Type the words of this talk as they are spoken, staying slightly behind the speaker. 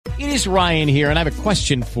It is Ryan here, and I have a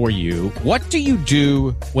question for you. What do you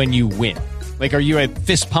do when you win? Like, are you a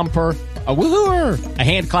fist pumper, a woohooer, a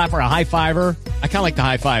hand clapper, a high fiver? I kind of like the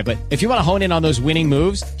high five, but if you want to hone in on those winning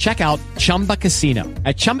moves, check out Chumba Casino.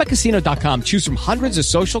 At ChumbaCasino.com, choose from hundreds of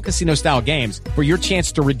social casino-style games for your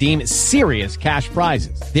chance to redeem serious cash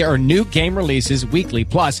prizes. There are new game releases weekly,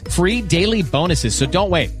 plus free daily bonuses. So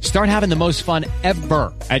don't wait. Start having the most fun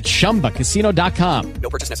ever at ChumbaCasino.com. No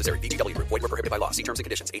purchase necessary. VGW Group. Void where prohibited by law. See terms and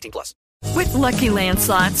conditions. 18+. With Lucky Land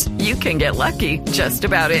Slots, you can get lucky just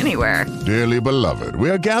about anywhere. Dearly beloved,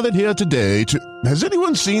 we are gathered here today to... Has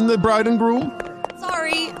anyone seen the bride and groom?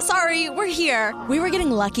 Sorry, we're here. We were getting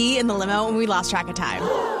lucky in the limo and we lost track of time.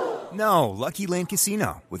 No, Lucky Land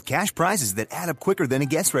Casino, with cash prizes that add up quicker than a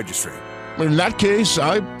guest registry. In that case,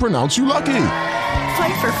 I pronounce you lucky.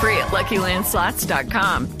 Play for free at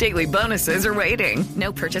LuckyLandSlots.com. Daily bonuses are waiting.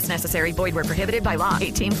 No purchase necessary. Void where prohibited by law.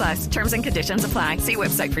 18+. Terms and conditions apply. See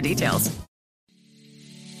website for details.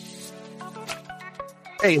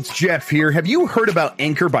 Hey, it's Jeff here. Have you heard about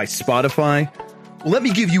Anchor by Spotify? Well, let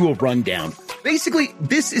me give you a rundown. Basically,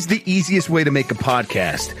 this is the easiest way to make a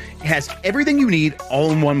podcast. It has everything you need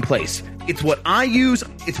all in one place. It's what I use.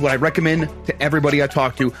 It's what I recommend to everybody I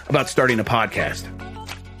talk to about starting a podcast.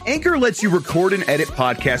 Anchor lets you record and edit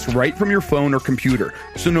podcasts right from your phone or computer.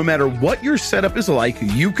 So no matter what your setup is like,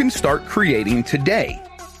 you can start creating today.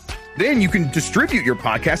 Then you can distribute your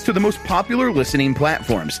podcast to the most popular listening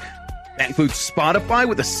platforms. That includes Spotify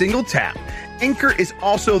with a single tap. Anchor is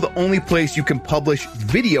also the only place you can publish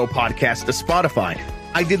video podcasts to Spotify.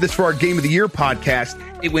 I did this for our Game of the Year podcast.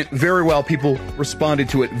 It went very well. People responded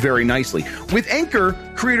to it very nicely. With Anchor,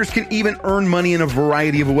 creators can even earn money in a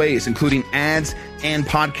variety of ways, including ads and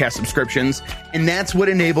podcast subscriptions. And that's what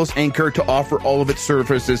enables Anchor to offer all of its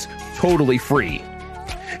services totally free.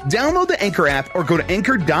 Download the Anchor app or go to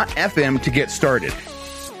anchor.fm to get started.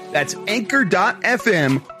 That's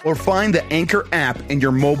anchor.fm or find the Anchor app in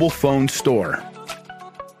your mobile phone store.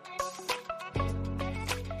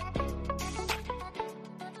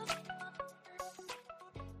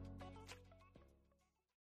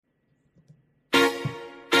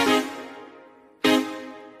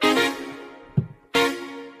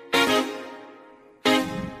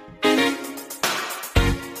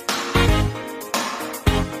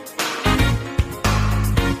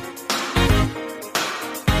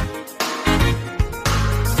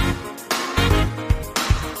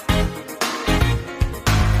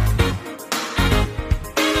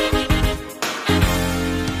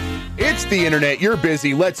 The internet, you're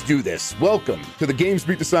busy. Let's do this. Welcome to the Games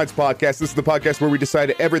Beat Decides podcast. This is the podcast where we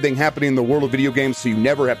decide everything happening in the world of video games so you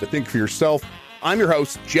never have to think for yourself. I'm your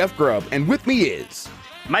host, Jeff Grubb, and with me is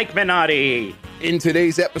Mike Minotti. In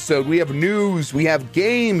today's episode, we have news, we have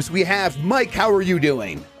games, we have Mike. How are you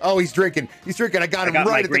doing? Oh, he's drinking. I got him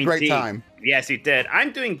right at the great time. Yes, he did.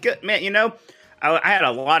 I'm doing good, man. You know, I had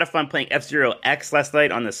a lot of fun playing F-Zero X last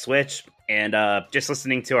night on the Switch. And just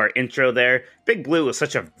listening to our intro there, Big Blue is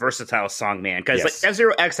such a versatile song, man. Because like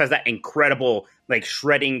F-Zero X has that incredible like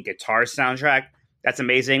shredding guitar soundtrack. That's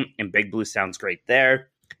amazing. And Big Blue sounds great there.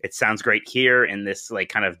 It sounds great here in this like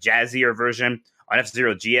kind of jazzier version. On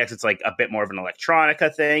F-Zero GX, it's like a bit more of an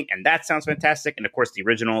electronica thing. And that sounds fantastic. And of course, the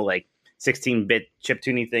original like 16-bit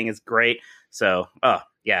chiptuning thing is great. So,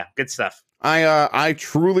 yeah, good stuff. I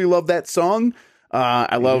truly love that song.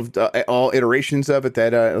 I loved all iterations of it.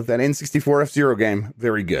 That N64 F-Zero game,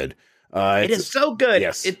 very good. It is so good.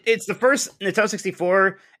 Yes, it's the first Nintendo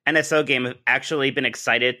 64 NSO game I've actually been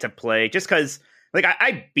excited to play. Just because, like,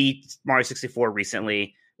 I beat Mario 64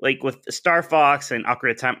 recently, like with Star Fox and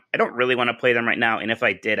Ocarina of Time. I don't really want to play them right now, and if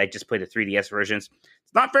I did, I'd just play the 3DS versions.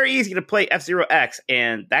 It's not very easy to play F-Zero X,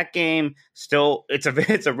 and that game still it's a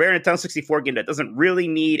rare Nintendo 64 game that doesn't really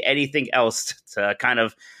need anything else to kind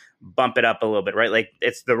of bump it up a little bit, right? Like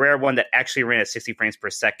it's the rare one that actually ran at 60 frames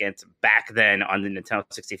per second back then on the Nintendo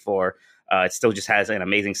 64. It still just has an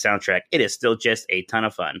amazing soundtrack. It is still just a ton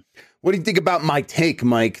of fun. What do you think about my take,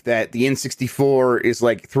 Mike, that the N64 is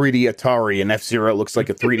like 3D Atari and F-Zero looks like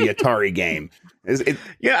a 3D Atari game?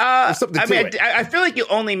 I feel like you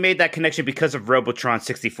only made that connection because of Robotron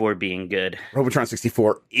 64 being good. Robotron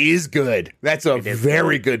 64 is good. That's a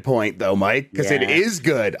very good point, though, Mike, because it is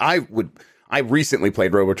good. I recently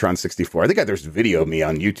played Robotron 64. I think there's a video of me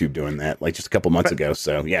on YouTube doing that, like just a couple months ago.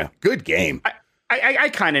 So yeah, good game. I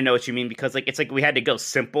kind of know what you mean because like it's like we had to go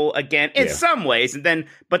simple again in some ways,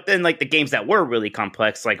 but then like the games that were really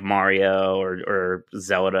complex, like Mario or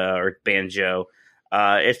Zelda or Banjo,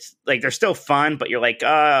 it's like they're still fun, but you're like,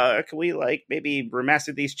 can we like maybe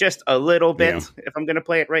remaster these just a little bit if I'm gonna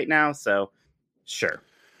play it right now? So sure.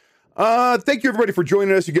 Thank you, everybody, for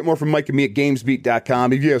joining us. You get more from Mike and me at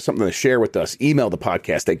GamesBeat.com. If you have something to share with us, email the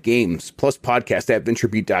podcast at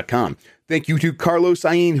GamesPlusPodcast@VentureBeat.com. Thank you to Carlos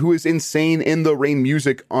Ayin, who is Insane in the Rain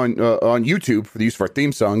Music on YouTube for the use of our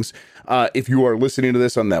theme songs. If you are listening to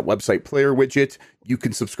this on that website player widget, you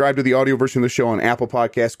can subscribe to the audio version of the show on Apple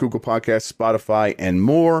Podcasts, Google Podcasts, Spotify, and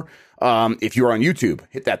more. If you're on YouTube,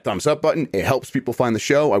 hit that thumbs up button. It helps people find the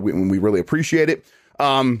show. We really appreciate it.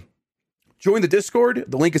 Join the Discord.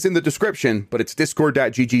 The link is in the description, but it's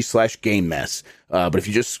discord.gg/GameMess. But if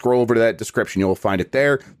you just scroll over to that description, you'll find it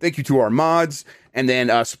there. Thank you to our mods. And then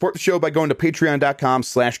support the show by going to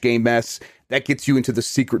patreon.com/GameMess. That gets you into the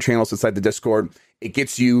secret channels inside the Discord. It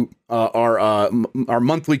gets you our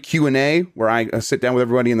monthly Q&A, where I sit down with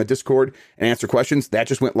everybody in the Discord and answer questions. That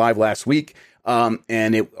just went live last week.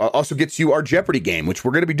 And it also gets you our Jeopardy game, which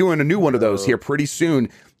we're going to be doing a new one of those here pretty soon.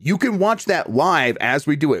 You can watch that live as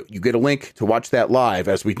we do it. You get a link to watch that live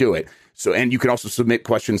as we do it. So, and you can also submit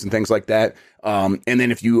questions and things like that. And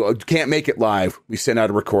then if you can't make it live, we send out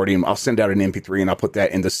a recording. I'll send out an MP3 and I'll put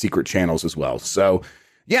that in the secret channels as well. So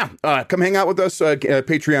yeah, come hang out with us,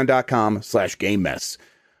 patreon.com/GameMess.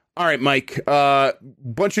 All right, Mike,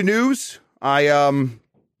 bunch of news. I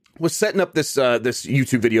was setting up this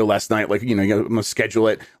YouTube video last night. Like, I'm going to schedule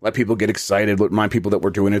it, let people get excited, remind people that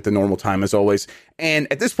we're doing it at the normal time as always. And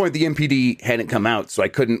at this point, the MPD hadn't come out, so I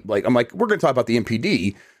couldn't, we're going to talk about the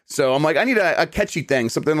MPD. So I'm like, I need a catchy thing,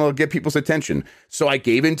 something that'll get people's attention. So I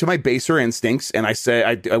gave in to my baser instincts, and I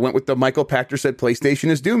said, I went with the Michael Pachter said PlayStation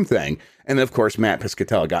is doomed thing. And then, of course, Matt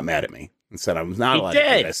Piscatella got mad at me and said I was not allowed to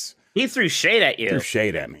do this. He threw shade at you. Threw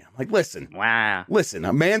shade at me. I'm like, listen. Wow. Listen,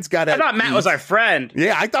 a man's got to... I thought Matt was our friend.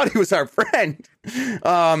 Yeah, I thought he was our friend.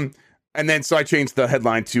 And then so I changed the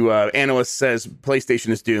headline to analyst says PlayStation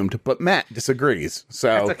is doomed, but Matt disagrees. So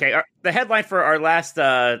that's okay. The headline for our last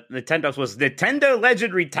Nintendo's was Nintendo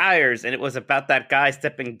Legend retires, and it was about that guy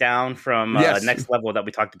stepping down from Next Level that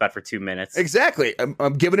we talked about for 2 minutes. Exactly.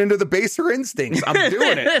 I'm giving into the baser instincts. I'm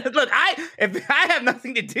doing it. Look, if I have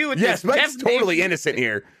nothing to do with this. Yes, Mike's totally maybe... innocent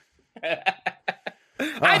here.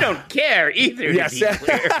 I don't care either. Yes. To be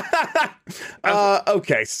clear.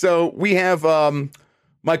 Okay, so we have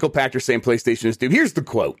Michael Pachter saying PlayStation is doomed. Here's the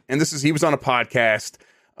quote, and he was on a podcast.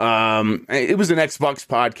 It was an Xbox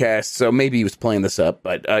podcast, so maybe he was playing this up.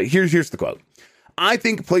 But here's the quote: "I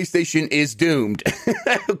think PlayStation is doomed."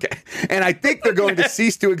 Okay, and I think they're going to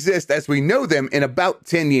cease to exist as we know them in about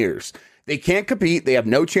 10 years. They can't compete. They have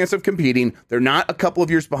no chance of competing. They're not a couple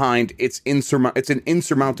of years behind. It's an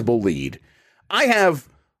insurmountable lead. I have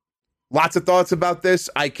lots of thoughts about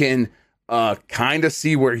this. I can kind of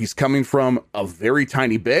see where he's coming from a very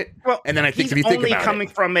tiny bit. Well, and then I think if you think about it, he's only coming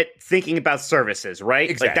from it thinking about services, right?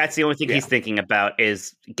 Exactly. Like that's the only thing he's thinking about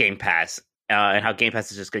is Game Pass and how Game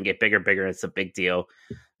Pass is just going to get bigger. It's a big deal.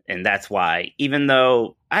 And that's why, even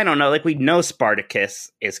though, I don't know, like we know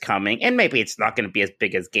Spartacus is coming, and maybe it's not going to be as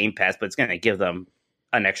big as Game Pass, but it's going to give them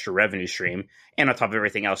an extra revenue stream. And on top of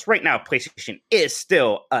everything else, right now, PlayStation is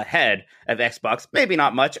still ahead of Xbox. Maybe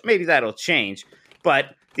not much. Maybe that'll change.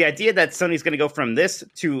 But the idea that Sony's going to go from this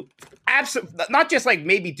to not just like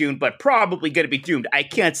maybe doomed, but probably going to be doomed. I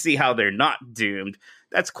can't see how they're not doomed.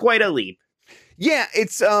 That's quite a leap. Yeah,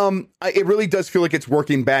 it's it really does feel like it's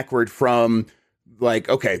working backward from like,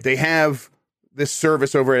 okay, they have this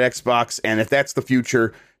service over at Xbox, and if that's the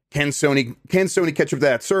future, can Sony catch up to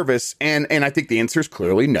that service? And I think the answer is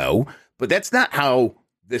clearly no. But that's not how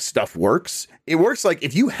this stuff works. It works like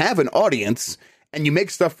if you have an audience and you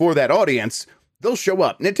make stuff for that audience, they'll show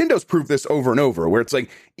up. Nintendo's proved this over and over, where it's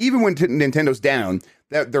like, even when Nintendo's down,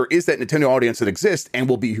 that there is that Nintendo audience that exists and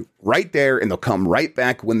will be right there, and they'll come right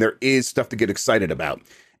back when there is stuff to get excited about.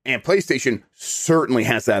 And PlayStation certainly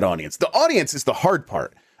has that audience. The audience is the hard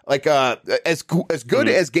part. Like, as good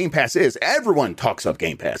as Game Pass is, everyone talks up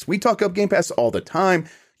Game Pass. We talk up Game Pass all the time.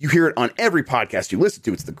 You hear it on every podcast you listen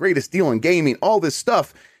to. It's the greatest deal in gaming, all this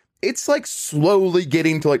stuff. It's like slowly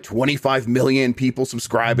getting to like 25 million people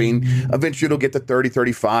subscribing. Eventually it'll get to 30,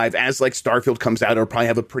 35. As like Starfield comes out, it'll probably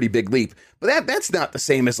have a pretty big leap. But that's not the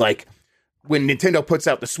same as like when Nintendo puts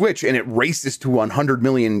out the Switch and it races to 100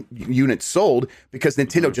 million units sold, because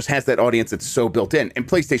Nintendo just has that audience that's so built in. And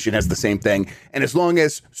PlayStation has the same thing. And as long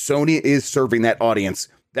as Sony is serving that audience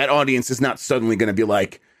is not suddenly going to be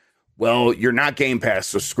like, well, you're not Game Pass,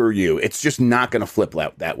 so screw you. It's just not going to flip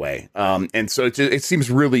out that way. And so it seems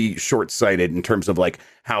really short-sighted in terms of like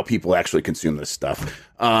how people actually consume this stuff.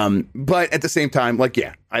 But at the same time, like,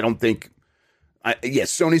 yeah, I don't think...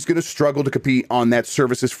 Sony's going to struggle to compete on that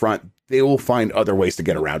services front. They will find other ways to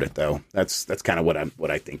get around it, though. That's kind of what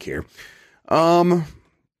I think here.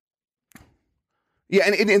 Yeah,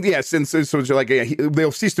 and yes, and so it's like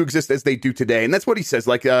they'll cease to exist as they do today, and that's what he says.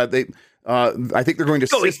 Like I think they're going to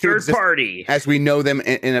cease to exist party as we know them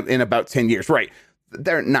in about 10 years. Right?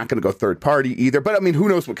 They're not going to go third party either. But I mean, who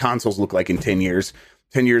knows what consoles look like in 10 years?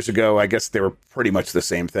 10 years ago, I guess they were pretty much the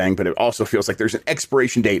same thing. But it also feels like there's an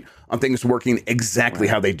expiration date on things working exactly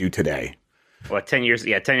how they do today. Well, 10 years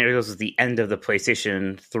ago was the end of the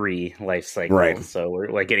PlayStation 3 life cycle. Right. So we're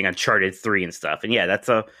like getting Uncharted 3 and stuff. And yeah, that's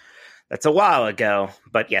a while ago.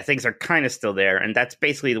 But yeah, things are kind of still there. And that's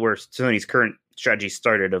basically where Sony's current strategy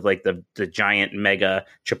started, of like the giant mega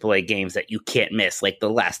AAA games that you can't miss, like The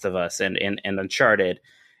Last of Us and Uncharted.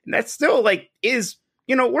 And that still like is,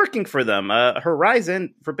 working for them.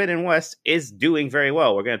 Horizon Forbidden West is doing very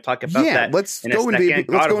well. We're going to talk about that. Let's go into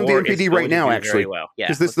NPD right now, actually.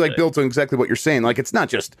 Because this like builds on exactly what you're saying. Like, it's not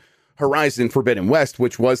just Horizon Forbidden West,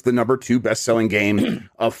 which was the number 2 best-selling game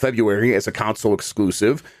of February as a console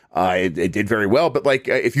exclusive. It did very well. But like,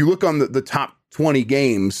 if you look on the top 20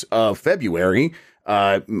 games of February,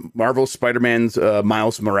 Marvel's Spider-Man's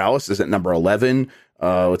Miles Morales is at number 11.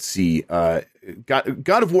 Let's see.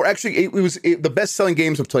 God of War, actually, it was the best-selling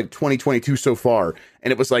games of like 2022 so far,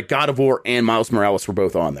 and it was like God of War and Miles Morales were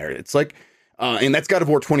both on there. It's like, and that's God of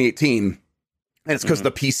War 2018, and it's because of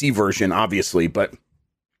the PC version, obviously, but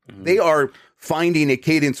they are finding a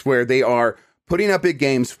cadence where they are putting out big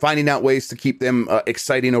games, finding out ways to keep them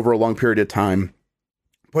exciting over a long period of time,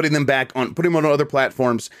 putting them on other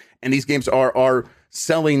platforms, and these games are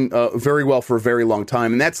selling very well for a very long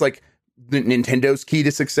time, and that's like Nintendo's key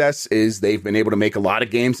to success is they've been able to make a lot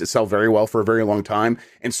of games that sell very well for a very long time.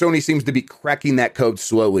 And Sony seems to be cracking that code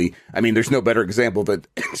slowly. I mean, there's no better example than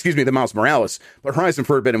Miles Morales, but Horizon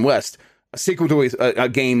Forbidden West, a sequel to a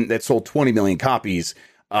game that sold 20 million copies,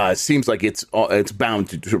 seems like it's bound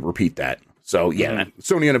to repeat that. So yeah,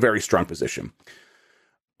 Sony in a very strong position.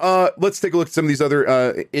 Let's take a look at some of these other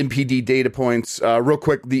NPD data points. Real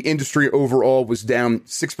quick, the industry overall was down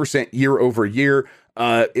 6% year over year.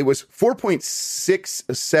 It was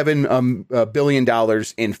 $4.67 billion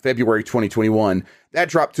in February 2021. That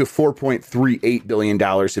dropped to $4.38 billion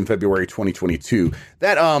in February 2022.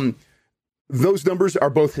 Those numbers are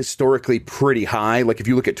both historically pretty high. Like if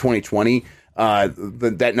you look at 2020,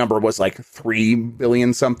 that number was like 3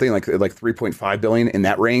 billion something, like 3.5 billion in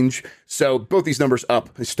that range. So both these numbers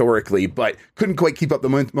up historically, but couldn't quite keep up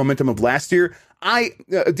the momentum of last year.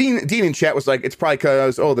 Dean in chat was like, it's probably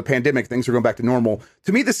because, the pandemic, things are going back to normal.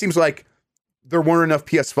 To me, this seems like there weren't enough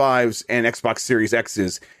PS5s and Xbox Series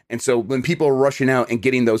X's. And so when people are rushing out and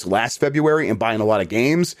getting those last February and buying a lot of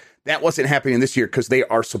games, that wasn't happening this year because they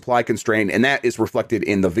are supply constrained. And that is reflected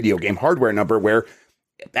in the video game hardware number, where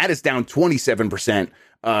that is down 27%.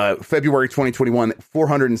 February 2021,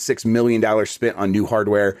 $406 million spent on new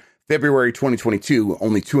hardware. February 2022,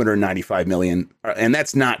 only $295 million. And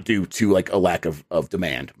that's not due to like a lack of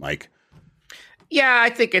demand, Mike. Yeah, I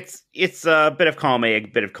think it's a bit of column A, a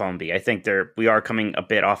bit of column B. I think we are coming a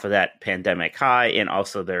bit off of that pandemic high, and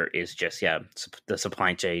also there is just, the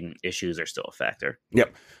supply chain issues are still a factor.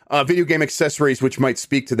 Yep. Video game accessories, which might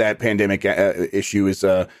speak to that pandemic issue, is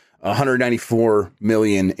 $194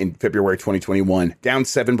 million in February 2021, down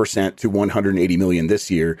 7% to $180 million this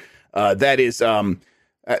year. That is...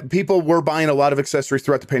 people were buying a lot of accessories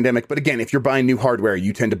throughout the pandemic, but again, if you're buying new hardware,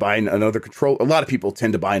 you tend to buy another control. A lot of people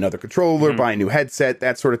tend to buy another controller, buy a new headset,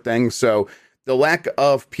 that sort of thing. So the lack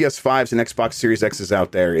of PS5s and Xbox Series X's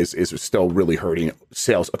out there is still really hurting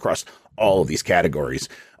sales across all of these categories.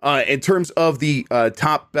 In terms of the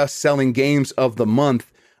top best-selling games of the month,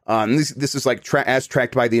 this is like as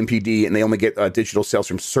tracked by the NPD, and they only get digital sales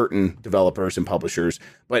from certain developers and publishers.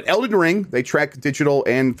 But Elden Ring, they track digital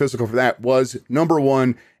and physical for that, was number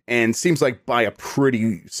 1, and seems like by a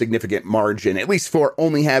pretty significant margin, at least for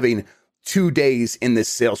only having 2 days in this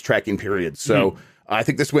sales tracking period. So I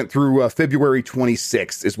think this went through February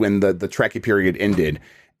 26th is when the tracking period ended.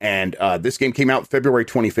 And this game came out February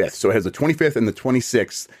 25th. So it has the 25th and the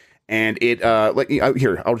 26th. And it,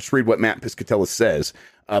 here, I'll just read what Matt Piscatella says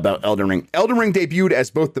about Elden Ring. Elden Ring debuted as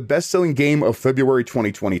both the best-selling game of February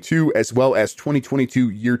 2022 as well as 2022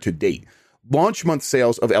 year-to-date. Launch month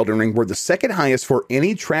sales of Elden Ring were the second highest for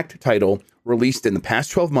any tracked title released in the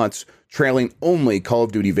past 12 months, trailing only Call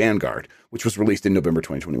of Duty Vanguard, which was released in November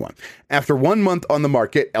 2021. After 1 month on the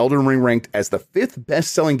market, Elden Ring ranked as the 5th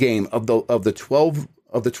best-selling game of the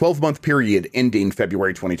 12-month period ending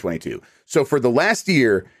February 2022. So for the last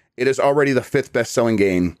year, it is already the 5th best-selling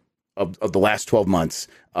game of the last 12 months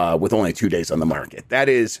with only 2 days on the market. That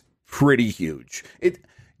is pretty huge.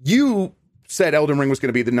 You said Elden Ring was going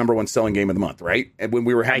to be the number 1 selling game of the month, right? And when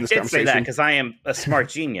we were having this conversation, I did say that because I am a smart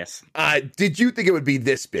genius. Did you think it would be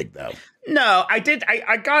this big, though? No, I did.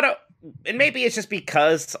 I got a, and maybe it's just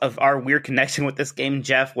because of our weird connection with this game,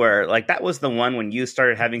 Jeff, where like that was the one when you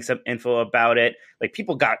started having some info about it. Like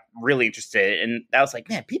people got really interested, and I was like,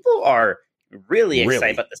 man, people are really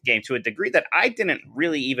excited about this game to a degree that I didn't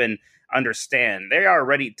really even understand. They are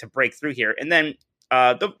ready to break through here. And then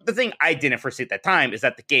the thing I didn't foresee at that time is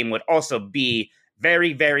that the game would also be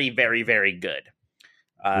very, very, very, very good.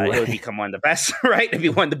 It would become one of the best, right? It'd be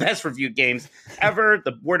one of the best reviewed games ever.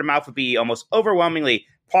 The word of mouth would be almost overwhelmingly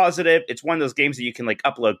positive. It's one of those games that you can like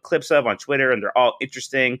upload clips of on Twitter, and they're all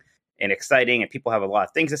interesting and exciting, and people have a lot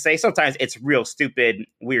of things to say. Sometimes it's real stupid,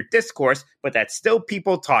 weird discourse, but that's still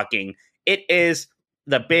people talking. It is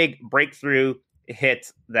the big breakthrough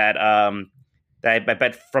hit that that I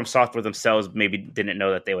bet From Software themselves maybe didn't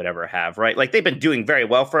know that they would ever have, right? Like, they've been doing very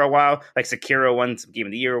well for a while. Like, Sekiro won some Game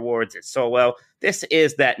of the Year awards. It's so well. This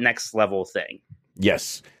is that next level thing.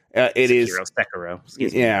 Yes. Sekiro.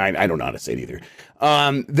 Yeah, I don't know how to say it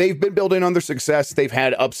either. They've been building on their success. They've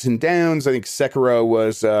had ups and downs. I think Sekiro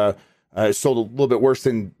was sold a little bit worse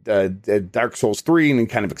than Dark Souls 3, and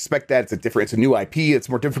kind of expect that. It's a new IP. It's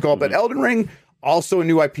more difficult. But Elden Ring, also a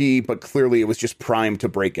new IP, but clearly it was just primed to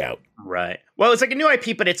break out. Right. Well, it's like a new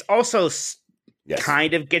IP, but it's also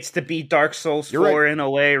kind of gets to be Dark Souls 4 in a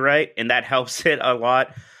way, right? And that helps it a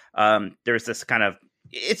lot. There's this kind of,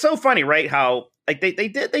 it's so funny, right? How like they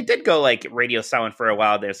did go like radio silent for a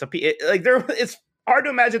while there. So it's hard to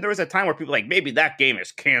imagine there was a time where people like, maybe that game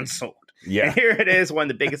is canceled. Yeah. And here it is, one of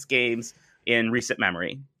the biggest games in recent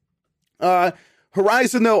memory.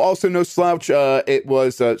 Horizon, though, also no slouch. It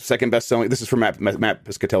was second best-selling. This is from Matt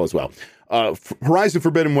Piscatella as well. Horizon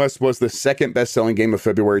Forbidden West was the second best-selling game of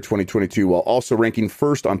February 2022, while also ranking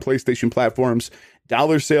first on PlayStation platforms.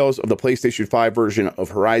 Dollar sales of the PlayStation 5 version of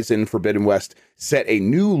Horizon Forbidden West set a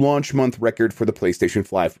new launch month record for the PlayStation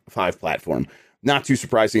 5 platform. Not too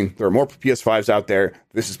surprising. There are more PS5s out there.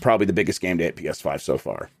 This is probably the biggest game to hit PS5 so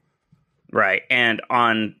far. Right, and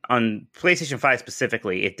on PlayStation 5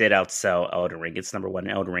 specifically, it did outsell Elden Ring. It's number 1,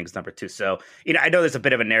 and Elden Ring's number 2. So, I know there's a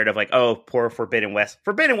bit of a narrative like, oh, poor Forbidden West.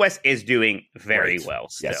 Forbidden West is doing very well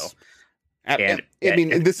still. Yes. And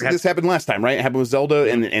this happened last time, right? It happened with Zelda,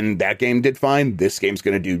 and that game did fine. This game's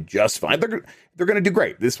going to do just fine. They're going to do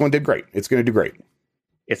great. This one did great. It's going to do great.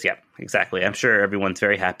 Yeah, exactly. I'm sure everyone's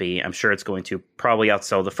very happy. I'm sure it's going to probably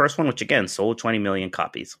outsell the first one, which again sold 20 million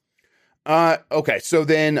copies. Okay, so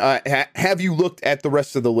then have you looked at the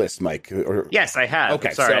rest of the list, Mike? Yes, I have.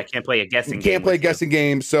 Okay, sorry, I can't play a guessing game. Can't play a guessing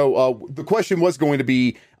game. So the question was going to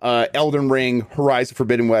be Elden Ring, Horizon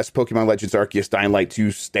Forbidden West, Pokemon Legends Arceus, Dying Light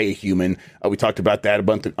 2, Stay Human. We talked about that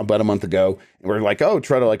about a month ago, and we're like,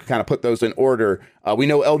 try to like kind of put those in order. We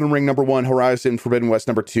know Elden Ring number 1, Horizon Forbidden West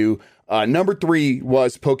number 2. Number 3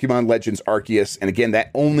 was Pokemon Legends Arceus, and again,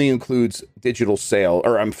 that only includes physical sales,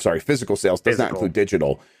 does not include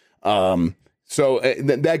digital. So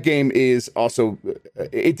that game is also,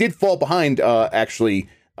 it did fall behind,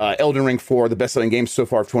 Elden Ring for the best-selling games so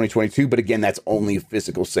far of 2022, but again, that's only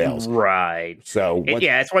physical sales. Right. So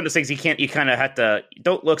it's one of those things you kind of have to,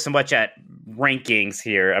 don't look so much at rankings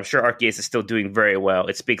here. I'm sure Arceus is still doing very well.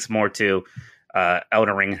 It speaks more to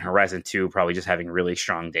Elden Ring and Horizon 2 probably just having really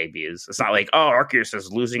strong debuts. It's not like, Arceus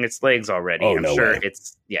is losing its legs already. I'm sure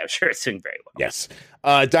it's doing very well. Yes.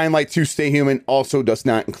 Dying Light 2 Stay Human also does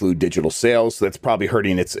not include digital sales, so that's probably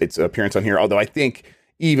hurting its appearance on here, although I think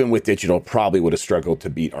even with digital probably would have struggled to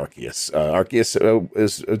beat Arceus. Arceus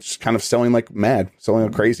is just kind of selling like mad, selling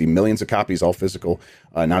like crazy, millions of copies, all physical,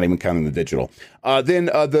 not even counting the digital. Then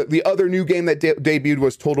the other new game that debuted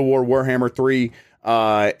was Total War Warhammer 3.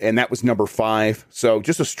 And that was number 5. So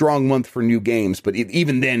just a strong month for new games, but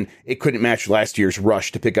even then it couldn't match last year's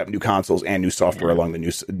rush to pick up new consoles and new software along the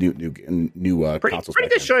new consoles. Pretty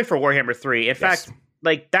good showing for Warhammer 3. In fact,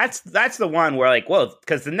 like that's the one where like, well,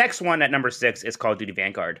 because the next one at number 6 is Call of Duty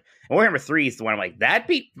Vanguard, and Warhammer 3 is the one I'm like, that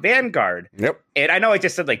beat Vanguard. Yep. And I know I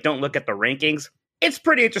just said like, don't look at the rankings. It's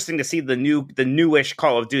pretty interesting to see the newish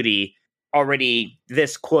Call of Duty already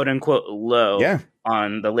this quote unquote low. Yeah.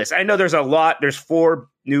 On the list. I know there's 4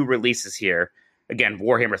 new releases here. Again,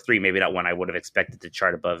 Warhammer 3, maybe not one I would have expected to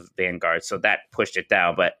chart above Vanguard, so that pushed it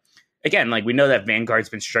down. But again, like we know that Vanguard's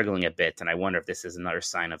been struggling a bit, and I wonder if this is another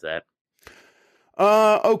sign of that.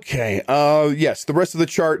 Okay. Yes, the rest of the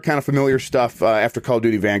chart, kind of familiar stuff. After Call of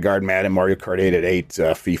Duty Vanguard, Madden, Mario Kart 8 at 8,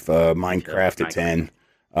 FIFA, Minecraft at 10.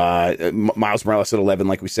 Miles Morales at 11,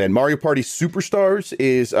 like we said. Mario Party Superstars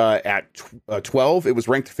is at 12. It was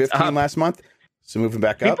ranked 15 last month. So moving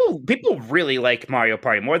back up, people really like Mario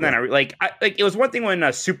Party more than I like. It was one thing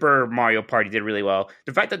when Super Mario Party did really well.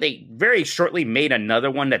 The fact that they very shortly made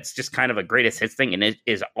another one that's just kind of a greatest hits thing, and it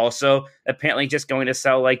is also apparently just going to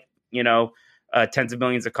sell like tens of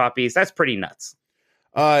millions of copies. That's pretty nuts.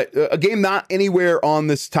 A game not anywhere on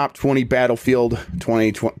this top 20 Battlefield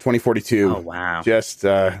 2042. Oh, wow. Just,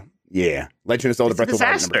 yeah. Legend of Zelda Breath of the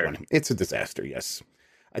Wild disaster. number 20. It's a disaster, yes.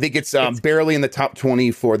 I think it's barely in the top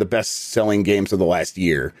 20 for the best-selling games of the last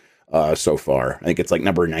year so far. I think it's like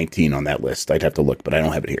number 19 on that list. I'd have to look, but I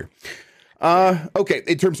don't have it here. Okay,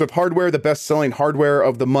 in terms of hardware, the best-selling hardware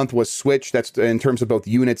of the month was Switch. That's in terms of both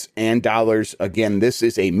units and dollars. Again, this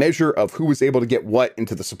is a measure of who was able to get what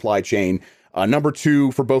into the supply chain. Number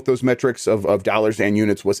 2 for both those metrics of dollars and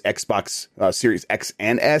units was Xbox Series X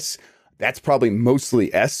and S. That's probably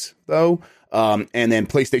mostly S, though. And then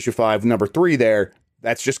PlayStation 5, number 3 there.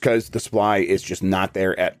 That's just because the supply is just not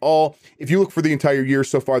there at all. If you look for the entire year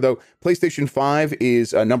so far, though, PlayStation 5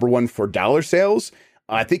 is number 1 for dollar sales.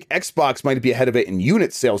 I think Xbox might be ahead of it in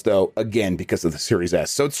unit sales, though, again, because of the Series S.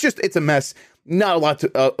 So it's a mess. Not a lot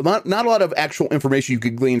of actual information you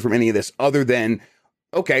could glean from any of this other than,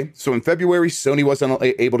 okay, so in February, Sony wasn't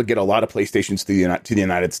able to get a lot of PlayStations to the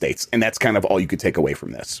United States. And that's kind of all you could take away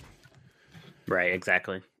from this. Right,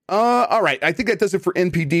 exactly. All right. I think that does it for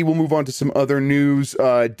NPD. We'll move on to some other news.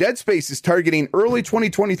 Dead Space is targeting early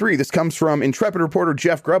 2023. This comes from intrepid reporter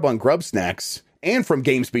Jeff Grubb on Grub Snacks and from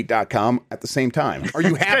GamesBeat.com at the same time. Are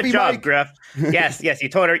you happy, Good job, Mike? Gruff. Yes. You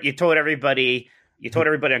told everybody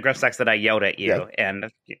on Grub Snacks that I yelled at you,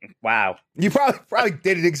 and wow. You probably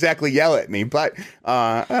didn't exactly yell at me, but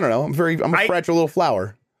I don't know. I'm a fragile little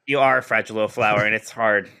flower. You are a fragile little flower, and it's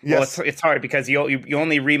hard. Yes. Well, it's hard because you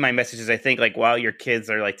only read my messages, I think, like while your kids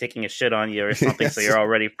are like taking a shit on you or something, Yes. so you're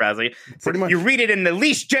already frazzled. Pretty much. You read it in the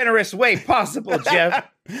least generous way possible, Jeff.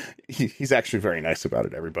 He's actually very nice about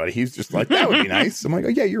it, everybody. He's just like, that would be nice. I'm like, oh,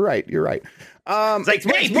 yeah, you're right. It's like,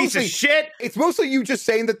 hey, piece of shit. It's mostly you just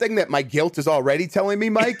saying the thing that my guilt is already telling me,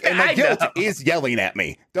 Mike, and my guilt is yelling at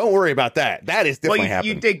me. Don't worry about that. That is definitely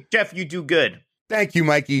happening. Jeff, you do good. Thank you,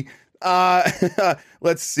 Mikey.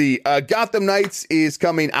 Let's see. Gotham Knights is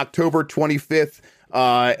coming October 25th.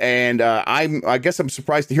 And I guess I'm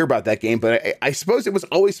surprised to hear about that game, but I suppose it was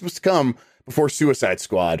always supposed to come before Suicide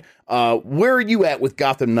Squad. Where are you at with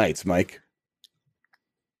Gotham Knights, Mike?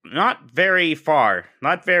 Not very far.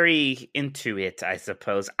 Not very into it, I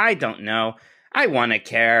suppose. I don't know. I want to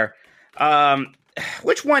care.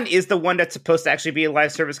 Which one is the one that's supposed to actually be a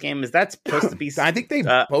live service game? Is that supposed to be? I think they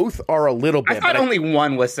both are a little bit. I thought only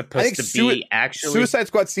one was supposed to be actually. Suicide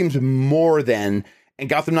Squad seems more than, and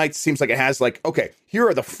Gotham Knights seems like it has like, okay, here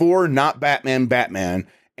are the 4 not Batman,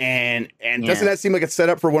 and doesn't that seem like it's set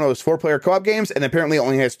up for one of those 4-player co-op games? And apparently it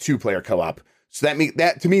only has 2-player co-op. So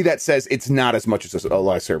that to me that says it's not as much as a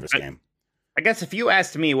live service game. I guess if you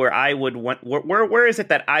asked me where I would want, where is it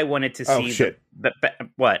that I wanted to see? Oh, shit.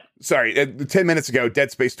 What? Sorry, 10 minutes ago,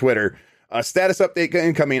 Dead Space Twitter, status update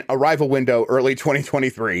incoming, arrival window early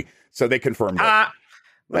 2023. So they confirmed it.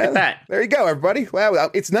 Look at that. There you go, everybody. Wow,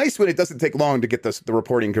 it's nice when it doesn't take long to get the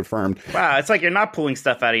reporting confirmed. Wow, it's like you're not pulling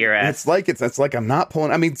stuff out of your ass. It's like I'm not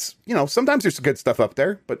pulling. I mean, sometimes there's some good stuff up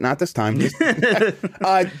there, but not this time. Real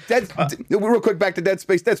quick, back to Dead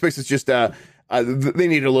Space. Dead Space is just they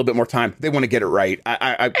need a little bit more time. They want to get it right.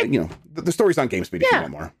 The story's on GameSpeed if you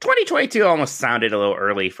want more. 2022 almost sounded a little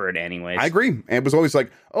early for it anyways. I agree. And it was always like,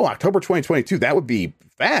 oh, October 2022, that would be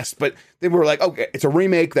fast. But they were like, okay, it's a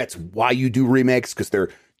remake. That's why you do remakes, because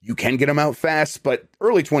you can get them out fast. But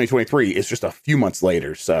early 2023 is just a few months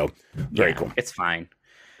later. So very cool. It's fine.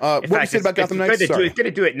 What you said about Gotham Knights? It's good to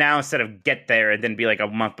do it now instead of get there and then be like a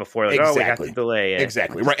month before. Like, exactly. Oh, we got to delay it.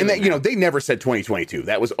 Exactly. Right. And they never said 2022.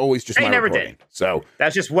 That was always just they never reporting. did. So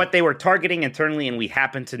that's just what they were targeting internally, and we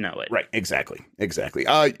happen to know it. Right. Exactly.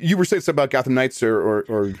 You were saying something about Gotham Knights,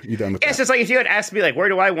 or you done with that? It's just like if you had asked me, like, where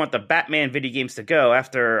do I want the Batman video games to go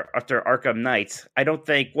after Arkham Knight? I don't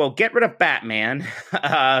think. Well, get rid of Batman.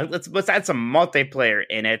 Let's add some multiplayer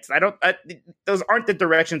in it. Those aren't the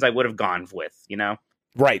directions I would have gone with.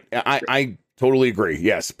 Right. I totally agree.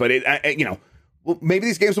 Yes. But well, maybe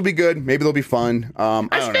these games will be good. Maybe they'll be fun. I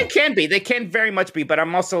don't know. They can be. They can very much be. But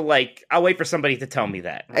I'm also like, I'll wait for somebody to tell me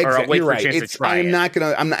that. Or I'll wait for a chance to try it.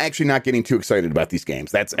 I'm actually not getting too excited about these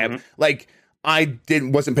games. That's like, I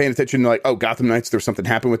wasn't paying attention to like, oh, Gotham Knights, there's something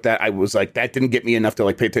happened with that. I was like, that didn't get me enough to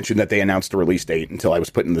like pay attention that they announced a release date until I was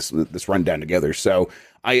putting this rundown together. So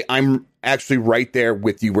I'm actually right there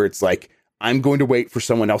with you where it's like, I'm going to wait for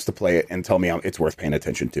someone else to play it and tell me it's worth paying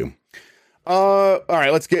attention to. All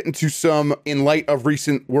right, let's get into some in light of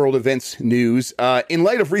recent world events news. In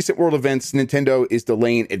light of recent world events, Nintendo is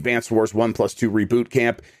delaying Advance Wars 1+2 Reboot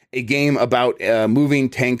Camp, a game about moving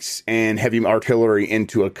tanks and heavy artillery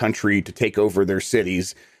into a country to take over their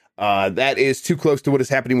cities. That is too close to what is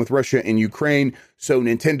happening with Russia and Ukraine. So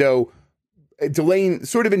Nintendo delaying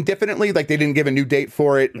sort of indefinitely, like they didn't give a new date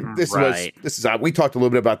for it. This is we talked a little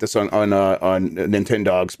bit about this on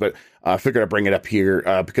Nintendogs, but I figured I'd bring it up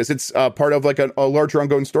here because it's part of like a larger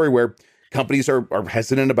ongoing story where companies are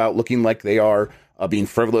hesitant about looking like they are being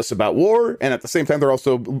frivolous about war, and at the same time they're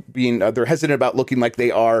also being they're hesitant about looking like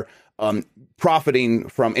they are profiting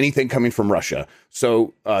from anything coming from Russia.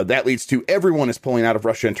 So that leads to everyone is pulling out of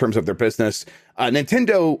Russia in terms of their business.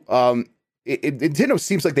 Nintendo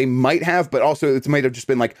seems like they might have, but also it might have just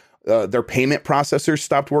been like their payment processor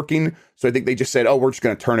stopped working. So I think they just said, "Oh, we're just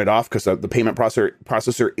going to turn it off because the payment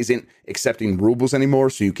processor isn't accepting rubles anymore.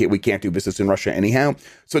 So we can't do business in Russia anyhow."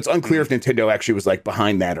 So it's unclear if Nintendo actually was like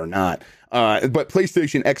behind that or not. But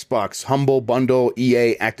PlayStation, Xbox, Humble Bundle,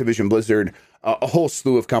 EA, Activision Blizzard, a whole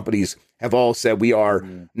slew of companies have all said we are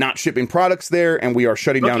not shipping products there and we are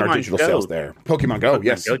shutting down our digital sales there. Pokemon Go,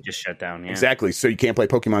 yes. Go just shut down, yeah. Exactly. So you can't play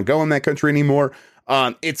Pokemon Go in that country anymore.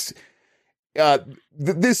 It's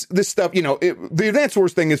this stuff, the Advance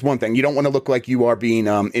Wars thing is one thing. You don't want to look like you are being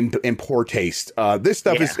in poor taste. This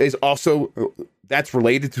stuff is also, that's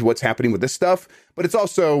related to what's happening with this stuff, but it's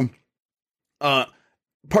also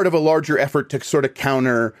part of a larger effort to sort of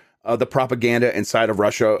counter the propaganda inside of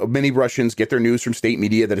Russia. Many Russians get their news from state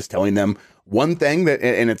media that is telling them one thing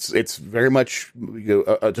and it's very much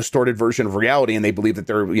a distorted version of reality, and they believe that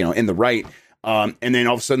they're in the right. And then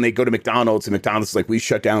all of a sudden they go to McDonald's and McDonald's is like, we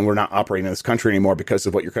shut down. We're not operating in this country anymore because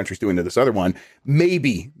of what your country's doing to this other one.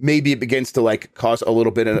 Maybe it begins to like cause a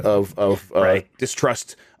little bit of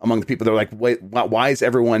distrust among the people that are like, wait, why is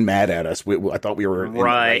everyone mad at us? I thought we were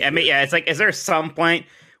right. I mean, yeah, it's like, is there some point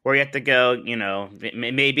where you have to go,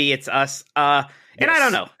 maybe it's us. And I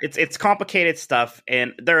don't know. It's complicated stuff.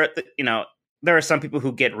 And there are some people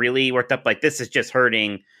who get really worked up. Like, this is just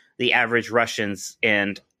hurting the average Russians.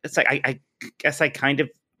 And it's like, I guess I kind of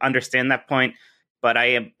understand that point. But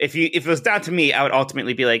if it was down to me, I would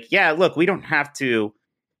ultimately be like, yeah, look, we don't have to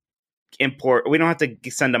we don't have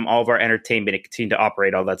to send them all of our entertainment and continue to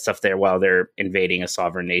operate all that stuff there while they're invading a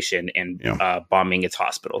sovereign nation and bombing its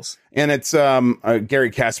hospitals. And it's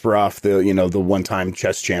Gary Kasparov, the one-time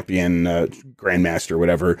chess champion, grandmaster,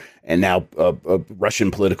 whatever, and now a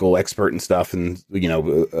Russian political expert and stuff, and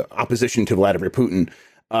opposition to Vladimir Putin.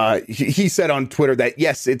 He said on Twitter that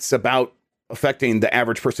yes, it's about affecting the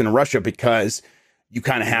average person in Russia because you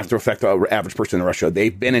kind of have to affect the average person in Russia.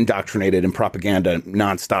 They've been indoctrinated in propaganda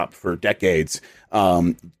nonstop for decades.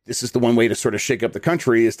 This is the one way to sort of shake up the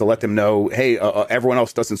country, is to let them know, hey, everyone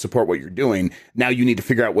else doesn't support what you're doing. Now you need to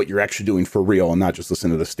figure out what you're actually doing for real and not just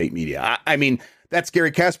listen to the state media. I mean, that's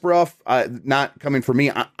Gary Kasparov, not coming from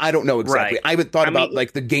me. I don't know exactly. Right. I haven't thought about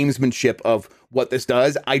like the gamesmanship of what this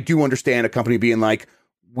does. I do understand a company being like,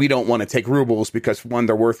 we don't want to take rubles because one,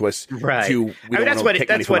 they're worthless. Right. Two, that's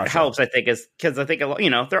what helps. I think is because I think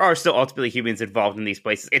there are still ultimately humans involved in these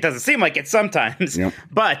places. It doesn't seem like it sometimes,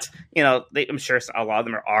 but I'm sure a lot of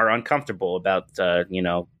them are uncomfortable about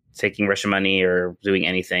taking Russian money or doing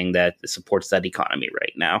anything that supports that economy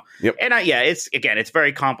right now. Yep. And it's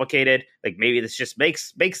very complicated. Like maybe this just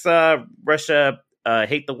makes Russia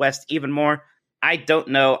hate the West even more. I don't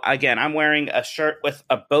know. Again, I'm wearing a shirt with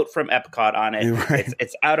a boat from Epcot on it. Right.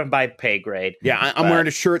 It's out of my pay grade. Yeah, I'm wearing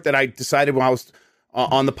a shirt that I decided when I was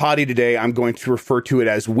on the potty today, I'm going to refer to it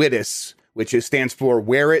as WITIS, which stands for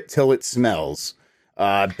Wear It Till It Smells.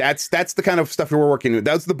 That's the kind of stuff we're working with.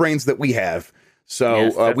 That's the brains that we have. So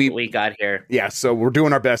yes, that's what we got here. Yeah, so we're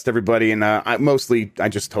doing our best, everybody. And I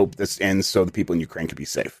just hope this ends so the people in Ukraine can be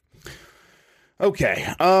safe. Okay.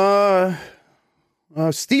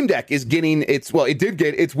 Steam Deck is getting it did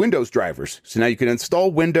get its Windows drivers. So now you can install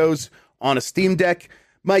Windows on a Steam Deck.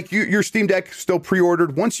 Mike, your Steam Deck still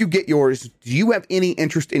pre-ordered. Once you get yours, do you have any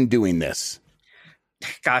interest in doing this?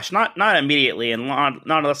 Gosh, not immediately, and not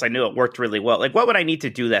unless I knew it worked really well. Like, what would I need to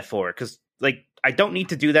do that for? Because, like, I don't need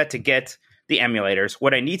to do that to get the emulators.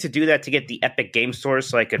 Would I need to do that to get the Epic Game Store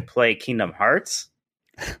so I could play Kingdom Hearts?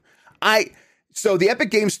 So the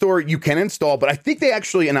Epic Game Store you can install, but I think they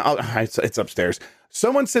actually, it's upstairs.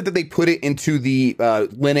 Someone said that they put it into the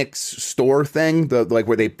Linux store thing,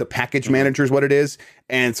 where the package manager is what it is.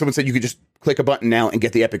 And someone said you could just click a button now and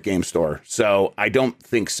get the Epic Game Store. So I don't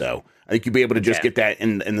think so. I think you'd be able to just get that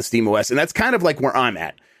in the Steam OS. And that's kind of like where I'm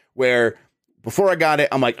at, where before I got it,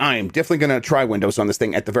 I'm like, I am definitely going to try Windows on this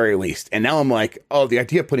thing at the very least. And now I'm like, oh, the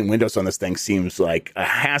idea of putting Windows on this thing seems like a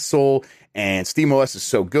hassle. And SteamOS is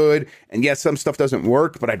so good. And yes, some stuff doesn't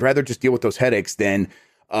work, but I'd rather just deal with those headaches than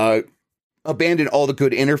abandon all the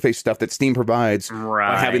good interface stuff that Steam provides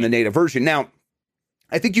by having the native version. Now,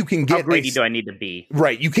 I think you can get... How greedy do I need to be?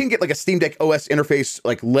 Right. You can get like a Steam Deck OS interface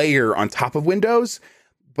like layer on top of Windows,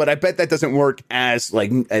 but I bet that doesn't work as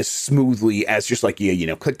smoothly as just like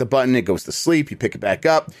you click the button, it goes to sleep, you pick it back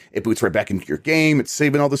up, it boots right back into your game, it's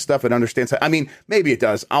saving all this stuff, it understands. I mean, maybe it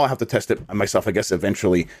does. I'll have to test it myself, I guess,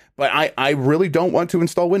 eventually. But I really don't want to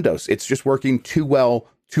install Windows. It's just working too well,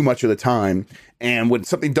 too much of the time. And when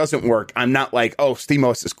something doesn't work, I'm not like, oh,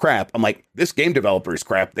 SteamOS is crap. I'm like, this game developer is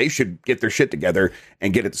crap. They should get their shit together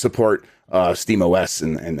and get it to support SteamOS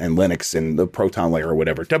and Linux and the Proton layer or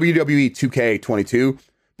whatever. WWE 2K22,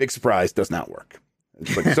 big surprise, does not work.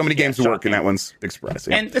 It's like so many games to work, and that one's big surprise.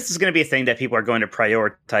 Yeah. And this is going to be a thing that people are going to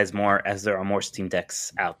prioritize more as there are more Steam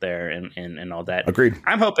Decks out there and all that. Agreed.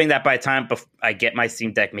 I'm hoping that by the time I get my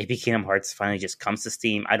Steam Deck, maybe Kingdom Hearts finally just comes to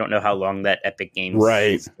Steam. I don't know how long that Epic Games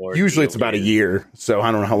right. Usually it's about a year, so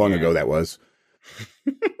I don't know how long ago that was.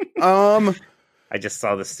 I just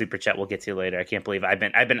saw this super chat we'll get to later. I can't believe I've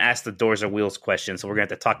been asked the Doors or Wheels question, so we're going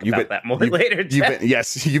to have to talk about that more later.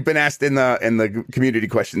 You've been asked in the community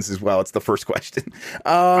questions as well. It's the first question.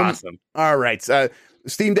 Awesome. All right.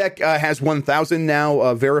 Steam Deck has 1,000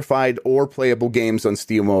 now verified or playable games on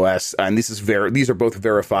SteamOS, and these are both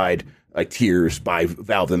verified tiers by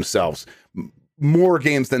Valve themselves. More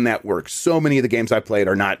games than that work. So many of the games I played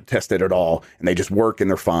are not tested at all, and they just work and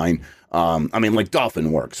they're fine. I mean, like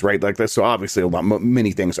Dolphin works, right? Like this. So obviously,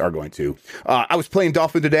 many things are going to. I was playing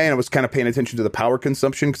Dolphin today, and I was kind of paying attention to the power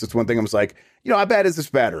consumption because it's one thing I was like, how bad is this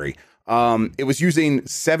battery? It was using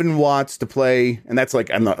 7 watts to play, and that's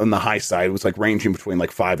like on the high side. It was like ranging between like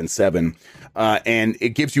 5 and 7, and it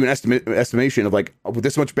gives you an estimation of like with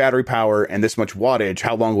this much battery power and this much wattage,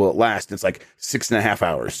 how long will it last? It's like 6.5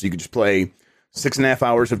 hours. So you could just play 6.5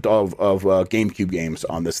 hours of GameCube games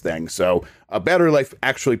on this thing. So battery life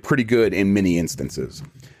actually pretty good in many instances.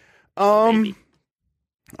 All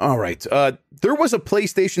right. There was a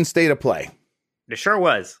PlayStation State of Play. There sure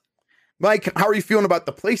was. Mike, how are you feeling about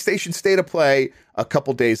the PlayStation State of Play a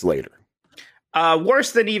couple days later?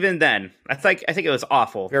 Worse than even then. I think it was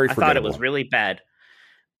awful. Very forgettable. I thought it was really bad.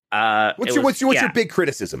 What's your big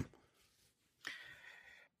criticism?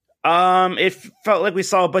 It felt like we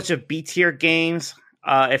saw a bunch of B-tier games.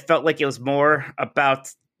 It felt like it was more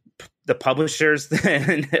about the publishers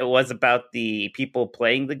than it was about the people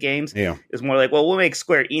playing the games. Yeah. It was more like, well, we'll make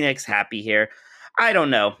Square Enix happy here. I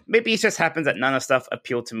don't know. Maybe it just happens that none of stuff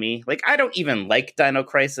appealed to me. Like, I don't even like Dino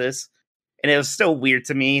Crisis. And it was still weird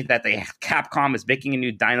to me that Capcom is making a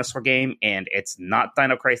new dinosaur game and it's not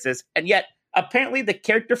Dino Crisis. And yet, apparently the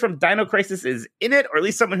character from Dino Crisis is in it, or at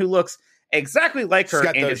least someone who looks exactly like her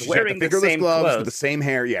and is wearing the same gloves with the same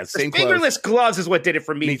hair. Yeah, same clothes. Fingerless gloves is what did it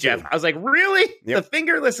for me, Jeff. Too. I was like, really? Yep. The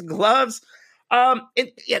fingerless gloves?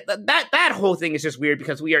 That whole thing is just weird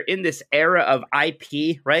because we are in this era of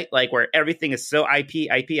IP, right? Like where everything is so IP.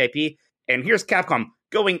 And here's Capcom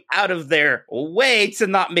going out of their way to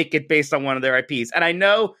not make it based on one of their IPs. And I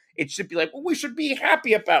know it should be like, well, we should be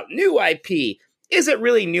happy about new IP. Is it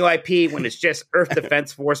really new IP when it's just Earth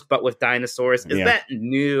Defense Force but with dinosaurs? Is that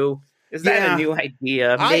new? Is that a new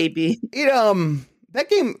idea? Maybe. That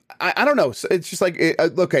game, I don't know. It's just like,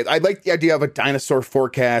 okay, I like the idea of a dinosaur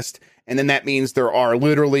forecast, and then that means there are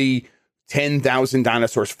literally 10,000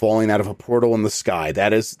 dinosaurs falling out of a portal in the sky.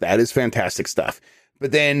 That is fantastic stuff.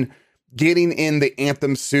 But then getting in the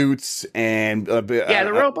Anthem suits and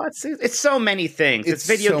the robot suits. It's so many things. It's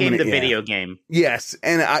video game to video game. Yes,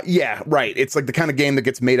 and right. It's like the kind of game that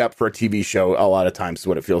gets made up for a TV show a lot of times. Is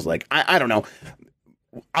what it feels like. I don't know.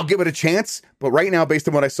 I'll give it a chance, but right now, based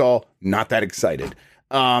on what I saw, not that excited.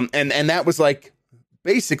 And that was like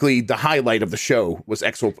basically the highlight of the show was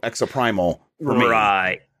Exoprimal for me.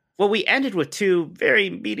 Right. Well, we ended with 2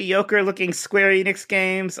 very mediocre-looking Square Enix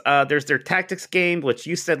games. There's their Tactics game, which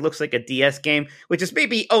you said looks like a DS game, which is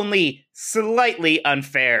maybe only slightly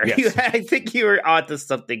unfair. Yes. I think you were onto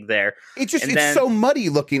something there. It's so muddy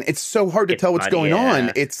looking. It's so hard to tell what's going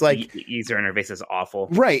on. It's like user interface is awful,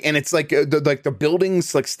 right? And it's like the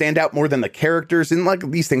buildings like stand out more than the characters, and like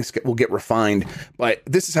these things will get refined. But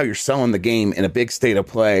this is how you're selling the game in a big state of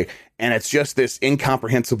play. And it's just this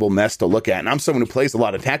incomprehensible mess to look at. And I'm someone who plays a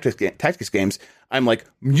lot of tactics games. I'm like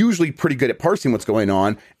usually pretty good at parsing what's going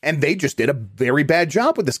on. And they just did a very bad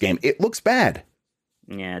job with this game. It looks bad.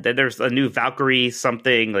 Yeah. There's a new Valkyrie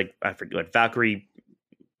something, like I forget what Valkyrie.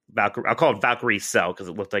 I'll call it Valkyrie Cell because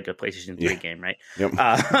it looked like a PlayStation 3 game, right?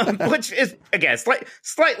 Yep. Which is, again,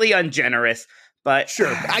 slightly ungenerous. But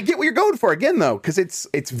sure, I get what you're going for again, though, because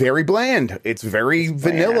it's very bland. It's very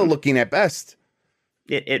vanilla looking at best.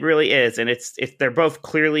 It really is, and it's they're both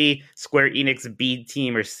clearly Square Enix B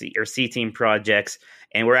team or C team projects,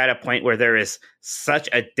 and we're at a point where there is such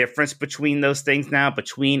a difference between those things now,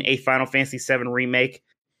 between a Final Fantasy VII remake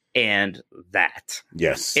and that.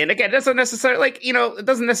 Yes. And again, it doesn't necessarily it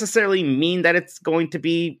doesn't necessarily mean that it's going to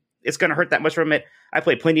hurt that much from it. I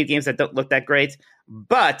play plenty of games that don't look that great,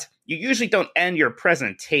 but you usually don't end your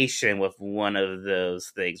presentation with one of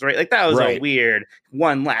those things, right? Like that was a weird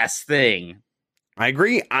one last thing. I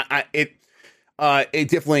agree. It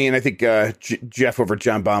definitely, and I think Jeff over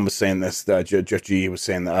John Baum was saying this. Jeff G was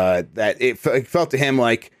saying that it felt to him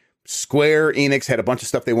like Square Enix had a bunch of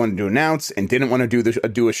stuff they wanted to announce and didn't want to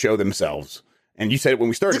do a show themselves. And you said it when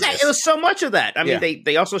we started. It was so much of that. I mean,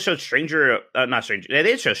 they also showed They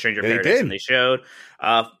did show Stranger Paradise, and they showed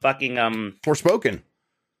Forspoken.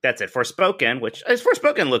 That's it, Forspoken. Which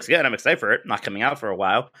Forspoken looks good. I'm excited for it. Not coming out for a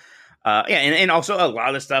while. And also a lot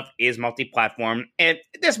of the stuff is multi-platform, and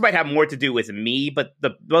this might have more to do with me, but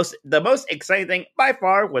the most exciting thing by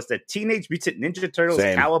far was the Teenage Mutant Ninja Turtles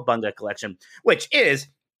Cowabunga collection, which is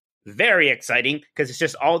very exciting because it's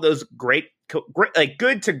just all those great,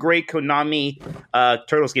 good to great Konami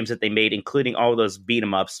Turtles games that they made, including all those beat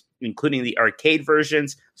 'em ups, including the arcade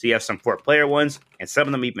versions. So you have some 4-player ones, and some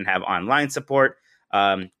of them even have online support.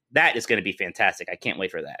 That is going to be fantastic. I can't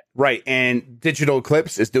wait for that. Right. And Digital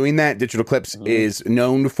Eclipse is doing that. Digital Eclipse is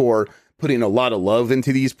known for putting a lot of love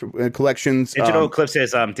into these collections. Digital Eclipse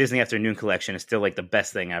is Disney Afternoon Collection is still like the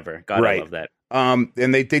best thing ever. God, I love that.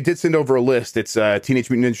 And they did send over a list. It's Teenage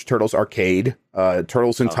Mutant Ninja Turtles Arcade,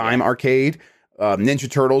 Turtles in Time Arcade,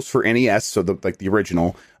 Ninja Turtles for NES, so the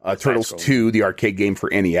original, Turtles 2, the arcade game for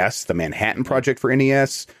NES, the Manhattan Project for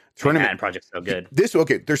NES. Manhattan Project's so good.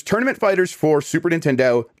 There's Tournament Fighters for Super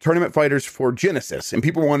Nintendo, Tournament Fighters for Genesis, and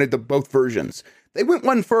people wanted both versions. They went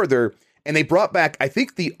one further, and they brought back, I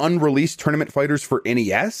think, the unreleased Tournament Fighters for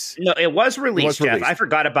NES. No, it was released, Jeff. I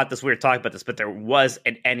forgot about this. We were talking about this, but there was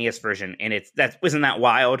an NES version, and wasn't that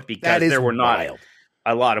wild? Because there were not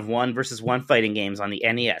a lot of 1-versus-1 fighting games on the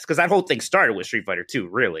NES, because that whole thing started with Street Fighter 2,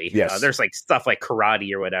 really. Yes. There's like stuff like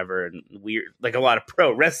karate or whatever, and weird, like a lot of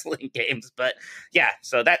pro wrestling games. But yeah,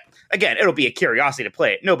 so that, again, it'll be a curiosity to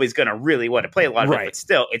play it. Nobody's going to really want to play a lot of it, but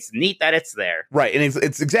still, it's neat that it's there. Right, and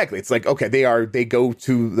it's exactly, it's like, okay, they go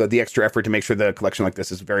to the extra effort to make sure the collection like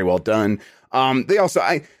this is very well done. They also,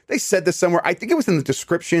 they said this somewhere, I think it was in the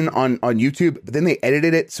description on YouTube, but then they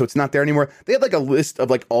edited it, so it's not there anymore. They had like a list of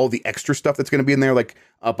like all the extra stuff that's going to be in there, like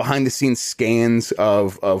behind the scenes scans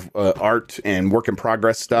of art and work in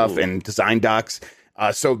progress stuff and design docs.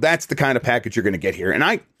 So that's the kind of package you're going to get here. And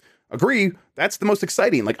I agree, that's the most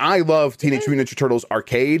exciting. Like, I love Teenage Mutant Ninja Turtles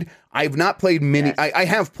Arcade. I've not played many. Yes. I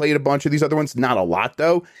have played a bunch of these other ones, not a lot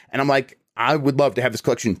though. And I'm like, I would love to have this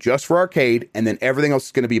collection just for arcade, and then everything else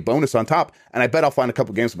is going to be a bonus on top. And I bet I'll find a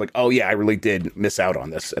couple games I'm like, oh yeah, I really did miss out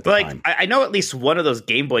on this at the time. I know at least one of those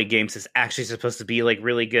Game Boy games is actually supposed to be like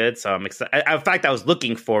really good, so I'm excited. In fact, I was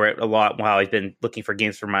looking for it a lot while I've been looking for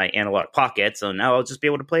games for my Analog Pocket, so now I'll just be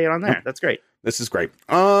able to play it on there. That's great. This is great.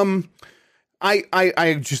 I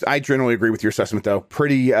generally agree with your assessment though.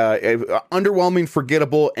 Pretty underwhelming,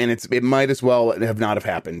 forgettable, and it might as well have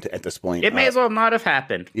happened at this point. It may as well not have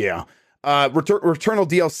happened. Yeah. Returnal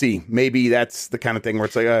DLC, maybe that's the kind of thing where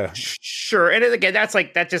it's like, sure. And again,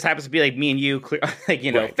 that just happens to be like me and you,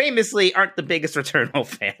 like, famously aren't the biggest Returnal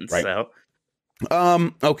fans. Right. So,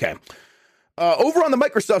 okay. Over on the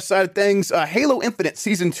Microsoft side of things, Halo Infinite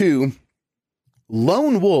Season 2,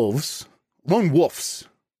 Lone Wolves.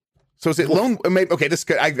 So is it Lone? Okay,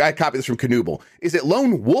 I copied this from Knuble. Is it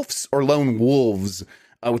Lone Wolves or Lone Wolves?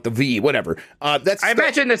 With the V, whatever. I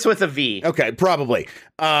imagine it's with a V. Okay, probably.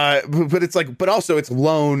 But it's like, but also it's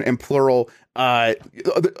lone and plural. That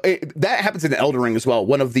happens in Elden Ring as well.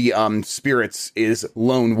 One of the spirits is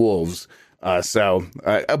lone wolves. So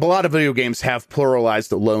a lot of video games have pluralized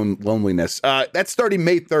the loneliness. That's starting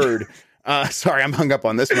May 3rd. Sorry, I'm hung up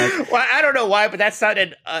on this, Mike. Well, I don't know why, but that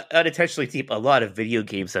sounded unintentionally deep. A lot of video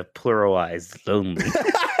games have pluralized lonely.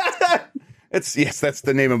 That's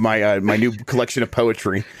the name of my my new collection of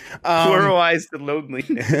poetry. Pluralize the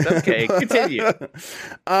loneliness. Okay, continue.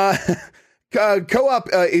 Co-op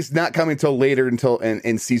is not coming until later,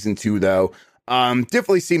 in Season 2, though.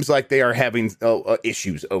 Definitely seems like they are having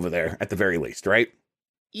issues over there at the very least, right?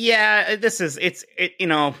 Yeah, it's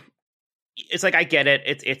like, I get it.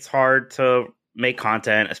 It's hard to make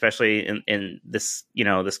content, especially in this,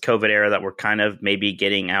 this COVID era that we're kind of maybe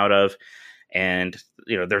getting out of. And,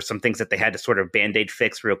 there's some things that they had to sort of Band-Aid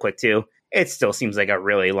fix real quick, too. It still seems like a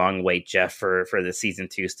really long wait, Jeff, for the Season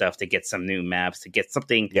 2 stuff, to get some new maps, to get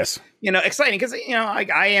something, exciting. Because,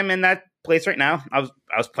 I am in that place right now. I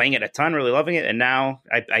was playing it a ton, really loving it. And now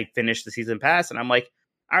I finished the Season Pass, and I'm like,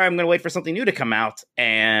 all right, I'm going to wait for something new to come out.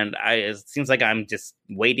 And it seems like I'm just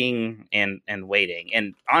waiting and waiting.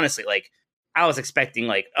 And honestly, like, I was expecting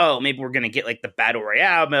like, oh, maybe we're going to get like the Battle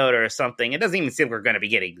Royale mode or something. It doesn't even seem we're going to be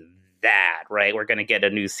getting that, right? We're going to get a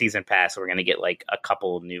new season pass. We're going to get like a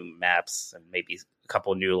couple new maps and maybe a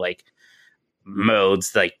couple new like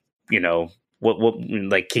modes, like, you know, what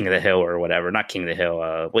like King of the Hill or whatever. Not King of the Hill.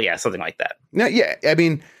 Well, yeah, something like that. No, yeah. I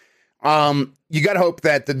mean, you got to hope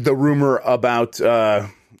that the rumor about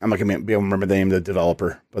I'm not gonna be able to remember the name of the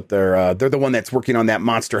developer, but they're the one that's working on that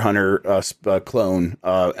Monster Hunter clone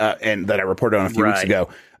and that I reported on a few weeks ago.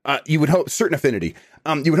 You would hope Certain Affinity.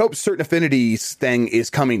 You would hope Certain Affinity's thing is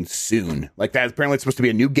coming soon. Like that, apparently it's supposed to be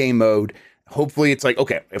a new game mode. Hopefully it's like,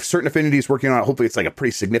 okay, if Certain Affinity is working on it, hopefully it's like a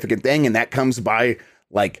pretty significant thing, and that comes by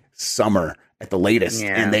like summer at the latest.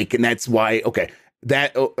 Yeah. And that's why, okay,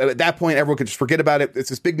 that at that point everyone could just forget about it. It's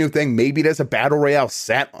this big new thing. Maybe it has a battle royale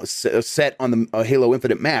set on the Halo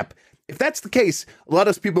Infinite map. If that's the case, a lot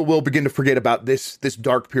of people will begin to forget about this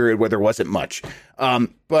dark period where there wasn't much.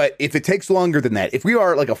 But if it takes longer than that, if we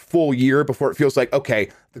are like a full year before it feels like, okay,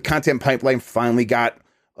 the content pipeline finally got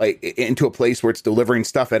like into a place where it's delivering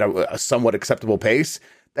stuff at a somewhat acceptable pace,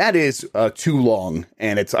 that is too long,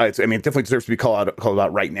 and it definitely deserves to be called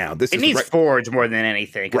out right now. It needs Forge more than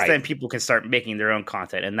anything, because then people can start making their own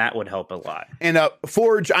content, and that would help a lot. And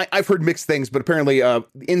Forge, I've heard mixed things, but apparently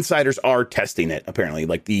insiders are testing it. Apparently,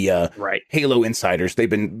 like the Halo insiders, they've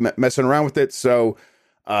been messing around with it. So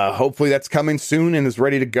hopefully that's coming soon and is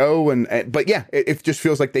ready to go. But yeah, it just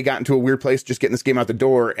feels like they got into a weird place just getting this game out the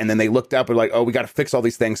door, and then they looked up and like, oh, we got to fix all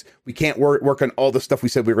these things. We can't work on all the stuff we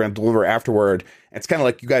said we were going to deliver afterward. And it's kind of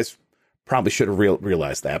like you guys probably should have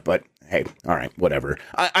realized that, but hey, all right, whatever.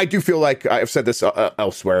 I do feel like I've said this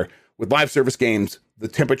elsewhere with live service games. The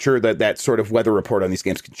temperature, that sort of weather report on these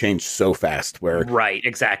games can change so fast. Right,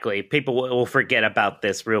 exactly. People will forget about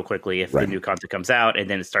this real quickly if the new content comes out, and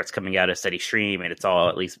then it starts coming out a steady stream, and it's all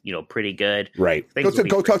at least pretty good. Right.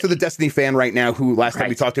 Go talk to the Destiny fan right now, who last time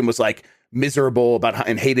we talked to him was like miserable about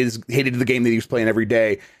and hated the game that he was playing every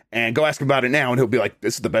day. And go ask him about it now, and he'll be like,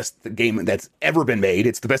 "This is the best game that's ever been made.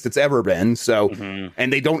 It's the best it's ever been." So,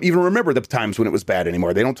 and they don't even remember the times when it was bad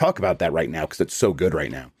anymore. They don't talk about that right now because it's so good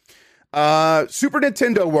right now. Super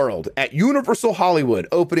Nintendo World at Universal Hollywood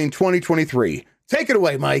opening 2023. Take it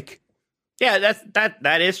away, Mike. Yeah,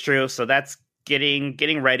 that is true. So that's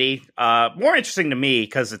getting ready. More interesting to me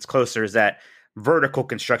because it's closer is that vertical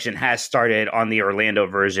construction has started on the Orlando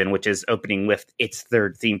version, which is opening with its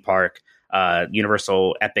third theme park,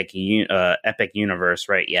 Universal Epic Universe,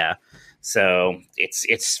 right? Yeah. So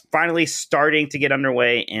it's finally starting to get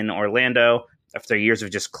underway in Orlando after years of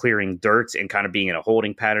just clearing dirt and kind of being in a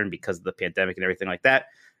holding pattern because of the pandemic and everything like that.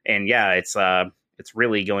 And yeah, it's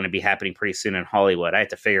really going to be happening pretty soon in Hollywood. I have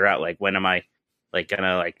to figure out like, when am I like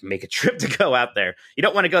gonna like make a trip to go out there? You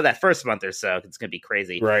don't want to go that first month or so. It's going to be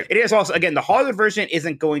crazy. Right. It is also, again, the Hollywood version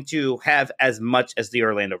isn't going to have as much as the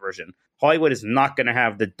Orlando version. Hollywood is not going to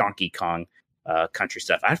have the Donkey Kong country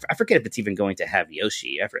stuff. I forget if it's even going to have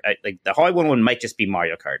Yoshi. Like the Hollywood one might just be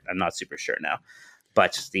Mario Kart. I'm not super sure now.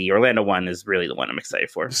 But the Orlando one is really the one I'm excited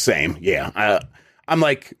for. Same, yeah. I'm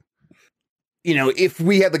like, if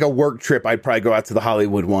we had like a work trip, I'd probably go out to the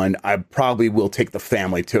Hollywood one. I probably will take the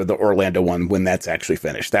family to the Orlando one when that's actually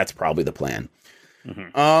finished. That's probably the plan.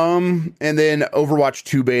 And then Overwatch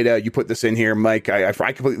 2 beta, you put this in here, Mike. I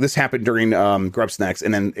completely, this happened during Grub Snacks,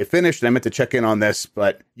 and then it finished, and I meant to check in on this,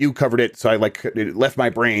 but you covered it, so it left my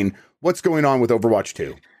brain. What's going on with Overwatch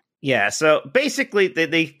 2? Yeah, so basically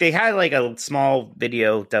they had like a small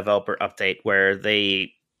video developer update where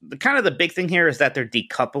the big thing here is that they're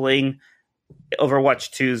decoupling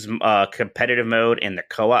Overwatch 2's competitive mode and the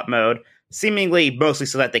co-op mode, seemingly mostly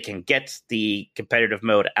so that they can get the competitive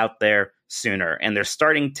mode out there sooner. And they're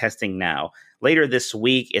starting testing now. Later this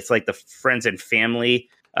week, it's like the friends and family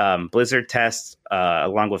Blizzard test,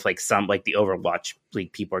 along with like some like the Overwatch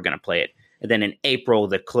League people are going to play it. And then in April,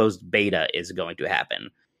 the closed beta is going to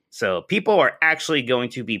happen. So people are actually going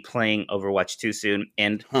to be playing Overwatch 2 soon.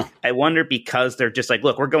 And I wonder, because they're just like,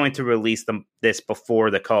 look, we're going to release this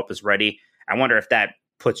before the co-op is ready. I wonder if that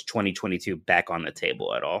puts 2022 back on the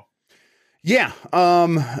table at all. Yeah.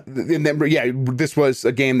 This was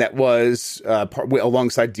a game that was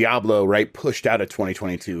alongside Diablo, right? Pushed out of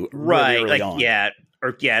 2022. Right. Really like, on. yeah.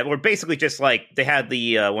 Or basically just like they had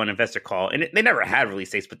the one investor call, and they never had release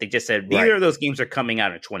dates, but they just said neither of those games are coming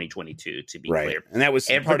out in 2022, to be clear. And that was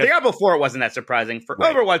for Diablo 4, it wasn't that surprising. For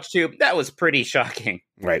Overwatch 2, that was pretty shocking.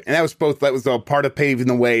 Right. And that was all part of paving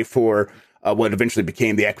the way for what eventually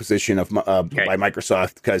became the acquisition of by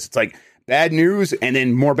Microsoft, because it's like bad news, and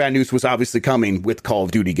then more bad news was obviously coming with Call of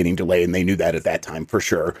Duty getting delayed, and they knew that at that time for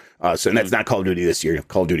sure. So that's not Call of Duty this year,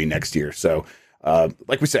 Call of Duty next year. So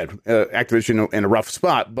Like we said, Activision in a rough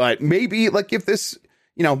spot, but maybe like if this,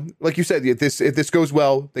 like you said, if this goes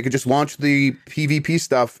well, they could just launch the PvP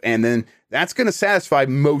stuff, and then that's going to satisfy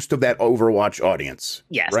most of that Overwatch audience.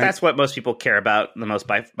 Yes, right? That's what most people care about the most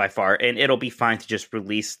by far, and it'll be fine to just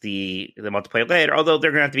release the multiplayer later, although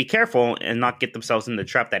they're going to have to be careful and not get themselves in the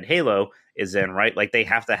trap that Halo is in, right? Like, they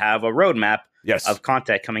have to have a roadmap of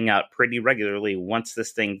content coming out pretty regularly once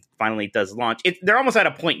this thing finally does launch. They're almost at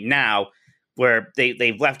a point now where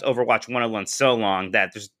they've left Overwatch 1 alone so long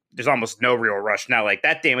that there's almost no real rush now. Like,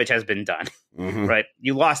 that damage has been done, right?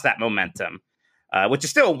 You lost that momentum. Which is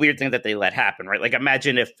still a weird thing that they let happen, right? Like,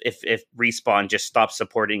 imagine if Respawn just stopped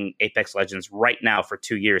supporting Apex Legends right now for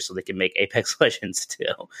 2 years so they can make Apex Legends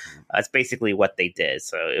still. That's basically what they did.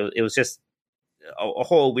 So it was just a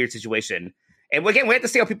whole weird situation. And again, we have to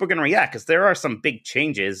see how people are going to react, because there are some big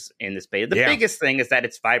changes in this beta. The biggest thing is that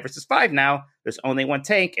it's 5 versus 5 now. There's only one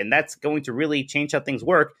tank, and that's going to really change how things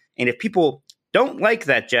work. And if people don't like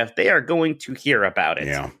that, Jeff, they are going to hear about it.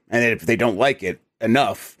 Yeah, and if they don't like it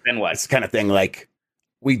enough, then what? It's the kind of thing like,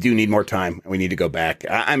 we do need more time and we need to go back.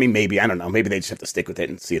 I mean, maybe, I don't know. Maybe they just have to stick with it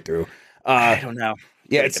and see it through. I don't know.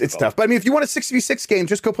 Yeah, it's tough. But I mean, if you want a 6v6 game,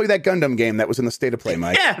 just go play that Gundam game that was in the State of Play,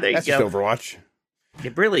 Mike. Yeah, there you That's go. just Overwatch.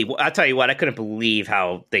 It really, I'll tell you what, I couldn't believe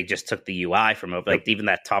how they just took the UI from it. Like, even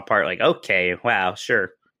that top part, like, okay, wow,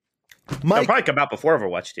 sure. Mike, It'll probably come out before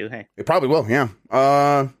Overwatch, too. Hey, it probably will, yeah.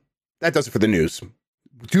 That does it for the news.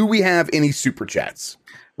 Do we have any super chats?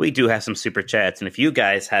 We do have some super chats, and if you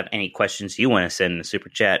guys have any questions you want to send in the super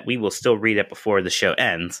chat, we will still read it before the show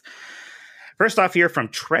ends. First off, here from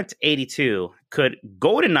Trent82, could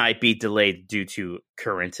GoldenEye be delayed due to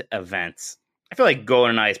current events? I feel like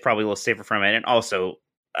GoldenEye is probably a little safer from it, and also,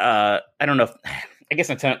 I don't know if, I guess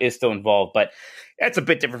Nintendo is still involved, but that's a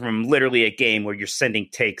bit different from literally a game where you're sending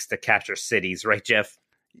takes to capture cities, right, Jeff?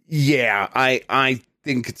 Yeah, I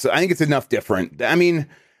think it's enough different. I mean,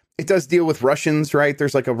 it does deal with Russians, right?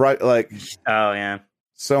 There's like oh yeah.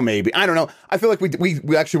 So maybe, I don't know. I feel like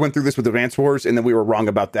we actually went through this with Advance Wars, and then we were wrong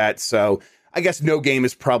about that. So I guess no game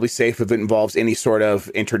is probably safe if it involves any sort of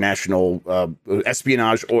international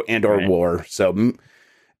espionage or war. So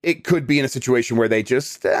it could be in a situation where they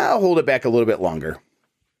just hold it back a little bit longer.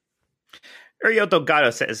 Uriel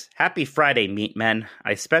Delgado says, "Happy Friday, meat men.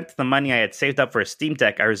 I spent the money I had saved up for a Steam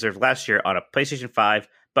Deck I reserved last year on a PlayStation 5,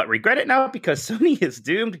 but regret it now because Sony is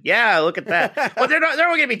doomed." Yeah, look at that. Well, they're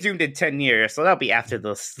only going to be doomed in 10 years, so that'll be after the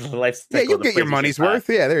life cycle. Yeah, you'll get your money's worth.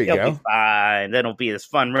 Yeah, there you go. It'll be fine. Then it'll be this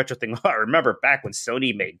fun retro thing. I remember back when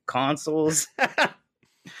Sony made consoles.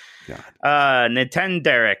 Nintendo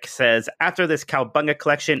Derek says, after this Cowabunga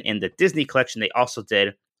collection and the Disney collection they also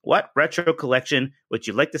did, what retro collection would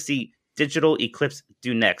you like to see Digital Eclipse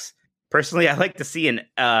do next? Personally, I like to see an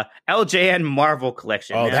LJN Marvel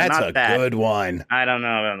collection. Oh, that's a good one. I don't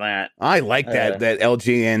know about that. I like that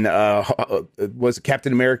LJN was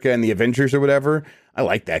Captain America and the Avengers or whatever. I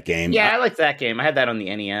like that game. Yeah, I like that game. I had that on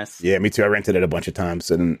the NES. Yeah, me too. I rented it a bunch of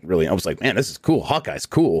times and really, I was like, man, this is cool. Hawkeye's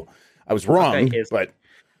cool. I was wrong, but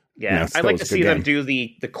yeah, I'd like to see them do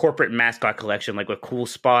the corporate mascot collection, like with Cool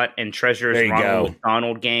Spot and Treasures, Ronald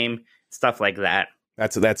McDonald game, stuff like that.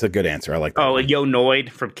 That's a good answer. I like that. Oh, Yo Noid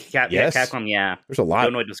from Capcom. Yeah, there's a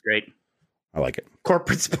lot. Yo Noid was great. I like it.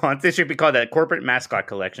 Corporate sponsor. They should be called that corporate mascot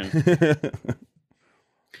collection.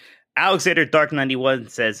 Alexander Dark 91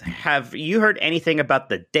 says, "Have you heard anything about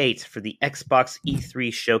the date for the Xbox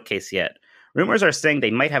E3 showcase yet? Rumors are saying they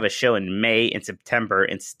might have a show in May and September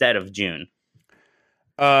instead of June."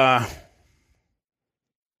 Yeah,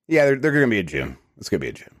 they're going to be in June. It's going to be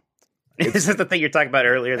in June. Is this the thing you're talking about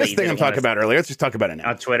earlier? This thing I'm talking about earlier. Let's just talk about it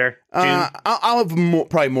now. On Twitter? I'll have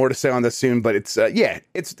probably more to say on this soon, but it's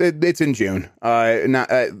in June.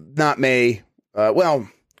 Not May. Well,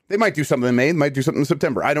 they might do something in May. They might do something in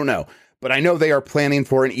September. I don't know. But I know they are planning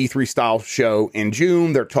for an E3 style show in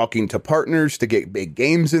June. They're talking to partners to get big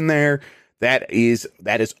games in there. That is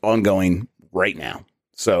ongoing right now.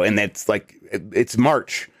 So, and that's like, it's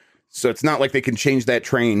March. So it's not like they can change that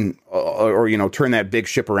train or turn that big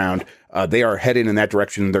ship around. They are heading in that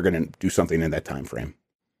direction. They're going to do something in that time frame.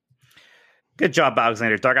 Good job,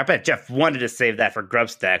 Alexander Dark. I bet Jeff wanted to save that for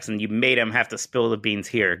Grubstacks, and you made him have to spill the beans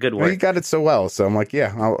here. Good work. Well, he got it so well. So I'm like,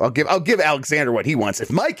 yeah, I'll give Alexander what he wants. If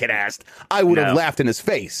Mike had asked, I would have laughed in his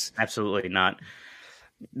face. Absolutely not.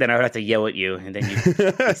 Then I would have to yell at you, and then you'd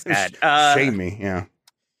be sad. Shame me, yeah.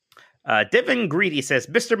 Divin Greedy says,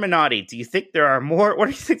 Mr. Minotti, do you think there are more? What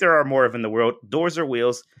do you think there are more of in the world? Doors or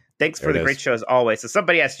wheels? Thanks for the great show as always. So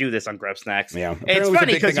somebody asked you this on Grub Snacks. Yeah, it's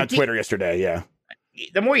funny because on Twitter yesterday. Yeah,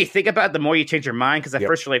 the more you think about it, the more you change your mind. Because at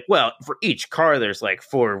first you're like, well, for each car, there's like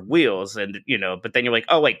 4 wheels. And, but then you're like,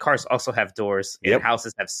 oh, wait, cars also have doors. And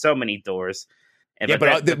houses have so many doors. And,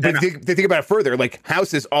 but they think about it further. Like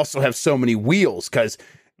houses also have so many wheels because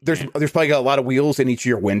there's probably got a lot of wheels in each of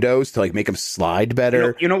your windows to like make them slide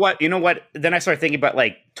better. You know what? Then I started thinking about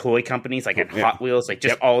like toy companies, like Hot Wheels, like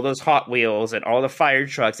just all those Hot Wheels and all the fire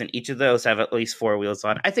trucks, and each of those have at least 4 wheels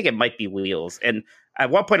on. I think it might be wheels. And at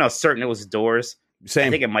one point I was certain it was doors. Same. I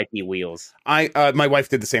think it might be wheels. My wife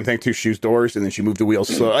did the same thing too. She used doors, and then she moved the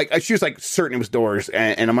wheels. So like she was like certain it was doors,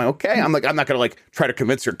 and I'm like, okay. I'm not gonna like try to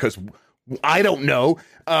convince her because I don't know.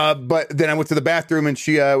 But then I went to the bathroom, and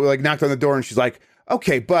she like knocked on the door, and she's like,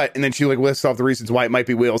 okay, and then she like lists off the reasons why it might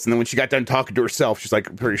be wheels, and then when she got done talking to herself, she's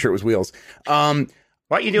like, pretty sure it was wheels. Why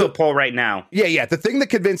don't you do a poll right now? Yeah. The thing that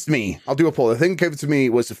convinced me, I'll do a poll. The thing that convinced me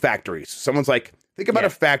was the factories. Someone's like, think about a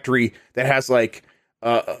factory that has like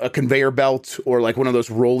a conveyor belt or like one of those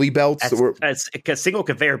rolly belts. A single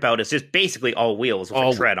conveyor belt is just basically all wheels with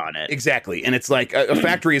a tread on it. Exactly. And it's like a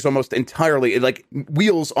factory is almost entirely like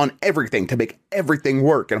wheels on everything to make everything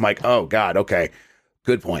work. And I'm like, oh God, okay.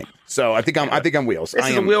 Good point. So I think I'm wheels. This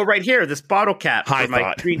is a wheel right here. This bottle cap for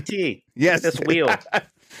my green tea. Yes, this wheel.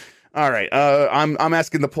 All right. I'm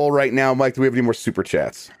asking the poll right now, Mike. Do we have any more super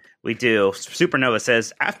chats? We do. Supernova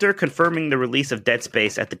says, after confirming the release of Dead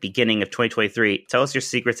Space at the beginning of 2023, tell us your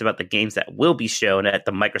secrets about the games that will be shown at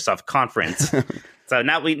the Microsoft conference. So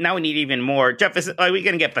now we need even more. Jeff, are we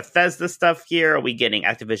going to get Bethesda stuff here? Are we getting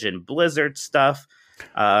Activision Blizzard stuff?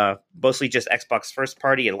 Mostly just Xbox first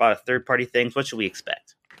party and a lot of third party things. What should we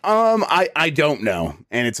expect? I don't know,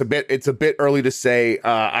 and it's a bit early to say.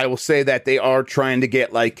 I will say that they are trying to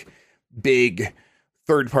get like big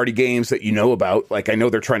third-party games that you know about. Like I know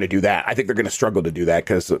they're trying to do that. I think they're going to struggle to do that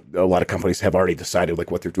because a lot of companies have already decided like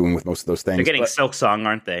what they're doing with most of those things. They're getting Silksong,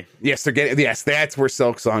 aren't they? Yes, they're getting. Yes, that's where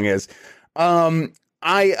Silksong is.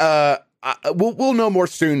 We'll know more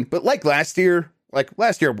soon. But like last year,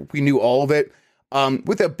 we knew all of it.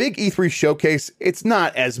 With a big E3 showcase, it's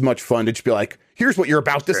not as much fun to just be like, here's what you're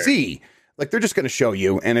about to see. Like they're just going to show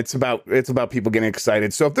you, and it's about people getting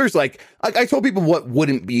excited. So if there's like I told people what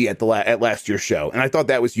wouldn't be at last year's show, and I thought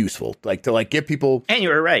that was useful, like to like get people. And you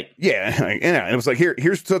were right. Yeah, and it was like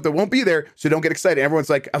here's stuff that won't be there, so don't get excited. Everyone's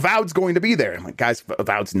like, Avowed's going to be there. I'm like, guys,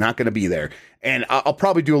 Avowed's not going to be there, and I'll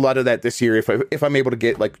probably do a lot of that this year if I'm able to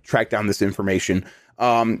get like track down this information.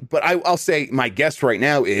 But I'll say my guess right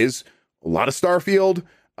now is a lot of Starfield,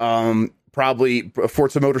 probably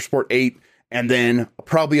Forza Motorsport 8. And then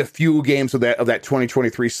probably a few games of that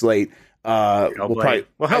 2023 slate. Hellblade.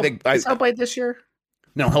 Is Hellblade this year?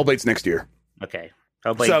 No, Hellblade's next year. Okay.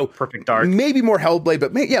 Hellblade, Perfect Dark. Maybe more Hellblade,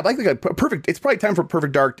 but like Perfect. It's probably time for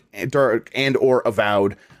Perfect Dark and or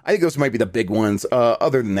Avowed. I think those might be the big ones.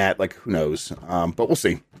 Other than that, like who knows? But we'll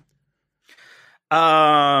see.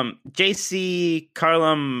 JC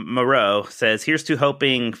Carlum Moreau says, "Here's to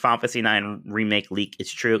hoping Final Fantasy IX remake leak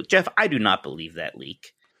is true." Jeff, I do not believe that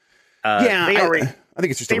leak. I think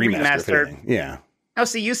it's just a remastered. Yeah. Oh,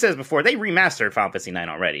 see, you said before they remastered Final Fantasy IX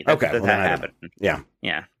already. That happened. Yeah.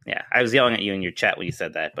 I was yelling at you in your chat when you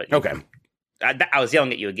said that, but okay. I was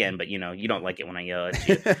yelling at you again, but you don't like it when I yell at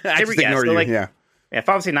you. I just ignore you. Yeah.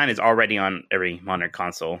 Final Fantasy IX is already on every modern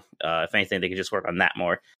console. If anything, they could just work on that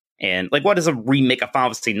more. And like, what is a remake of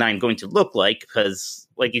Final Fantasy IX going to look like? Because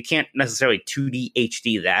like, you can't necessarily 2D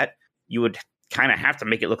HD that. You would kind of have to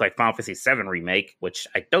make it look like Final Fantasy VII Remake, which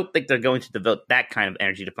I don't think they're going to devote that kind of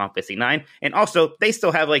energy to Final Fantasy IX. And also, they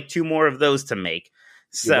still have like 2 more of those to make.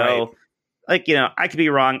 So, like, I could be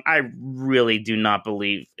wrong. I really do not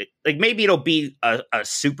believe it. Like, maybe it'll be a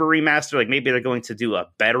super remaster. Like, maybe they're going to do a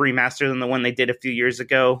better remaster than the one they did a few years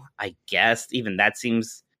ago. I guess even that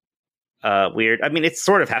seems weird. I mean, it's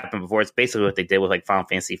sort of happened before. It's basically what they did with like Final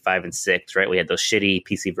Fantasy 5 and 6, right? We had those shitty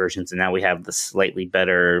PC versions, and now we have the slightly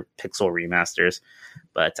better pixel remasters.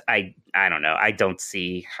 But I don't know. I don't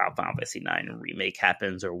see how Final Fantasy 9 remake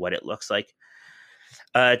happens or what it looks like.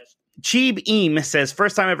 Cheeb Eam says,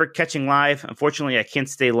 first time ever catching live. Unfortunately, I can't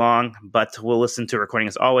stay long, but we'll listen to recording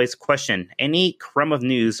as always. Question, any crumb of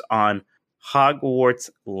news on Hogwarts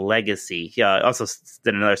Legacy? Yeah, I also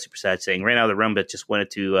did another super sad saying, ran out of the room, but just wanted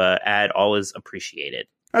to add all is appreciated.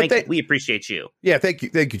 Thank you. We appreciate you. Yeah, thank you,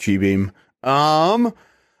 Chi-Beam. Hogwarts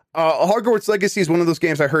Legacy is one of those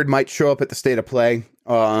games I heard might show up at the State of Play.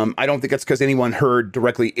 I don't think that's because anyone heard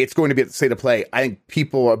directly it's going to be at the State of Play. I think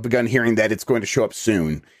people have begun hearing that it's going to show up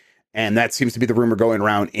soon, and that seems to be the rumor going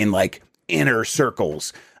around in like inner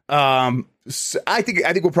circles. So I think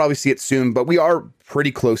we'll probably see it soon, but we are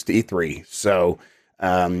pretty close to E3, so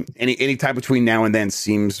any time between now and then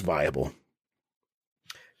seems viable.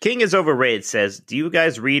 King is Overrated says, do you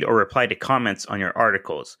guys read or reply to comments on your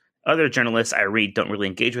articles? Other journalists I read don't really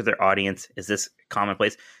engage with their audience. Is this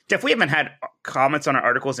commonplace? Jeff, we haven't had comments on our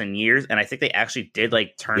articles in years, and I think they actually did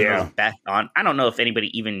like turn those back on. I don't know if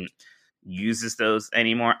anybody even uses those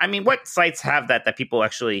anymore. I mean, what sites have that people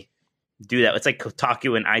actually do that? It's like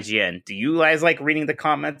Kotaku and IGN. Do you guys like reading the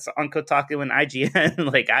comments on Kotaku and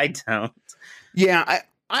IGN? Like, I don't. Yeah,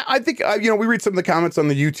 I think, we read some of the comments on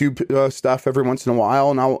the YouTube stuff every once in a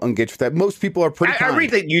while, and I'll engage with that. Most people are pretty kind. I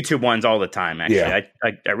read the YouTube ones all the time, actually. Yeah.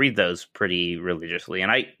 I read those pretty religiously, and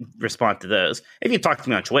I respond to those. If you talk to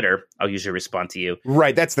me on Twitter, I'll usually respond to you.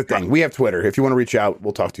 Right, that's the thing. We have Twitter. If you want to reach out,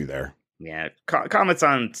 we'll talk to you there. Yeah, comments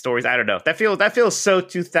on stories, I don't know. That feels so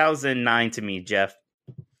 2009 to me, Jeff.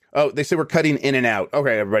 Oh, they say we're cutting in and out.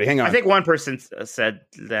 Okay, everybody, hang on. I think one person said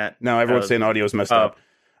that. No, everyone's saying audio's messed up.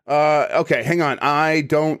 Okay, hang on. I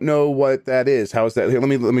don't know what that is. How is that? Here, let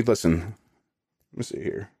me listen. Let me see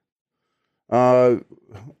here. Let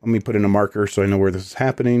me put in a marker so I know where this is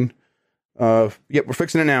happening. Yep, we're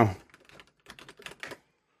fixing it now.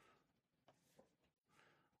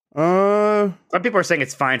 Some people are saying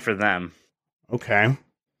it's fine for them. Okay.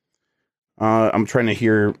 I'm trying to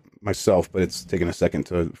hear myself, but it's taking a second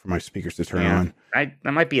for my speakers to turn on.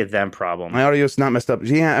 That might be a them problem. My audio's not messed up.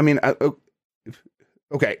 Yeah, I mean,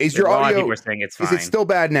 okay. Is your audio? People are saying it's fine. Is it still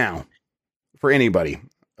bad now for anybody?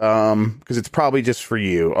 Because it's probably just for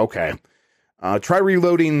you. Okay. Try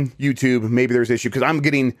reloading YouTube. Maybe there's issue because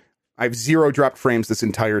I have 0 dropped frames this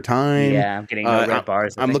entire time. Yeah, I'm getting no red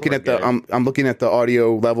bars. I'm looking at I'm looking at the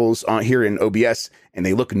audio levels on here in OBS, and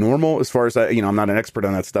they look normal as far as I'm not an expert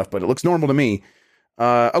on that stuff, but it looks normal to me.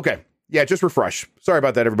 Okay, yeah, just refresh. Sorry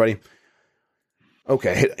about that, everybody.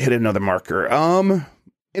 Okay, hit another marker.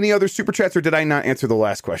 Any other super chats, or did I not answer the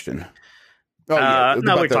last question? Oh, yeah,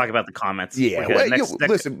 no, we're talking about the comments. Yeah,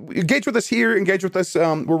 listen, engage with us here. Engage with us.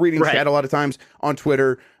 We're reading chat a lot of times on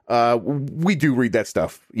Twitter. We do read that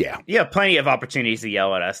stuff. Yeah. You have plenty of opportunities to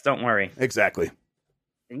yell at us. Don't worry. Exactly.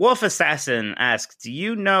 Wolf Assassin asks, do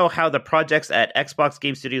you know how the projects at Xbox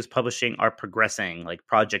Game Studios Publishing are progressing? Like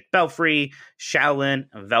Project Belfry, Shaolin,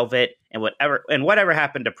 Velvet, and whatever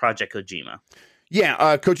happened to Project Kojima?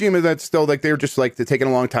 Yeah, Kojima, that's still like they're just like taking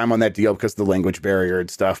a long time on that deal because of the language barrier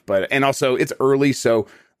and stuff. And also it's early, so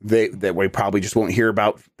that we probably just won't hear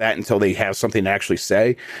about that until they have something to actually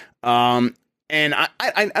say. And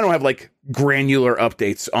I don't have like granular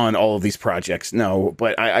updates on all of these projects, no.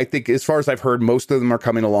 But I think as far as I've heard, most of them are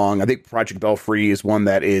coming along. I think Project Belfry is one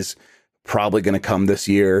that is probably going to come this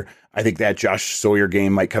year. I think that Josh Sawyer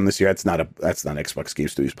game might come this year. That's not Xbox Game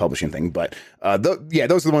Studios publishing thing, but those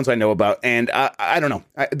are the ones I know about. And I don't know.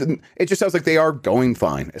 It just sounds like they are going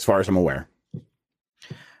fine as far as I'm aware.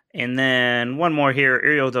 And then one more here.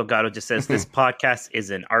 Ariel Delgado just says, this podcast is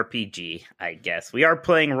an RPG, I guess. We are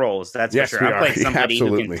playing roles, that's for sure. I'm playing somebody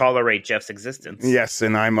who can tolerate Jeff's existence. Yes,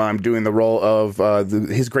 and I'm doing the role of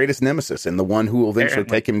his greatest nemesis and the one who will eventually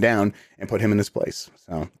take him down and put him in his place.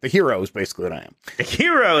 So the hero is basically what I am. The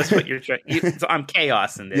hero is what you're trying. So I'm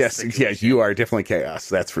chaos in this. Yes, you are definitely chaos.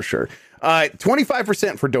 That's for sure.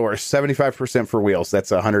 25% for Doris, 75% for Wheels.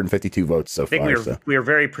 That's 152 votes so far. I think we are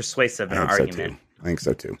very persuasive in our argument. I think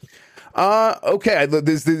so too. Okay.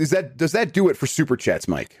 Does that do it for Super Chats,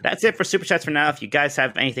 Mike? That's it for Super Chats for now. If you guys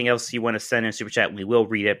have anything else you want to send in Super Chat, we will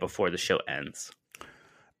read it before the show ends.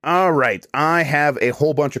 All right. I have a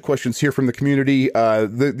whole bunch of questions here from the community.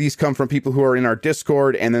 These come from people who are in our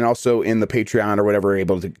Discord and then also in the Patreon or whatever,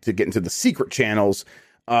 able to get into the secret channels.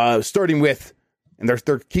 Starting with, and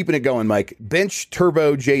they're keeping it going, Mike, Bench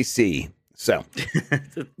Turbo JC. So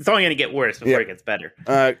it's only going to get worse before it gets better.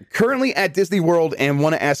 Currently at Disney World, and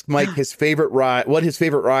want to ask Mike his favorite ride, what his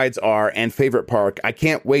favorite rides are, and favorite park. I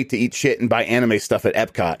can't wait to eat shit and buy anime stuff at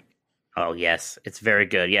Epcot. Oh yes, it's very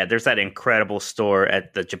good. Yeah, there's that incredible store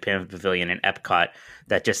at the Japan Pavilion in Epcot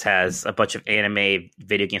that just has a bunch of anime,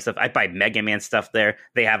 video game stuff. I buy Mega Man stuff there.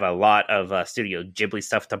 They have a lot of Studio Ghibli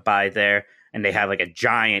stuff to buy there, and they have like a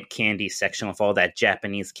giant candy section with all that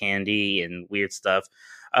Japanese candy and weird stuff.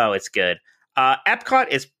 Oh, it's good. Epcot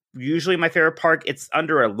is usually my favorite park. It's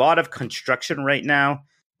under a lot of construction right now,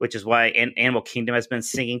 which is why Animal Kingdom has been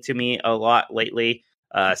singing to me a lot lately.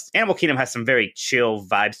 Animal Kingdom has some very chill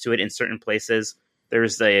vibes to it in certain places.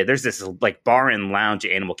 There's this like bar and lounge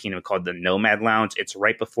at Animal Kingdom called the Nomad Lounge. It's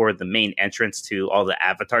right before the main entrance to all the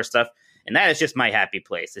Avatar stuff, and that is just my happy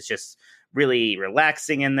place. It's just really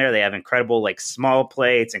relaxing in there. They have incredible like small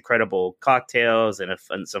plates, incredible cocktails, and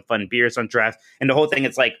some fun beers on draft. And the whole thing,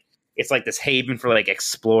 it's like this haven for like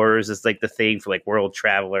explorers. It's like the thing for like world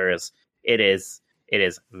travelers. It is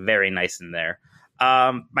very nice in there.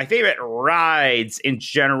 My favorite rides in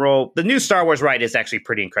general, the new Star Wars ride is actually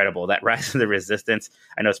pretty incredible. That Rise of the Resistance.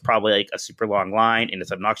 I know it's probably like a super long line and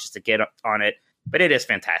it's obnoxious to get on it, but it is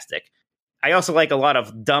fantastic. I also like a lot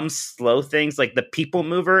of dumb, slow things like the People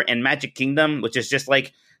Mover and Magic Kingdom, which is just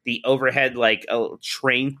like the overhead, like a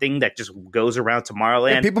train thing that just goes around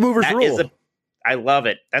Tomorrowland. Yeah, People Movers rule. I love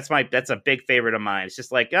it. That's a big favorite of mine. It's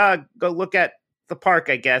just like, go look at the park,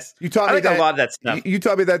 I guess. You taught me that, a lot of that stuff. You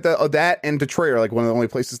taught me that that and Detroit are like one of the only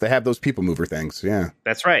places to have those People Mover things. Yeah,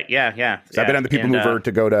 that's right. Yeah. So I've been on the People Mover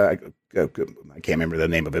to go to. I can't remember the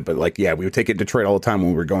name of it, but like, yeah, we would take it to Detroit all the time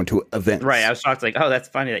when we were going to events. Right. I was shocked. Like, oh, that's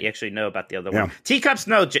funny that you actually know about the other one. Teacups,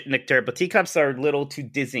 no, Nick Turb, but teacups are a little too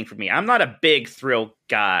dizzying for me. I'm not a big thrill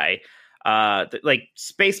guy. Like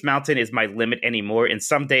Space Mountain is my limit anymore. And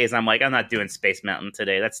some days I'm like, I'm not doing Space Mountain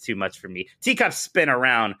today. That's too much for me. Teacups spin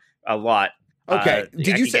around a lot. Okay.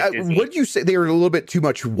 Did you say, what did you say? They were a little bit too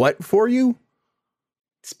much what for you?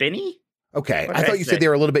 Spinny? Okay. I thought you said they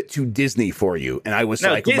were a little bit too Disney for you. And I was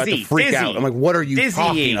about to freak out. I'm like, what are you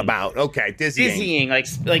talking about? Okay. Dizzying. Like,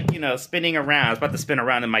 spinning around. I was about to spin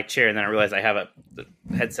around in my chair and then I realized I have a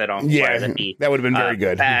headset on. Yeah. That would have been very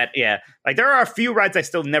good. Yeah. Like there are a few rides I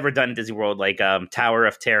still never done in Disney World, like Tower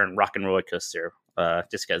of Terror and Rock and Roller Coaster.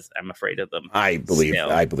 Just because I'm afraid of them. I believe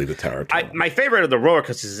the Tower of Terror. My favorite of the roller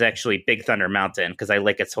coasters is actually Big Thunder Mountain because I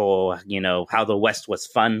like its whole, how the West was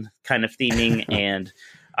fun kind of theming. And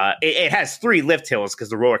it has 3 lift hills because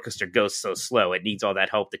the roller coaster goes so slow. It needs all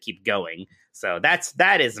that help to keep going. So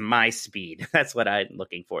that is my speed. That's what I'm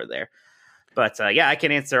looking for there. But I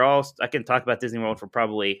can answer all. I can talk about Disney World for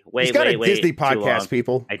probably way Disney podcast, too long.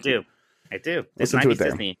 People. I do. Listen to it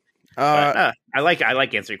there. Disney. I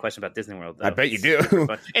like answering questions about Disney World, though. I bet you do.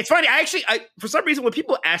 It's funny. I for some reason, when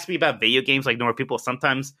people ask me about video games, like normal people,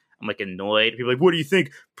 sometimes I'm like annoyed. People are like, what do you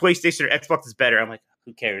think? PlayStation or Xbox is better? I'm like,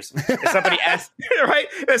 who cares? If somebody asks, right?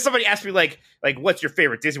 If somebody asks me like, what's your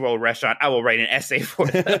favorite Disney World restaurant? I will write an essay for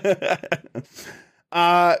them.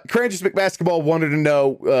 Courageous McBasketball wanted to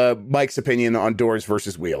know Mike's opinion on Doors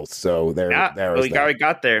versus Wheels. So there we already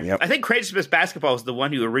got there. Yep. I think Courageous McBasketball was the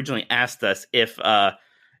one who originally asked us if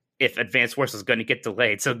Advance Wars was going to get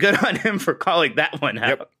delayed. So good on him for calling that one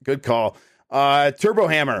out. Yep, good call. Turbo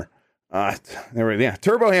Hammer.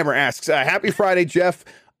 Turbo Hammer asks, happy Friday, Jeff.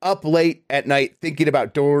 Up late at night thinking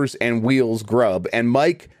about Doors and Wheels grub. And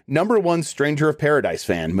Mike, #1 Stranger of Paradise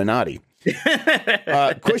fan, Minotti.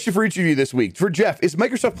 Question for each of you this week. For Jeff, is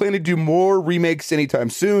Microsoft planning to do more remakes anytime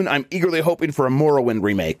soon? I'm eagerly hoping for a Morrowind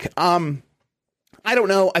remake. I don't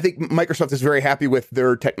know. I think Microsoft is very happy with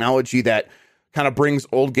their technology that kind of brings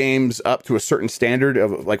old games up to a certain standard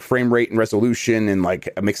of like frame rate and resolution and like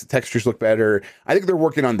makes the textures look better. I think they're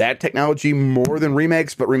working on that technology more than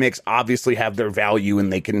remakes, but remakes obviously have their value and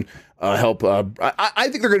they can help. I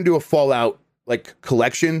think they're going to do a Fallout like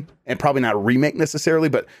collection and probably not a remake necessarily,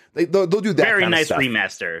 but they'll do that. Very kind nice of stuff.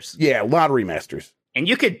 Remasters. Yeah, a lot of remasters. And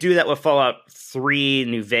you could do that with Fallout 3,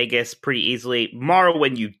 New Vegas pretty easily.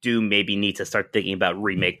 Morrowind, you do maybe need to start thinking about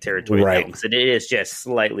remake territory things. And it is just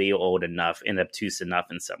slightly old enough and obtuse enough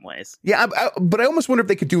in some ways. Yeah, but I almost wonder if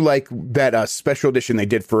they could do like that special edition they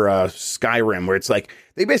did for Skyrim, where it's like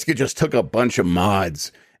they basically just took a bunch of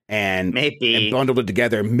mods and bundled it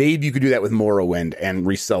together. Maybe you could do that with Morrowind and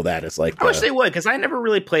resell that as like. I wish they would, because I never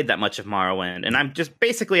really played that much of Morrowind, and I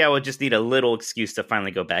would just need a little excuse to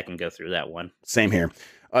finally go back and go through that one. Same here.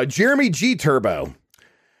 Jeremy G. Turbo.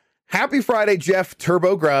 Happy Friday, Jeff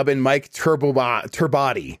Turbo Grub and Mike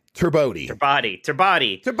Turbody.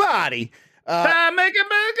 I'm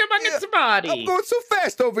going so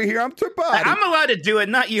fast over here. I'm Turbody. I'm allowed to do it,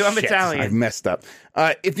 not you. I'm Italian. I messed up.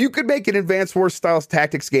 If you could make an Advance Wars style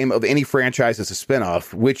tactics game of any franchise as a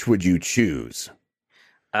spinoff, which would you choose?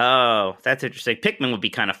 Oh, that's interesting. Pikmin would be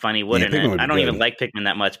kind of funny, wouldn't it? I don't even like Pikmin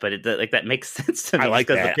that much, but that makes sense to me. I like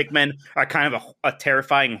that. The Pikmin are kind of a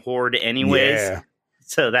terrifying horde anyways. Yeah.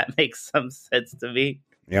 So that makes some sense to me.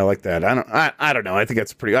 Yeah, I like that. I don't know. I think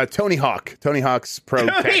that's pretty. Tony Hawk's Pro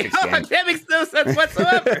Tactics game. That makes no sense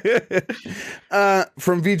whatsoever.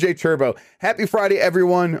 From VJ Turbo. Happy Friday,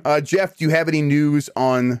 everyone. Jeff, do you have any news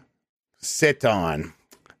on Sit-On?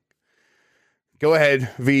 Go ahead,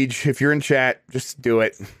 Vij. If you're in chat, just do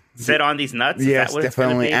it. Sit on these nuts? Yes,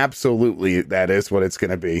 definitely. Absolutely. That is what it's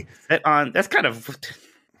going to be. Sit on. That's kind of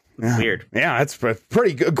weird. Yeah, that's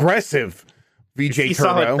pretty aggressive, VJ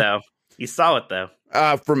Turbo. You saw it, though.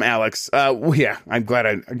 From Alex. Yeah, I'm glad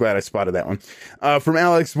I spotted that one. From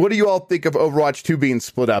Alex, what do you all think of Overwatch 2 being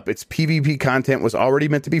split up? Its PvP content was already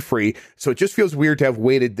meant to be free, so it just feels weird to have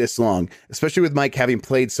waited this long, especially with Mike having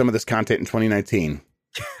played some of this content in 2019.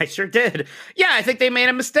 I sure did. Yeah, I think they made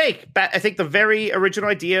a mistake. But I think the very original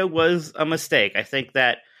idea was a mistake. I think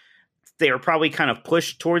that they were probably kind of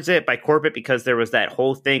pushed towards it by corporate because there was that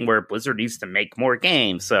whole thing where Blizzard needs to make more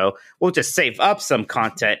games. So we'll just save up some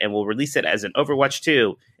content and we'll release it as an Overwatch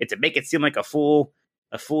 2. And to make it seem like a full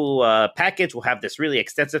package, we'll have this really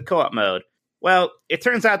extensive co-op mode. Well, it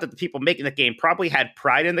turns out that the people making the game probably had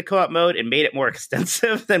pride in the co-op mode and made it more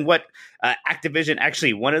extensive than what Activision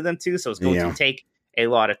actually wanted them to. So it's going to take a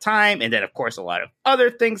lot of time. And then, of course, a lot of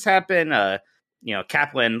other things happen.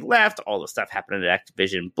 Kaplan left. All the stuff happened at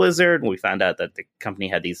Activision Blizzard. We found out that the company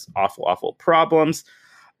had these awful problems.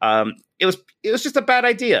 It was just a bad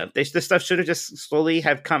idea. This stuff should have just slowly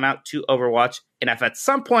have come out to Overwatch. And if at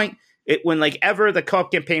some point, when ever the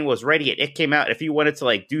co-op campaign was ready, it came out. If you wanted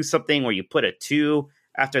to do something where you put a 2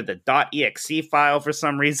 after the .exe file for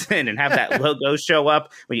some reason and have that logo show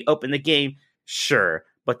up when you open the game, sure.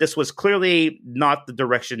 But this was clearly not the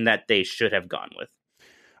direction that they should have gone with.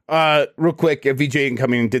 Real quick, VJ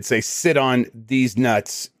Incoming did say sit on these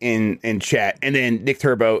nuts in chat, and then Nick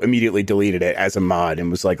Turbo immediately deleted it as a mod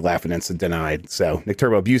and was laughing and denied. So Nick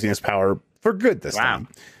Turbo abusing his power for good this time.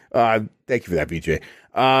 Thank you for that, VJ.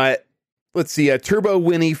 Let's see, Turbo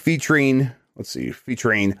Winnie featuring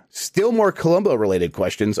still more Columbo related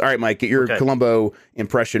questions. All right, Mike, get your Columbo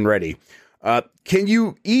impression ready. Can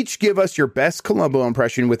you each give us your best Columbo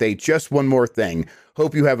impression with a just one more thing?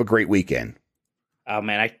 Hope you have a great weekend. Oh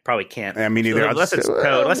man, I probably can't. I mean, either unless it's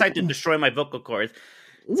code, unless I did destroy my vocal cords.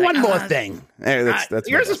 One more thing. That's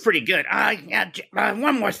yours is pretty good.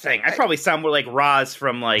 One more thing. I probably sound more like Roz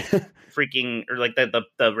from freaking, or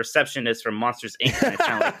the receptionist from Monsters Inc. And I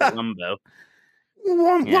sound like Columbo.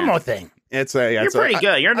 One more thing. You're pretty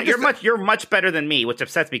good. You're much better than me, which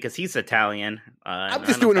upsets me because he's Italian. I'm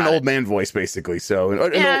just doing an old man voice, basically. So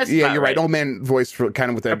you're right. Old man voice for kind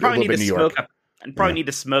of with a little bit New York. I probably need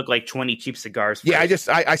to smoke 20 cheap cigars. First.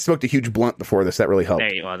 Yeah, I smoked a huge blunt before this. That really helped.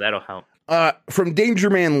 There you go. That'll help. From Danger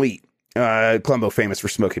Man Leet, Columbo famous for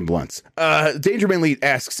smoking blunts. Danger Man Leet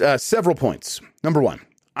asks several points. Number 1,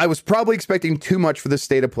 I was probably expecting too much for this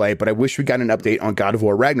state of play, but I wish we got an update on God of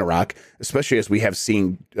War Ragnarok, especially as we have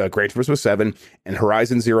seen Gran Turismo 7 and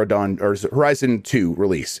Horizon Zero Dawn or Horizon 2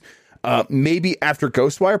 release. Maybe after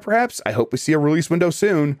Ghostwire, perhaps. I hope we see a release window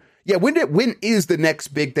soon. Yeah, when is the next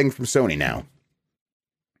big thing from Sony now?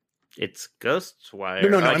 It's Ghostwire.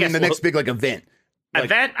 No. I mean the next big event.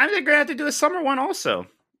 Event? I think they're gonna have to do a summer one also.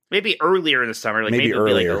 Maybe earlier in the summer. Maybe it'll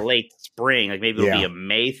be a late spring. Maybe it'll be a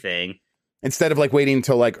May thing. Instead of waiting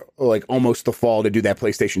until almost the fall to do that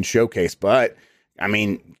PlayStation showcase. But I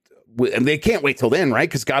mean, they can't wait till then, right?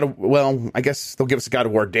 Because I guess they'll give us a God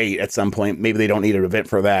of War date at some point. Maybe they don't need an event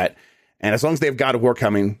for that. And as long as they have God of War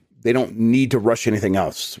coming, they don't need to rush anything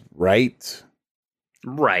else, right?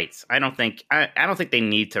 Right. I don't think they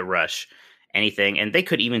need to rush anything. And they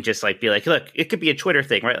could even just be like, look, it could be a Twitter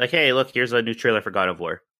thing, right? Hey, look, here's a new trailer for God of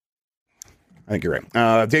War. I think you're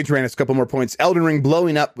right. Danger ran us a couple more points. Elden Ring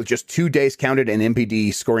blowing up with just 2 days counted and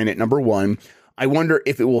MPD scoring at number 1. I wonder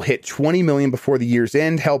if it will hit 20 million before the year's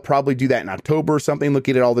end. Hell, probably do that in October or something,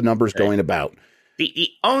 looking at all the numbers going about. The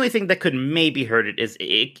only thing that could maybe hurt it is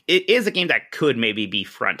it is a game that could maybe be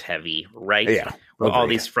front heavy, right? Yeah. With all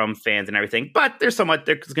these From fans and everything. But there's going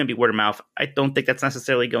to be word of mouth. I don't think that's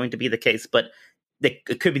necessarily going to be the case, but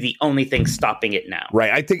it could be the only thing stopping it now.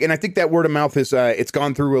 Right. I think that word of mouth is it's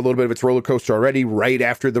gone through a little bit of its roller coaster already, right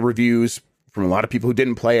after the reviews from a lot of people who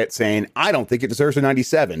didn't play it saying, I don't think it deserves a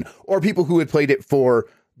 97, or people who had played it for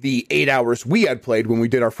the 8 hours we had played when we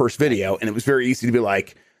did our first video. And it was very easy to be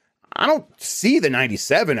like, I don't see the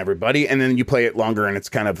 97, everybody. And then you play it longer and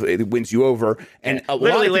it wins you over. And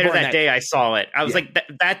literally later that day I saw it. I was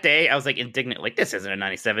that day I was indignant, this isn't a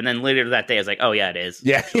 97. Then later that day I was like, oh yeah, it is.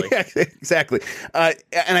 Yeah, exactly. And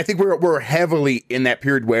I think we're heavily in that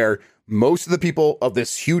period where most of the people of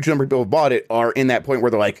this huge number of people who bought it are in that point where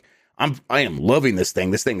they're like, I am loving this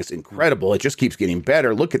thing. This thing is incredible. It just keeps getting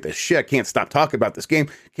better. Look at this shit. I can't stop talking about this game.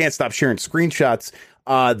 Can't stop sharing screenshots.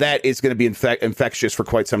 That is going to be infectious for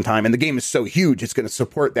quite some time. And the game is so huge, it's going to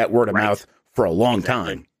support that word of mouth for a long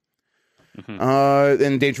time. Mm-hmm.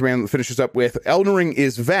 Then Danger Man finishes up with, Elden Ring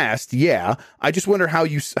is vast, yeah. I just wonder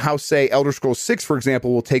how say, Elder Scrolls 6, for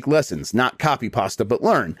example, will take lessons, not copy pasta, but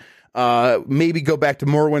learn. Maybe go back to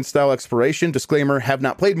Morrowind-style exploration. Disclaimer, have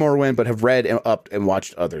not played Morrowind, but have read up and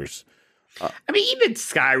watched others. Even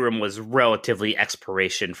Skyrim was relatively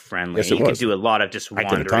exploration friendly. Yes, you could do a lot of just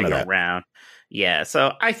wandering around. Yeah,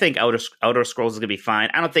 so I think Elder Scrolls is going to be fine.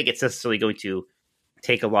 I don't think it's necessarily going to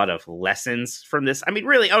take a lot of lessons from this.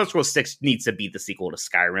 Really, Elder Scrolls 6 needs to be the sequel to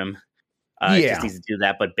Skyrim. It just needs to do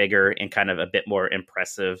that, but bigger and kind of a bit more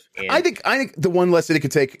impressive. And I think the one lesson it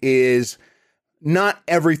could take is not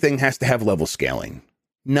everything has to have level scaling.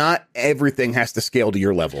 Not everything has to scale to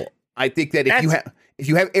your level. I think that if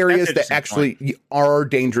you have areas that actually are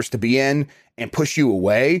dangerous to be in and push you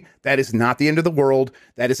away, that is not the end of the world.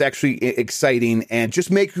 That is actually exciting, and just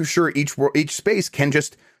make sure each space can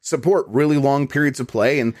just support really long periods of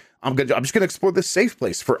play. And I'm just gonna explore this safe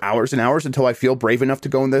place for hours and hours until I feel brave enough to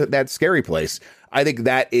go in that scary place. I think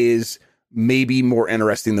that is maybe more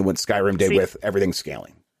interesting than what Skyrim did with everything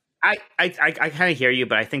scaling. I kind of hear you,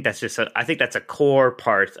 but I think that's just I think that's a core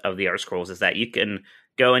part of the Elder Scrolls is that you can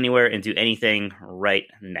go anywhere and do anything right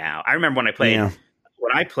now. I remember when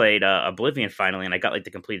I played Oblivion finally, and I got like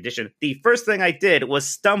the complete edition. The first thing I did was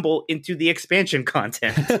stumble into the expansion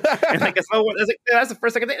content, and I guess that's the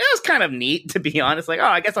first thing I did. It was kind of neat, to be honest. Like, oh,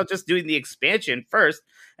 I guess I'll just do the expansion first,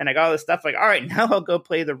 and I got all this stuff. Like, all right, now I'll go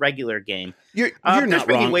play the regular game. You're not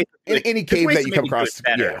wrong. In any cave that you come across,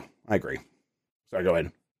 yeah, I agree. Sorry, go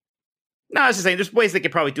ahead. No, I was just saying, there's ways they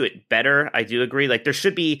could probably do it better. I do agree. Like, there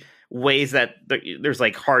should be ways that there's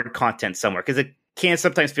like hard content somewhere, because it can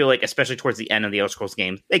sometimes feel like, especially towards the end of the Elder Scrolls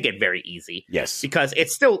games, they get very easy. Yes, because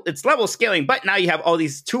it's level scaling, but now you have all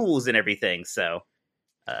these tools and everything, so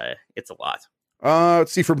it's a lot.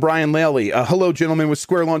 Let's see, from Brian Laley. Hello, gentlemen. With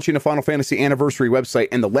Square launching a Final Fantasy Anniversary website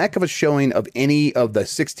and the lack of a showing of any of the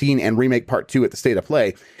 16 and Remake Part 2 at the State of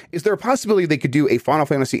Play, is there a possibility they could do a Final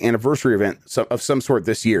Fantasy Anniversary event of some sort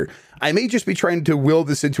this year? I may just be trying to will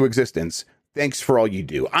this into existence. Thanks for all you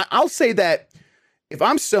do. I'll say that if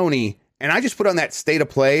I'm Sony and I just put on that State of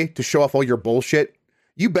Play to show off all your bullshit,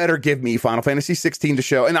 you better give me Final Fantasy 16 to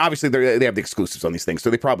show. And obviously they have the exclusives on these things, so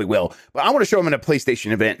they probably will. But I want to show them in a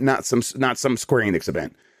PlayStation event, not some Square Enix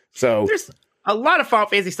event. So there's a lot of Final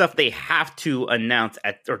Fantasy stuff they have to announce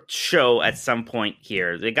or show at some point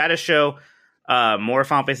here. They got to show more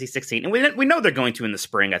Final Fantasy 16, and we know they're going to in the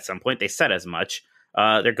spring at some point. They said as much.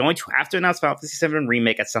 They're going to have to announce Final Fantasy 7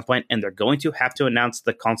 Remake at some point, and they're going to have to announce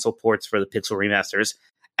the console ports for the Pixel remasters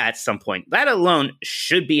at some point. That alone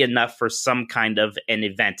should be enough for some kind of an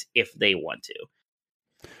event if they want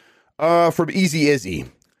to. From Easy Izzy.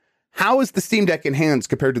 How is the Steam Deck in hands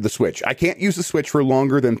compared to the Switch? I can't use the Switch for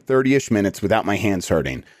longer than 30-ish minutes without my hands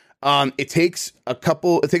hurting. It takes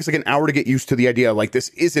like an hour to get used to the idea. Like, this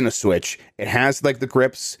isn't a Switch. It has like the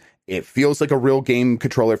grips. It feels like a real game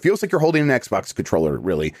controller. It feels like you're holding an Xbox controller,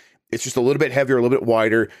 really. It's just a little bit heavier, a little bit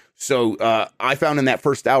wider. So I found in that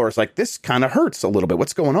first hour, it's like, this kind of hurts a little bit.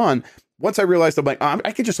 What's going on? Once I realized, I'm like,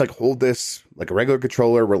 I could just like hold this like a regular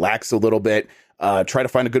controller, relax a little bit, try to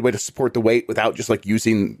find a good way to support the weight without just like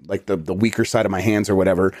using like the weaker side of my hands or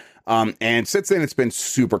whatever. And since then, it's been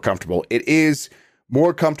super comfortable. It is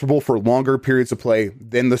more comfortable for longer periods of play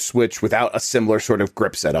than the Switch without a similar sort of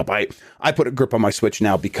grip setup. I put a grip on my Switch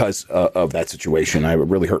now because of that situation. I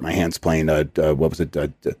really hurt my hands playing,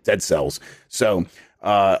 Dead Cells. So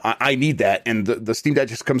I need that. And the Steam Deck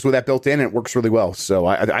just comes with that built in, and it works really well. So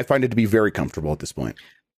I find it to be very comfortable at this point.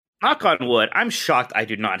 Knock on wood, I'm shocked I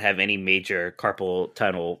do not have any major carpal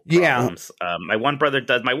tunnel problems. Yeah. My one brother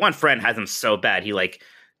does. My one friend has them so bad.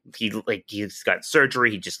 He's got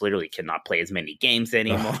surgery. He just literally cannot play as many games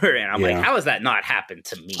anymore. And I'm like, how has that not happened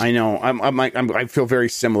to me? I know. I feel very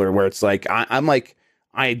similar, where it's like I'm like,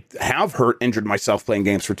 I have injured myself playing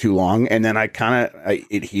games for too long, and then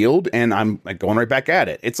it healed, and I'm like going right back at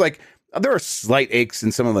it. It's like there are slight aches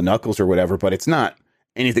in some of the knuckles or whatever, but it's not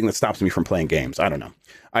anything that stops me from playing games. I don't know.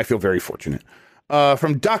 I feel very fortunate.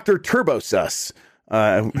 From Dr. Turbosus.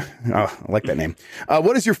 I like that name.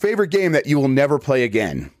 What is your favorite game that you will never play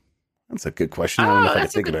again? That's a good question. I don't know if I can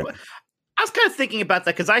think of it. I was kind of thinking about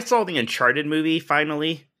that because I saw the Uncharted movie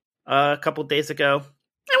finally a couple days ago.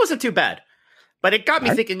 It wasn't too bad, but it got me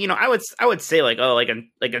thinking. I would say like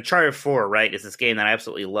Uncharted 4, right, is this game that I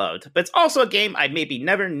absolutely loved, but it's also a game I maybe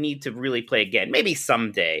never need to really play again. Maybe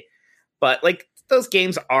someday, but like those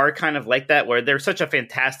games are kind of like that, where they're such a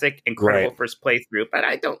fantastic, incredible first playthrough, but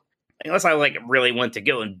I don't. Unless I like really want to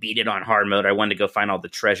go and beat it on hard mode, I want to go find all the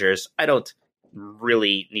treasures. I don't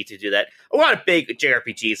really need to do that. A lot of big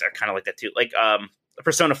JRPGs are kind of like that too. Like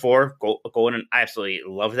Persona 4 Golden, I absolutely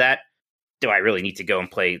love that. Do I really need to go and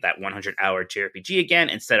play that 100-hour JRPG again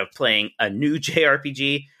instead of playing a new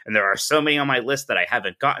JRPG? And there are so many on my list that I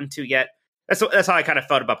haven't gotten to yet. That's how I kind of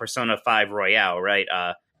felt about Persona 5 Royale, right?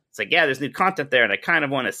 It's like, yeah, there's new content there, and I kind of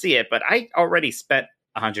want to see it, but I already spent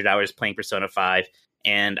 100 hours playing Persona 5.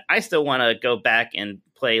 And I still want to go back and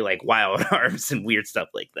play like Wild Arms and weird stuff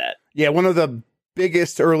like that. Yeah, one of the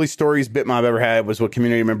biggest early stories Bitmob ever had was what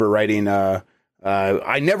community member writing,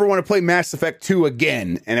 I never want to play Mass Effect 2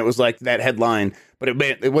 again. And it was like that headline. but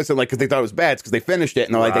it wasn't like because they thought it was bad, it's because they finished it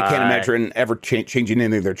and they're like, they can't imagine ever changing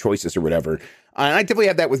any of their choices or whatever. And I definitely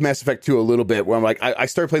had that with Mass Effect 2 a little bit, where I'm like, I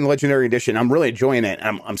started playing the Legendary Edition. I'm really enjoying it.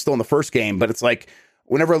 I'm still in the first game, but it's like,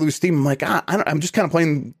 whenever I lose steam, I'm like, I'm just kind of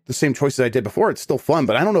playing the same choices I did before. It's still fun,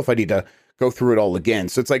 but I don't know if I need to go through it all again.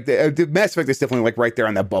 So it's like the Mass Effect is definitely like right there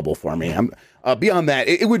on that bubble for me. Beyond that,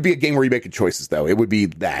 it would be a game where you're making choices, though. It would be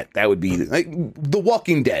that would be like The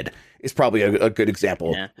Walking Dead is probably a good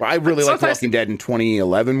example. Yeah. I really liked Walking Dead in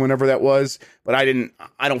 2011, whenever that was, but I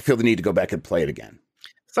don't feel the need to go back and play it again.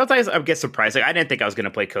 Sometimes I get surprised. Like, I didn't think I was going to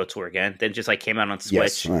play KOTOR again. Then just like came out on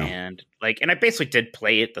Switch, and I basically did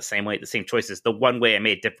play it the same way, the same choices. The one way I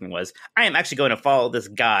made it different was I am actually going to follow this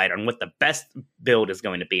guide on what the best build is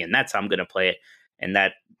going to be, and that's how I'm going to play it. And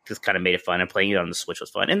that just kind of made it fun. And playing it on the Switch was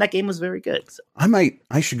fun, and that game was very good. So.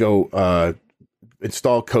 I should go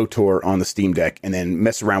install KOTOR on the Steam Deck and then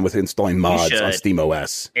mess around with installing mods on Steam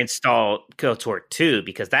OS. Install KOTOR 2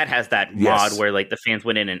 because that has that mod where like the fans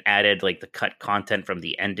went in and added like the cut content from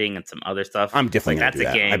the ending and some other stuff. I'm definitely going to do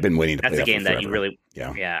that. Game, I've been waiting to play that. That's a game that you really,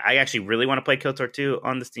 I actually really want to play KOTOR 2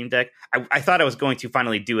 on the Steam Deck. I thought I was going to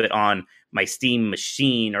finally do it on my Steam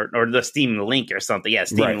machine or the Steam Link or something. Yeah,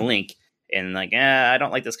 Steam Link. And like, I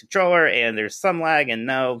don't like this controller and there's some lag and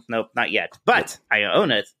nope, not yet. But I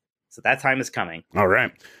own it. So that time is coming. All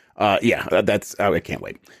right. That's I can't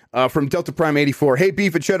wait. From Delta Prime 84. Hey,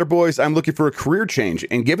 Beef and Cheddar Boys, I'm looking for a career change.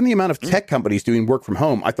 And given the amount of tech companies doing work from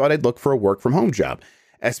home, I thought I'd look for a work from home job.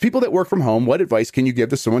 As people that work from home, what advice can you give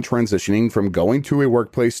to someone transitioning from going to a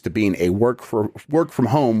workplace to being a work from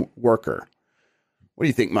home worker? What do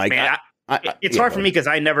you think, Mike? Man, it's hard for me because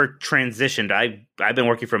I never transitioned. I've been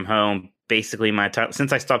working from home basically my time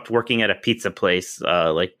since I stopped working at a pizza place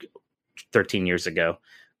like 13 years ago.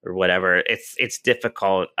 Or whatever. It's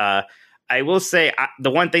difficult. I will say the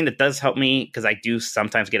one thing that does help me, because I do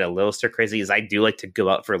sometimes get a little stir crazy, is I do like to go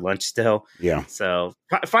out for lunch still. Yeah. So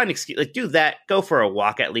find an excuse, like do that. Go for a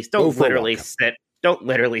walk at least. Don't literally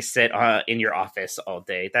sit in your office all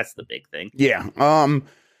day. That's the big thing. Yeah. I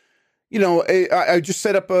just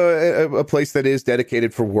set up a place that is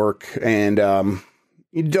dedicated for work, and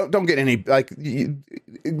you don't get any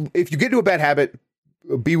if you get into a bad habit,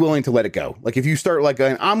 be willing to let it go. Like if you start like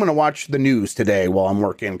going, I'm going to watch the news today while I'm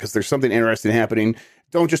working because there's something interesting happening.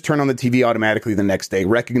 Don't just turn on the TV automatically the next day.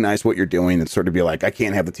 Recognize what you're doing and sort of be like, I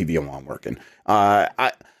can't have the TV on while I'm working.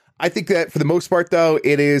 I think that for the most part, though,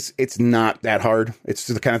 it's not that hard. It's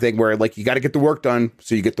the kind of thing where like you got to get the work done,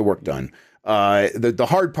 so you get the work done. The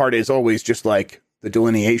hard part is always just like the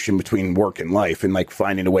delineation between work and life, and like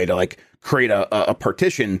finding a way to like create a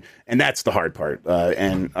partition, and that's the hard part.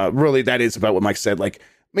 Really, that is about what Mike said. Like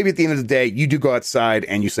maybe at the end of the day, you do go outside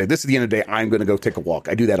and you say, "This is the end of the day. I'm going to go take a walk."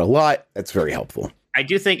 I do that a lot. That's very helpful. I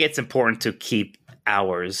do think it's important to keep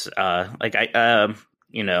hours. Don't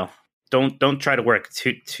try to work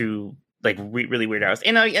to like really weird hours.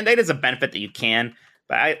 And that is a benefit that you can.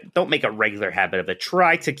 But I don't make a regular habit of it.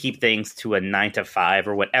 Try to keep things to a 9 to 5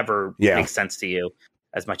 or whatever makes sense to you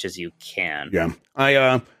as much as you can. Yeah,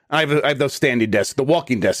 I have those standing desks, the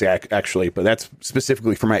walking desk actually, but that's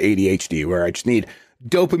specifically for my ADHD, where I just need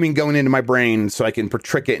dopamine going into my brain so I can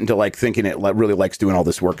trick it into like thinking it really likes doing all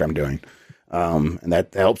this work I'm doing, and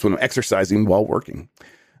that helps when I'm exercising while working.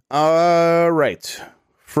 Right,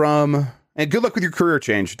 and good luck with your career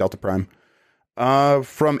change, Delta Prime.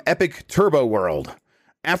 From Epic Turbo World.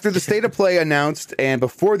 After the State of Play announced and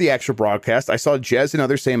before the actual broadcast, I saw Jez and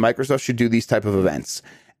others saying Microsoft should do these type of events.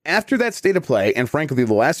 After that State of Play, and frankly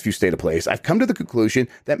the last few State of Plays, I've come to the conclusion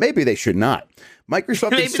that maybe they should not.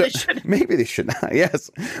 Microsoft maybe they should not.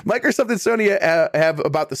 Yes, Microsoft and Sony have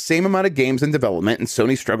about the same amount of games in development, and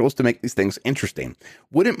Sony struggles to make these things interesting.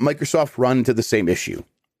 Wouldn't Microsoft run into the same issue?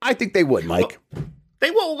 I think they would, Mike.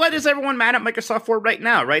 What is everyone mad at Microsoft for right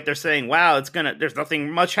now, right? They're saying, wow, there's nothing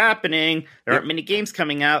much happening. There aren't many games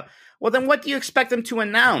coming out. Well, then what do you expect them to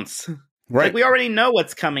announce? Right. Like, we already know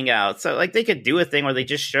what's coming out. So, like, they could do a thing where they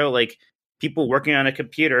just show, like, people working on a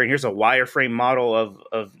computer, and here's a wireframe model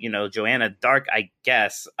of Joanna Dark, I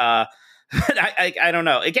guess. I don't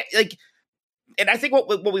know. And I think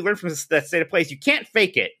what we learned from that State of Play is you can't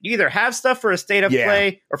fake it. You either have stuff for a State of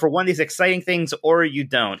Play or for one of these exciting things, or you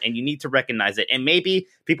don't, and you need to recognize it. And maybe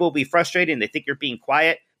people will be frustrated and they think you're being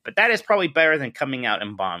quiet, but that is probably better than coming out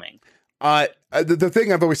and bombing. The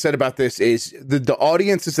thing I've always said about this is the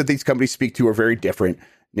audiences that these companies speak to are very different.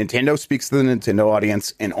 Nintendo speaks to the Nintendo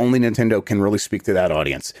audience, and only Nintendo can really speak to that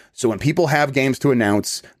audience. So when people have games to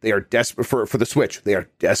announce, they are desperate for the Switch. They are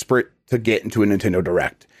desperate to get into a Nintendo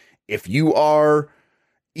Direct. If you are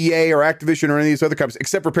EA or Activision or any of these other companies,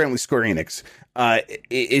 except for apparently Square Enix.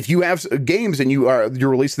 If you have games and you're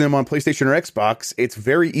releasing them on PlayStation or Xbox, it's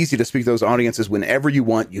very easy to speak to those audiences whenever you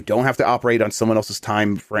want. You don't have to operate on someone else's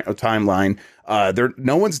timeline.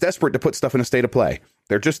 No one's desperate to put stuff in a state of play.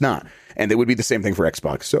 They're just not. And it would be the same thing for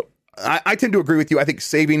Xbox. So I tend to agree with you. I think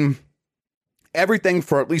saving everything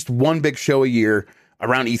for at least one big show a year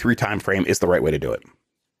around E3 timeframe is the right way to do it.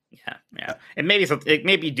 Yeah, and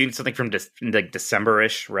maybe doing something from like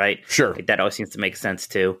December-ish, right? Sure, like that always seems to make sense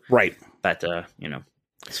too, right? But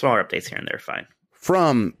smaller updates here and there, fine.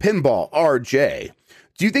 From Pinball RJ,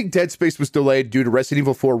 do you think Dead Space was delayed due to Resident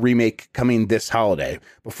Evil 4 remake coming this holiday?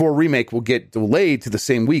 Before remake will get delayed to the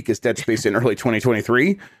same week as Dead Space in early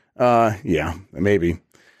 2023. Yeah, maybe.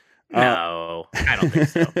 No, I don't think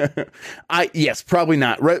so. Yes, probably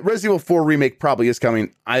not. Resident Evil 4 remake probably is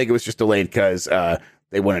coming. I think it was just delayed because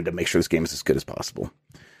they wanted to make sure this game is as good as possible.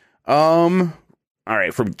 All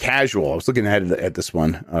right, from Casual. I was looking ahead at this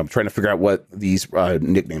one. I'm trying to figure out what these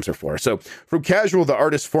nicknames are for. So, from Casual, the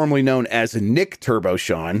artist formerly known as Nick Turbo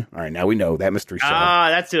Sean. All right, now we know that mystery solved. Ah,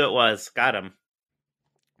 that's who it was. Got him.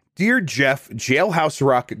 Dear Jeff, Jailhouse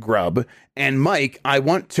Rock Grub, and Mike, I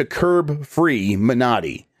want to curb free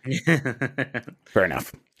Minotti. Fair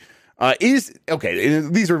enough. These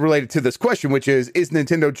are related to this question, which is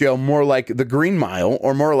Nintendo Jail more like the Green Mile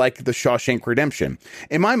or more like the Shawshank Redemption?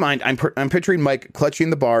 In my mind, I'm picturing Mike clutching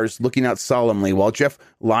the bars, looking out solemnly while Jeff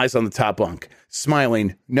lies on the top bunk,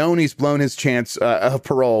 smiling, knowing he's blown his chance of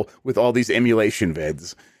parole with all these emulation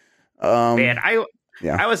vids. Man,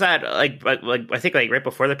 I was at like I think like right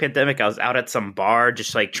before the pandemic, I was out at some bar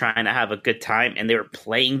just like trying to have a good time, and they were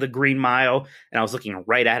playing the Green Mile, and I was looking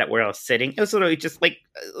right at it where I was sitting. It was literally just like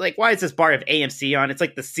why is this bar have AMC on? It's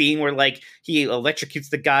like the scene where like he electrocutes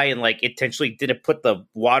the guy and like intentionally didn't put the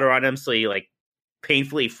water on him, so he like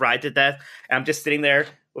painfully fried to death. And I'm just sitting there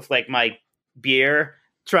with like my beer,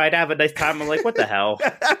 try to have a nice time. I'm like, what the hell?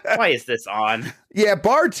 Why is this on? Yeah,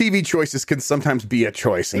 bar TV choices can sometimes be a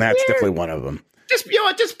choice, and that's definitely one of them.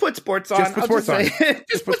 Just put sports on. Just put sports on.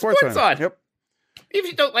 Just put sports on. Yep. Even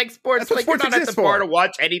if you don't like sports, that's what like sports you're not at the bar for. to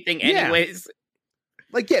watch anything anyways.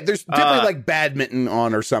 Like, yeah, there's definitely like badminton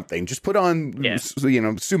on or something. Just put on,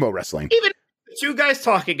 sumo wrestling. Even two guys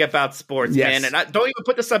talking about sports, man, and don't even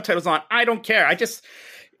put the subtitles on. I don't care.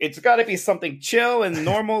 It's got to be something chill and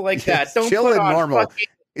normal like that. Don't chill put and on normal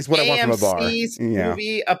is what I want from a bar. AMC's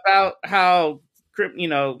movie about how,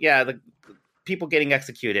 the people getting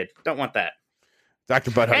executed. Don't want that.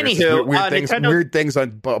 Dr. Butthunter says weird things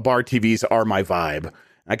on bar TVs are my vibe.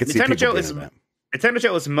 I could see people doing that. Nintendo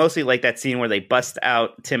Joe is mostly like that scene where they bust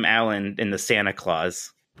out Tim Allen in the Santa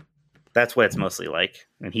Claus. That's what it's mostly like,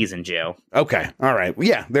 and he's in jail. Okay, all right, well,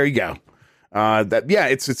 yeah, there you go.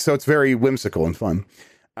 It's very whimsical and fun.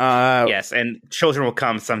 Yes, and children will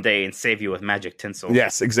come someday and save you with magic tinsel.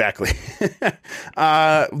 Yes, exactly.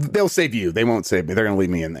 They'll save you. They won't save me. They're going to leave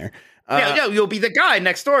me in there. You'll be the guy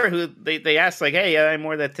next door who they ask like, "Hey, I'm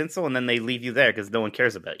more of that tinsel," and then they leave you there because no one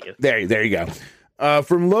cares about you. There you go.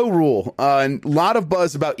 From Low Rule, a lot of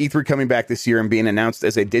buzz about E3 coming back this year and being announced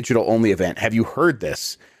as a digital-only event. Have you heard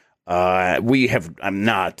this? We have. I'm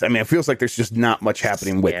not. I mean, it feels like there's just not much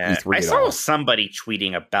happening with E3. I saw somebody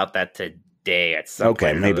tweeting about that today at some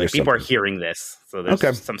point. Maybe people are hearing this, so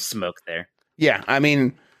there's some smoke there. Yeah, I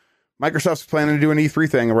mean, Microsoft's planning to do an E3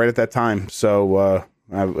 thing right at that time, so.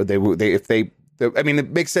 It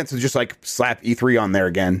makes sense to just like slap E3 on there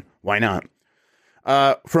again. Why not?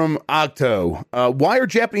 From Octo, why are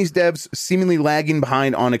Japanese devs seemingly lagging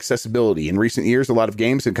behind on accessibility? In recent years, a lot of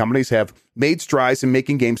games and companies have made strides in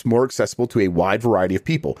making games more accessible to a wide variety of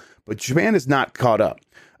people, but Japan is not caught up.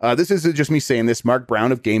 This isn't just me saying this. Mark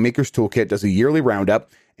Brown of Game Maker's Toolkit does a yearly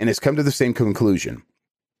roundup and has come to the same conclusion.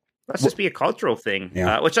 Let's just be a cultural thing,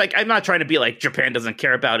 which I'm not trying to be like Japan doesn't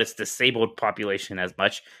care about its disabled population as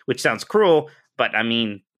much, which sounds cruel. But I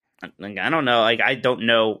mean, I don't know. Like, I don't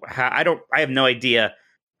know how. I have no idea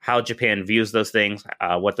how Japan views those things,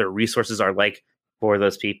 what their resources are like for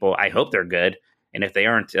those people. I hope they're good, and if they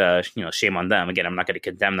aren't, shame on them. Again, I'm not going to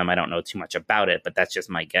condemn them. I don't know too much about it, but that's just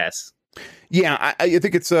my guess. Yeah, I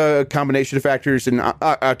think it's a combination of factors, and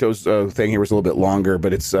Otto's thing here was a little bit longer,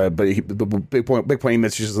 but it's the big point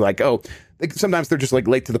message is like, sometimes they're just like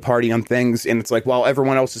late to the party on things, and it's like while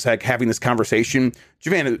everyone else is like having this conversation,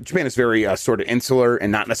 Japan is very sort of insular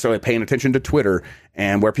and not necessarily paying attention to Twitter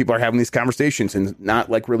and where people are having these conversations, and not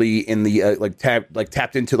like really in the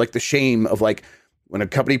tapped into like the shame of like. When a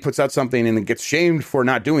company puts out something and it gets shamed for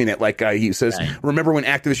not doing it, like he says, remember when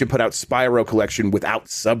Activision put out Spyro Collection without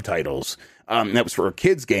subtitles? That was for a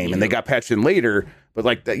kids game, and they got patched in later. But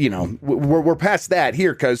like, we're past that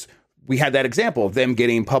here because we had that example of them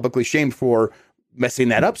getting publicly shamed for messing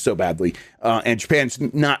that up so badly. And Japan's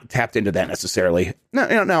not tapped into that necessarily.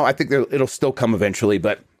 No, I think it'll still come eventually,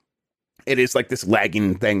 but it is like this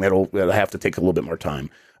lagging thing that'll have to take a little bit more time.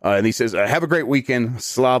 And he says, have a great weekend.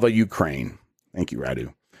 Slava Ukraine. Thank you,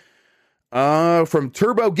 Radu. From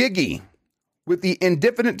Turbo Giggy. With the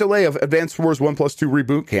indefinite delay of Advance Wars 1+2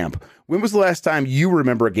 Reboot Camp, when was the last time you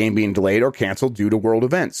remember a game being delayed or canceled due to world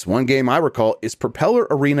events? One game I recall is Propeller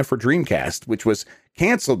Arena for Dreamcast, which was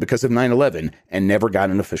canceled because of 9/11 and never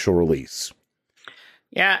got an official release.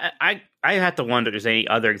 Yeah, I have to wonder if there's any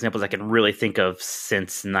other examples I can really think of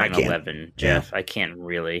since 9/11, Jeff. Yeah. I can't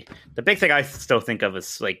really. The big thing I still think of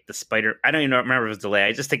is like the I don't even remember if it was delay.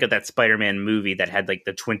 I just think of that Spider-Man movie that had like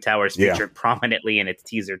the Twin Towers featured prominently in its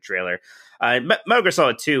teaser trailer. Metal Gear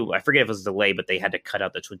Solid 2, I forget if it was a delay, but they had to cut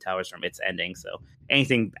out the Twin Towers from its ending. So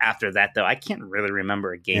anything after that, though, I can't really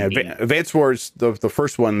remember a game. Yeah, Advance Wars, the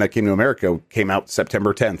first one that came to America, came out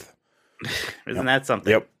September 10th. Isn't that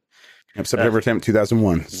something? Yep. September 10th,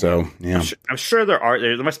 2001. So, yeah. I'm sure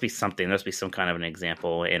there must be something. There must be some kind of an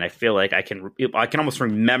example. And I feel like I can almost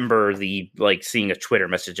remember seeing a Twitter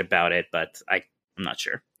message about it, but I'm not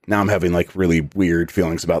sure. Now I'm having like really weird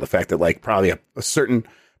feelings about the fact that like probably a certain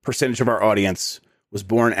percentage of our audience was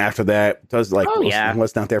born after that. Was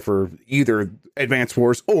not there for either Advance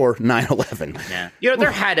Wars or 9/11. Yeah,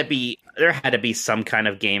 there had to be some kind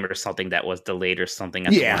of game or something that was delayed or something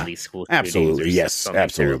at one of these school shootings. Absolutely, yes,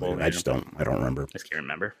 absolutely. Terrible, I don't remember. I just can't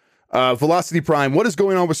remember. Velocity Prime, what is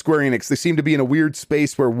going on with Square Enix? They seem to be in a weird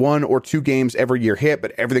space where 1 or 2 games every year hit,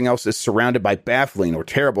 but everything else is surrounded by baffling or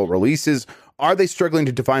terrible releases. Are they struggling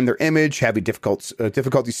to define their image, having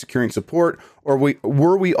difficulty securing support, or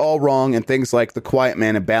were we all wrong and things like The Quiet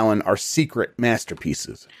Man and Balan are secret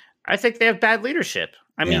masterpieces? I think they have bad leadership.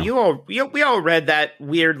 I mean, we all read that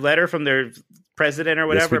weird letter from their president or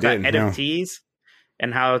whatever about NFTs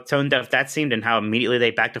and how tone deaf that seemed and how immediately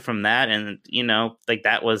they backed up from that. And,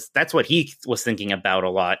 that's what he was thinking about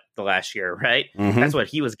a lot the last year, right? Mm-hmm. That's what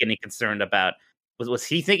he was getting concerned about. Was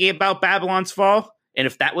he thinking about Babylon's Fall? And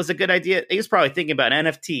if that was a good idea, he was probably thinking about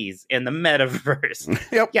NFTs and the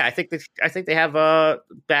metaverse. Yep. Yeah, I think they have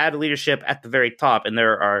bad leadership at the very top, and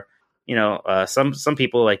there are some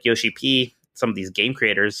people like Yoshi P, some of these game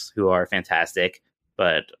creators who are fantastic,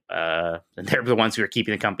 but they're the ones who are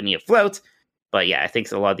keeping the company afloat. But yeah, I think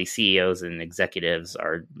a lot of these CEOs and executives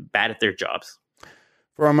are bad at their jobs.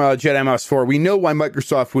 From Jedi Mouse 4, we know why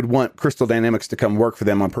Microsoft would want Crystal Dynamics to come work for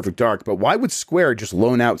them on Perfect Dark, but why would Square just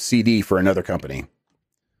loan out CD for another company?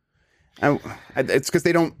 It's because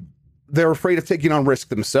they're afraid of taking on risk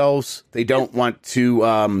themselves. They don't want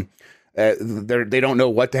to, they don't know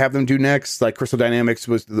what to have them do next. Like Crystal Dynamics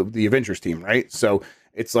was the Avengers team, right? So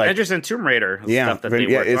it's like Avengers and Tomb Raider stuff that they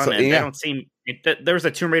worked on. And they don't seem, there was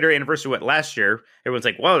a Tomb Raider anniversary last year. Everyone's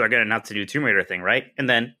like, well, they're going to announce the new Tomb Raider thing, right? And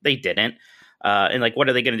then they didn't. And like, what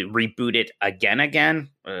are they going to do? Reboot it again?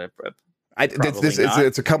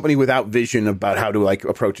 It's a company without vision about how to like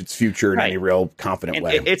approach its future in any real confident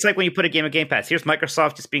way. It's like when you put a game of Game Pass. Here's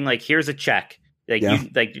Microsoft just being like, here's a check.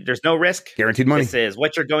 There's no risk. Guaranteed money. This is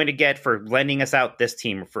what you're going to get for lending us out this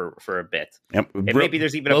team for a bit. Yep. And maybe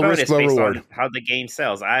there's even a bonus based on how the game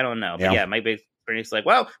sells. I don't know. But maybe it's like,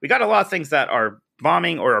 well, we got a lot of things that are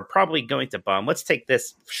bombing or are probably going to bomb. Let's take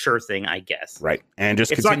this sure thing, I guess. Right. And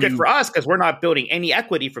just it's not good for us because we're not building any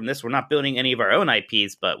equity from this. We're not building any of our own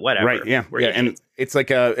IPs, but whatever. Right. Yeah. And it's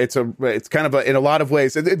like it's kind of in a lot of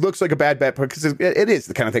ways, it looks like a bad bet because it is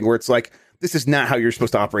the kind of thing where it's like, this is not how you're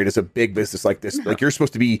supposed to operate as a big business like this. No. Like you're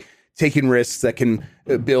supposed to be taking risks that can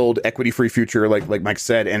build equity-free future, like Mike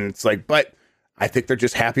said. And it's like, but I think they're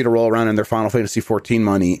just happy to roll around in their Final Fantasy 14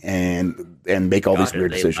 money and make all these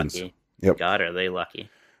weird decisions. Lucky. Yep. God, are they lucky?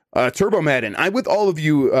 Turbo Madden, I'm with all of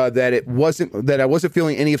you that I wasn't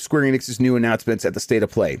feeling any of Square Enix's new announcements at the State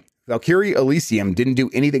of Play. Valkyrie Elysium didn't do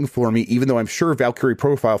anything for me, even though I'm sure Valkyrie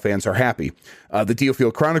profile fans are happy. The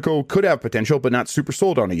DioField Chronicle could have potential, but not super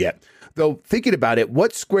sold on it yet. Though, thinking about it,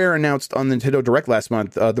 what Square announced on Nintendo Direct last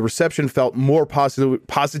month, the reception felt more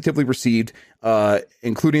positively received,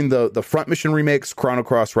 including the Front Mission remakes, Chrono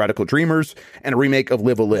Cross Radical Dreamers, and a remake of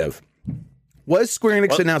Live a Live. Was Square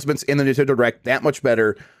Enix announcements in the Nintendo Direct that much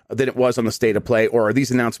better than it was on the State of Play, or are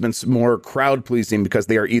these announcements more crowd-pleasing because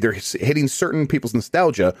they are either hitting certain people's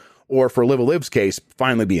nostalgia, or for Live a Live's case,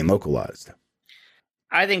 finally being localized?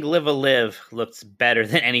 I think Live a Live looks better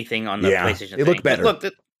than anything on the PlayStation thing. It looked better. Look,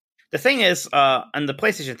 the thing is, on the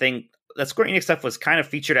PlayStation thing, the Square Enix stuff was kind of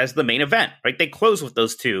featured as the main event, right? They closed with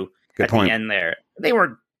those two the end there. They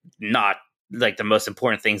were not like the most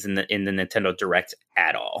important things in the Nintendo Direct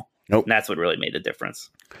at all. Nope. And that's what really made the difference.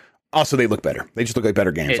 Also, they look better. They just look like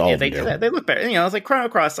better games. All of them do. They look better. You know, it's like Chrono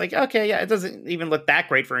Cross. Like, okay, yeah, it doesn't even look that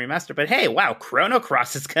great for remaster, but hey, wow, Chrono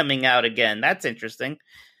Cross is coming out again. That's interesting.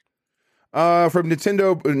 From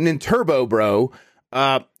Ninturbo, bro.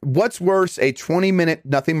 What's worse, a 20-minute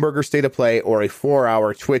Nothing Burger State of Play or a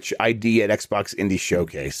 4-hour Twitch ID at Xbox Indie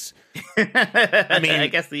Showcase? I mean, I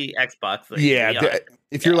guess the Xbox.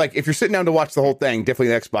 If you're sitting down to watch the whole thing,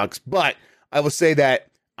 definitely the Xbox. But I will say that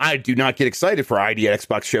I do not get excited for ID at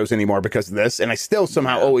Xbox shows anymore because of this, and I still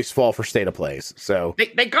somehow always fall for State of Plays. So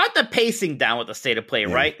they got the pacing down with the State of Play,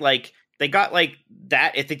 right? Like they got like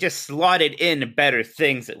that. If they just slotted in better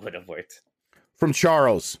things, it would have worked. From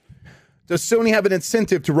Charles. Does Sony have an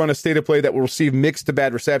incentive to run a State of Play that will receive mixed to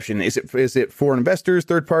bad reception? Is it for investors,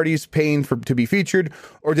 third parties paying to be featured,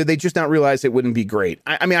 or did they just not realize it wouldn't be great?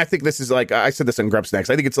 I mean, I think this is like, I said this on Grub Snacks,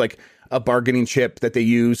 I think it's like a bargaining chip that they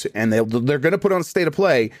use, and they're going to put on a State of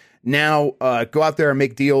Play. Now go out there and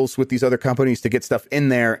make deals with these other companies to get stuff in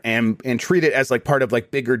there and treat it as like part of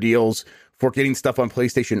like bigger deals for getting stuff on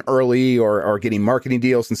PlayStation early or getting marketing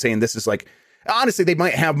deals and saying this is like, honestly, they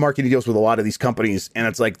might have marketing deals with a lot of these companies, and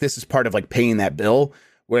it's like this is part of like paying that bill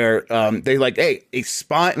where they like, hey, a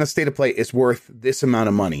spot in a State of Play is worth this amount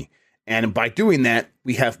of money, and by doing that,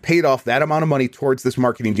 we have paid off that amount of money towards this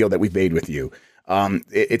marketing deal that we've made with you.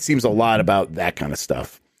 It seems a lot about that kind of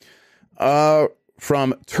stuff.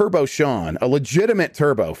 From Turbo Sean, a legitimate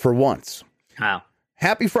Turbo for once. Wow.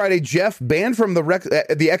 Happy Friday, Jeff. Banned from the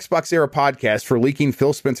Xbox Era podcast for leaking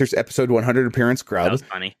Phil Spencer's episode 100 appearance Grub. That was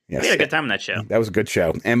funny. Yes. We had a good time on that show. That was a good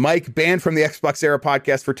show. And Mike banned from the Xbox Era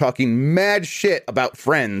podcast for talking mad shit about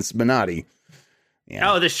Friends, Minotti.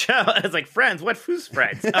 Yeah. Oh, the show. It's like Friends. Who's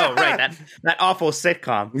Friends? Oh, right. That awful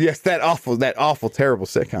sitcom. Yes, that awful, terrible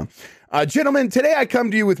sitcom. Gentlemen, today I come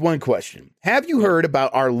to you with one question. Have you heard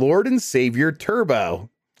about our Lord and Savior Turbo?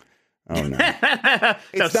 Oh, no.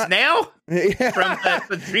 Snail? Yeah. From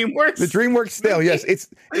the DreamWorks? The DreamWorks Snail, yes.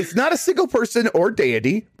 It's not a single person or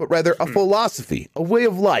deity, but rather a philosophy, a way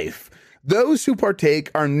of life. Those who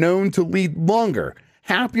partake are known to lead longer,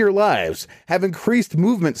 happier lives, have increased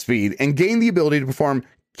movement speed, and gain the ability to perform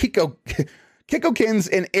Kikokins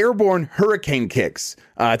and airborne hurricane kicks.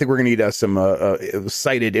 I think we're going to need some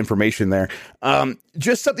cited information there.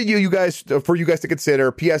 Just something you guys to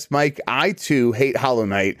consider. P.S. Mike, I too hate Hollow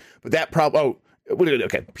Knight, but that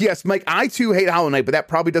okay. P.S. Mike, I too hate Hollow Knight, but that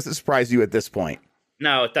probably doesn't surprise you at this point.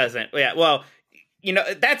 No, it doesn't. Yeah, well, you know,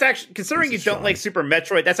 that's actually, considering you don't like Super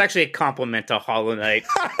Metroid, that's actually a compliment to Hollow Knight,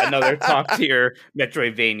 another top tier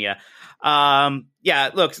Metroidvania.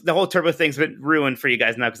 Yeah, look, the whole Turbo thing's been ruined for you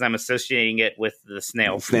guys now because I'm associating it with the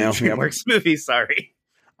Snail from the DreamWorks movie. Sorry.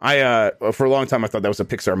 For a long time I thought that was a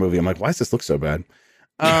Pixar movie. I'm like, why does this look so bad?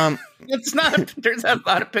 It's not. Turns out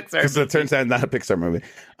not a Pixar movie. It turns out not a Pixar movie.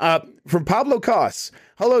 From Pablo Cos.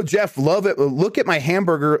 Hello, Jeff. Love it. Look at my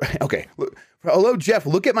hamburger. Okay. Hello, Jeff.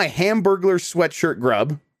 Look at my Hamburglar sweatshirt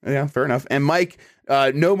Grub. Yeah, fair enough. And Mike,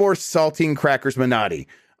 no more saltine crackers Minotti.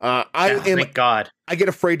 Thank God. I get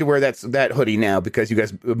afraid to wear that hoodie now because you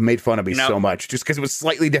guys made fun of me so much, just because it was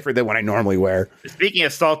slightly different than what I normally wear. Speaking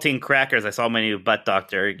of saltine crackers, I saw my new butt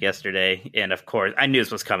doctor yesterday, and of course, I knew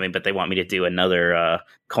this was coming, but they want me to do another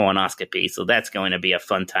colonoscopy, so that's going to be a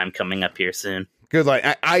fun time coming up here soon. Good luck.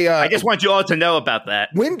 I just want you all to know about that.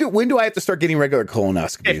 When do I have to start getting regular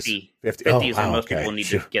colonoscopies? 50 is when most people need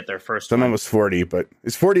to get their first Someone one. was 40, but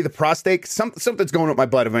is 40 the prostate? Something's going up my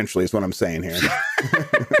butt eventually is what I'm saying here.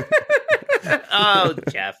 Oh,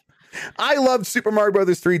 Jeff. I loved Super Mario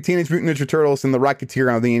Bros. 3, Teenage Mutant Ninja Turtles, and the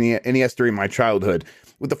Rocketeer on the NES during my childhood.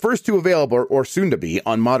 With the first two available, or soon to be,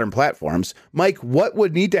 on modern platforms, Mike, what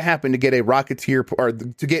would need to happen to get a Rocketeer, or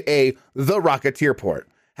to get the Rocketeer port?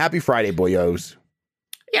 Happy Friday, boyos.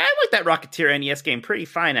 Yeah, I like that Rocketeer NES game pretty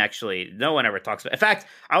fine, actually. No one ever talks about it. In fact,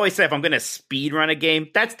 I always say if I'm going to speed run a game,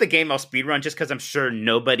 that's the game I'll speed run just because I'm sure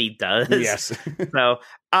nobody does. Yes. So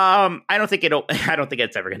I don't think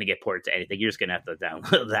it's ever going to get ported to anything. You're just going to have to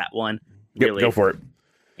download that one. Really. Yep, go for it.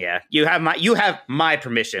 Yeah, you have my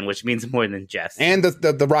permission, which means more than Jeff's. And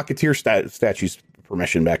the Rocketeer statue's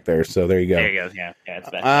permission back there. So there you go. There you go. Yeah, it's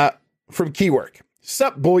better. From Keywork.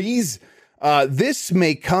 Sup, boys? This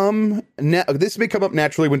may come up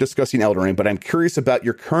naturally when discussing Elden Ring, but I'm curious about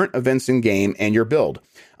your current events in game and your build.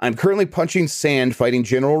 I'm currently punching sand fighting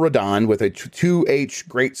General Radahn with a 2H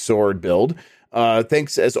greatsword build.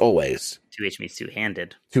 Thanks as always. 2H means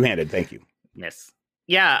two-handed. Two-handed, thank you. Yes.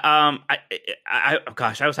 Yeah, I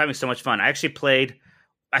was having so much fun. I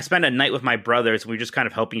spent a night with my brothers. We were just kind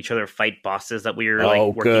of helping each other fight bosses that we were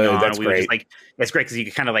working on. That's great. That's great because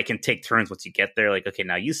you kind of can take turns once you get there. Like, okay,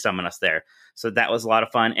 now you summon us there. So that was a lot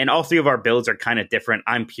of fun. And all three of our builds are kind of different.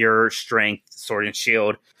 I'm pure strength, sword and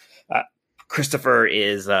shield. Christopher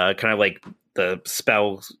is kind of like the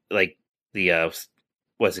spell, like the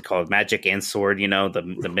what's it called, magic and sword,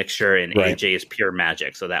 the mixture, and Right. AJ is pure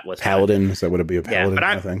magic. So that was Paladin. Is that would it be a Yeah, paladin but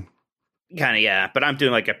kind of thing? kind of, yeah, but I'm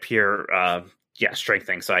doing like a pure strength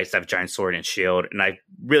thing. So I just have giant sword and shield, and I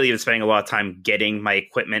really been spending a lot of time getting my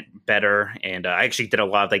equipment better. And I actually did a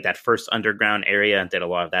lot of like that first underground area and did a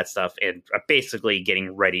lot of that stuff, and basically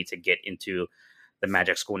getting ready to get into the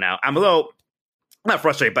magic school now. I'm not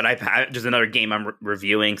frustrated, but there's another game I'm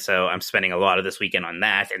reviewing, so I'm spending a lot of this weekend on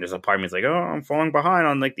that. And there's a part of me that's like, oh, I'm falling behind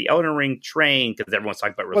on like the Elden Ring train because everyone's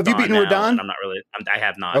talking about Radon. Have you beaten now, Radon? and I'm not really. I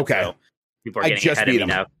have not. Okay. So people are I getting just ahead of beat me him.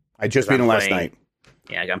 now. I just beat him last night.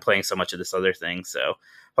 Yeah, I'm playing so much of this other thing, so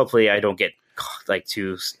hopefully I don't get like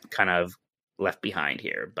too kind of left behind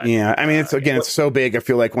here. But Yeah, I mean, it's so big. I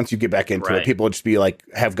feel like once you get back into Right. it, people will just be like,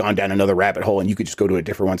 have gone down another rabbit hole, and you could just go to a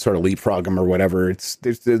different one, sort of leapfrog them or whatever.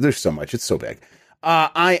 There's so much. It's so big.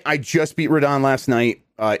 I just beat Radon last night.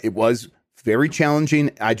 It was very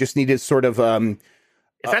challenging. I just needed sort of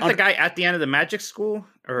is that the guy at the end of the magic school?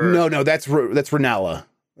 Or no, that's Renala.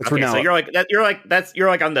 That's okay, Renala. so you're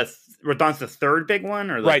like on the Radon's the third big one,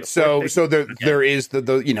 or Right. the So fourth big- there is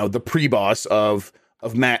the pre-boss of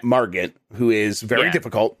Matt Margit, who is very Yeah.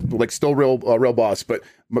 difficult, like still real boss, but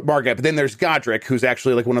Margit. But then there's Godric, who's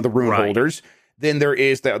actually like one of the rune Right. holders. Then there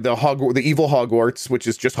is the evil Hogwarts, which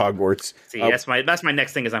is just Hogwarts. See, that's my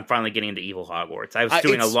next thing is I'm finally getting into evil Hogwarts. I was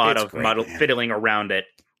doing a it's lot of great, man. fiddling around it.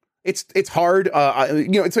 It's hard. I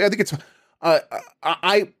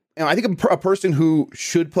think I'm a person who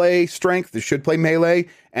should play strength, that should play melee,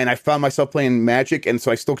 and I found myself playing magic, and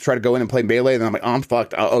so I still try to go in and play melee, and then I'm like, oh, I'm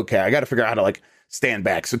fucked. Okay, I got to figure out how to like stand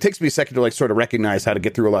back. So it takes me a second to like sort of recognize how to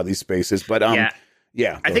get through a lot of these spaces. But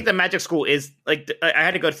yeah. I think the magic school is like I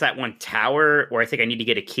had to go to that one tower where I think I need to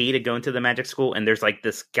get a key to go into the magic school, and there's like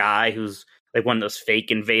this guy who's like one of those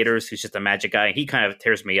fake invaders who's just a magic guy, and he kind of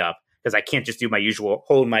tears me up because I can't just do my usual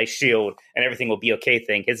hold my shield and everything will be okay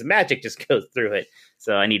thing. His magic just goes through it,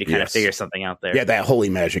 so I need to kind of figure something out there. Yeah, that holy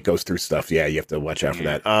magic goes through stuff. Yeah, you have to watch out for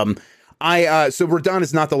that. So Radon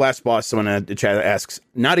is not the last boss. Someone in the chat asks,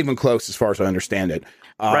 not even close as far as I understand it.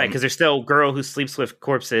 Right, because there's still girl who sleeps with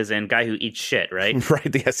corpses and guy who eats shit, right?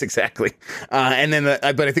 Right. Yes, exactly. And then,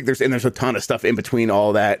 but I think there's a ton of stuff in between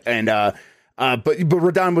all that. And, but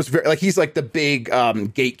Radon was very, like, he's like the big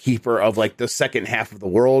gatekeeper of like the second half of the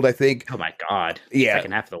world, I think. Oh my God. Yeah.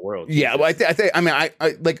 Second half of the world. Yeah. Well,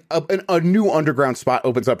 I like a new underground spot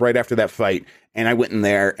opens up right after that fight. And I went in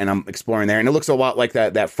there and I'm exploring there. And it looks a lot like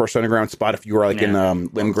that first underground spot. If you were like in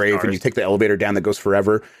Limgrave and you take the elevator down that goes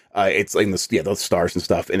forever, it's like those stars and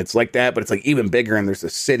stuff. And it's like that, but it's like even bigger. And there's a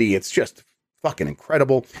city. It's just fucking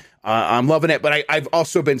incredible. I'm loving it. But I've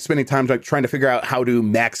also been spending time like trying to figure out how to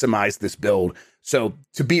maximize this build. So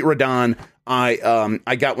to beat Radon,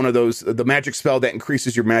 I got one of those, the magic spell that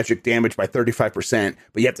increases your magic damage by 35%,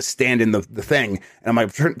 but you have to stand in the thing. And I'm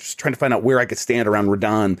like, just trying to find out where I could stand around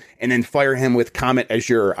Radon and then fire him with Comet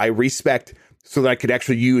Azure. I respect so that I could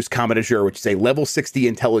actually use Comet Azure, which is a level 60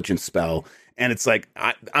 intelligence spell. And it's like,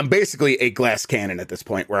 I'm basically a glass cannon at this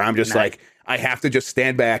point where I'm just like, I have to just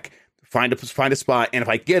stand back, find a spot. And if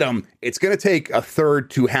I get him, it's going to take a third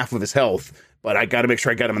to half of his health, but I got to make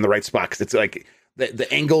sure I got him in the right spot. Cause it's like,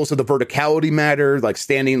 the angles of the verticality matter, like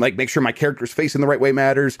standing, like make sure my character's facing the right way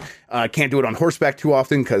matters. Can't do it on horseback too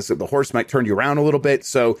often because the horse might turn you around a little bit.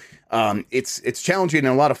 So it's challenging and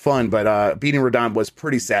a lot of fun, but beating Radon was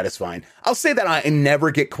pretty satisfying. I'll say that I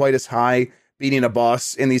never get quite as high beating a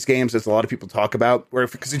boss in these games as a lot of people talk about,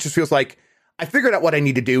 because it just feels like I figured out what I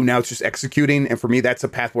need to do. Now it's just executing. And for me, that's a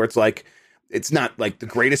path where it's like, it's not like the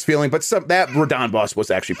greatest feeling, but that Radon boss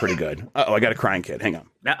was actually pretty good. I got a crying kid. Hang on.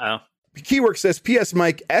 Uh-oh. Keywork says, P.S.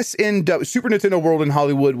 Mike, Super Nintendo World in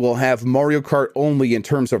Hollywood will have Mario Kart only in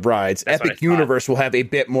terms of rides. That's Epic Universe will have a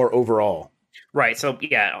bit more overall. Right. So,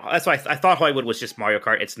 yeah, that's why I thought Hollywood was just Mario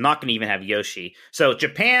Kart. It's not going to even have Yoshi. So,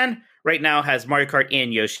 Japan right now has Mario Kart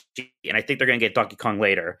and Yoshi, and I think they're going to get Donkey Kong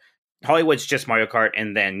later. Hollywood's just Mario Kart,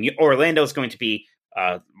 and then Orlando is going to be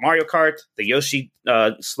Mario Kart, the Yoshi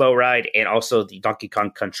slow ride, and also the Donkey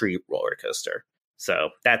Kong Country roller coaster. So,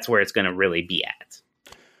 that's where it's going to really be at.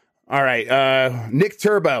 All right, Nick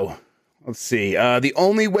Turbo. Let's see. The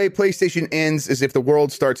only way PlayStation ends is if the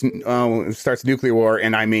world starts nuclear war,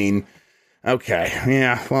 and I mean, okay,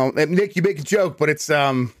 yeah. Well, Nick, you make a joke, but it's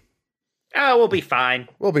we'll be fine.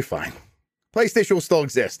 We'll be fine. PlayStation will still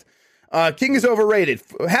exist. King is overrated.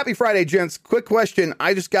 Happy Friday, gents. Quick question.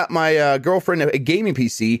 I just got my girlfriend a gaming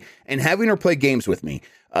PC and having her play games with me.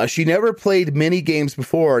 She never played many games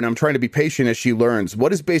before, and I'm trying to be patient as she learns.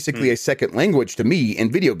 What is basically a second language to me in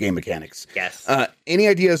video game mechanics? Yes. Any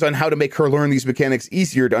ideas on how to make her learn these mechanics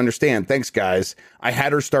easier to understand? Thanks, guys. I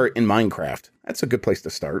had her start in Minecraft. That's a good place to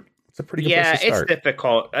start. It's a pretty good place to start. It's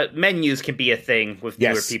difficult. Menus can be a thing with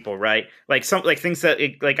newer people, right? Like things that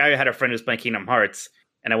I had a friend who's playing Kingdom Hearts,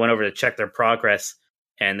 and I went over to check their progress,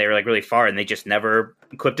 and they were like really far, and they just never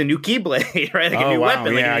equipped a new Keyblade, right? Like a new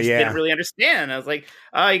weapon. Like, they just didn't really understand. I was like,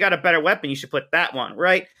 oh, you got a better weapon, you should put that one,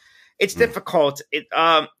 right? It's difficult.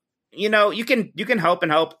 You can help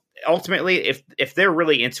and help. Ultimately, if they're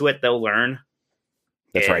really into it, they'll learn.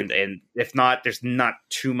 That's right. And if not, there's not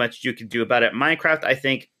too much you can do about it. Minecraft, I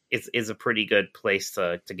think, is a pretty good place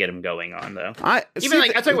to get them going on, though. I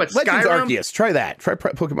tell you what, Legends Skyrim, Arceus, try that. Try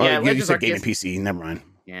Pokemon. Yeah, you said Game and PC. Never mind.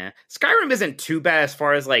 Yeah, Skyrim isn't too bad as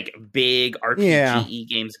far as like big RPG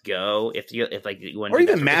games go. If you want, or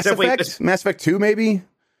even Mass Effect, Mass Effect 2, maybe.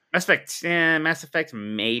 Mass Effect,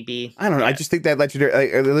 maybe. I don't know. I just think that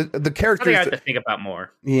legendary the characters. I have to think about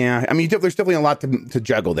more. Yeah, I mean, there's definitely a lot to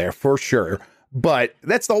juggle there for sure. But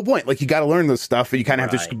that's the whole point. Like, you got to learn this stuff. You kind of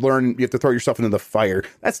have to just learn. You have to throw yourself into the fire.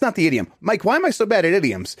 That's not the idiom, Mike. Why am I so bad at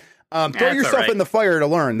idioms? Throw yourself in the fire to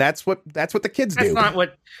learn. That's what the kids do. That's not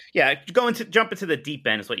what. Yeah, jump into the deep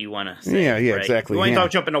end is what you want to say. Yeah, right? exactly. You want to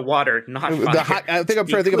jump into water, not fire. I think I'm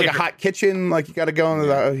trying to think of like a hot kitchen. Like, you got to go into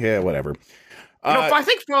the whatever. I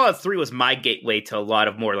think Fallout 3 was my gateway to a lot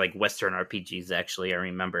of more like Western RPGs. Actually, I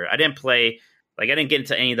remember I didn't get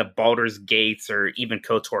into any of the Baldur's Gates or even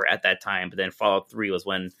KOTOR at that time. But then Fallout 3 was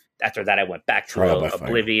when, after that, I went back to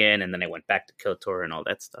Oblivion, and then I went back to KOTOR and all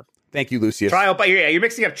that stuff. Thank you, Lucius. You're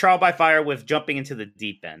mixing up Trial by Fire with jumping into the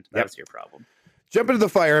deep end. That's your problem. Jump into the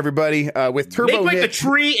fire, everybody, with Turbo Make Nick. the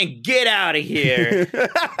tree and get out of here.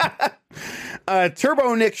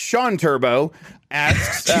 Turbo Nick Sean Turbo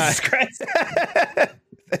asks. Jesus Christ.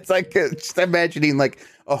 It's like just imagining like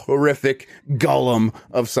a horrific golem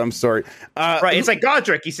of some sort. Right, it's like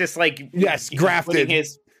Godric. He's just like grafted.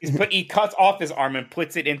 He cuts off his arm and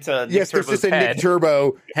puts it into Nick there's Turbo's just a head. Nick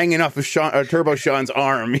Turbo hanging off of Turbo Sean's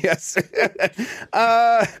arm. Yes.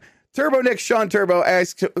 Turbo Nick Sean Turbo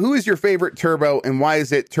asks, who is your favorite Turbo and why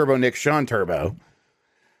is it Turbo Nick Sean Turbo?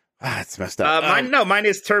 It's messed up. Mine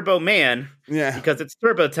is Turbo Man. Yeah, because it's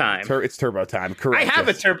Turbo Time. It's Turbo Time. Correct. I have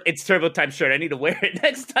it's Turbo Time shirt. I need to wear it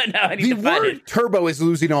next time. Now I need to find it. Turbo is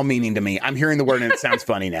losing all meaning to me. I'm hearing the word and it sounds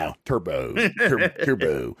funny now. Turbo.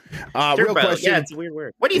 Turbo. Real question. Yeah, it's a weird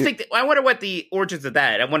word. What do you think? I wonder what the origins of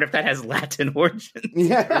that. I wonder if that has Latin origins.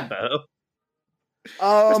 Yeah. Turbo.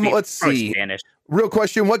 Let's see. Spanish. Real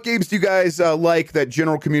question. What games do you guys like that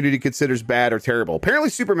general community considers bad or terrible?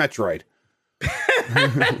 Apparently Super Metroid.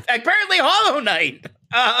 Apparently Hollow Knight.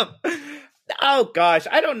 Oh gosh,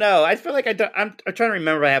 I don't know. I feel like I'm trying to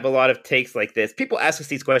remember. I have a lot of takes like this. People ask us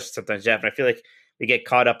these questions sometimes, Jeff, and I feel like we get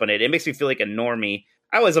caught up on it. It makes me feel like a normie.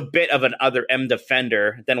 I was a bit of an Other M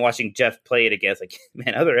defender. Then watching Jeff play it again, it's like,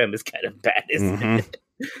 man, Other M is kind of bad, isn't it?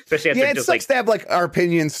 Especially after it sucks to have like our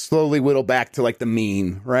opinions slowly whittle back to like the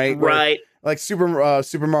mean, right? Right. Like Super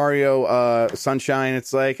Mario Sunshine,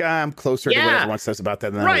 it's like I'm closer to what everyone says about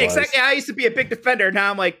that than right, exactly. I used to be a big defender. Now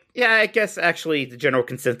I'm like, yeah, I guess actually the general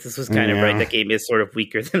consensus was kind of right. That game is sort of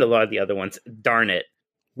weaker than a lot of the other ones. Darn it.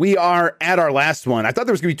 We are at our last one. I thought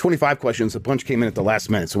there was going to be 25 questions. A bunch came in at the last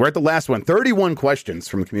minute. So we're at the last one. 31 questions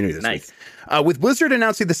from the community this week. With Blizzard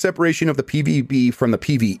announcing the separation of the PvP from the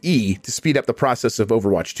PvE to speed up the process of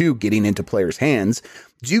Overwatch 2 getting into players' hands,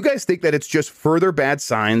 do you guys think that it's just further bad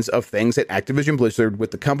signs of things at Activision Blizzard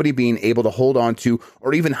with the company being able to hold on to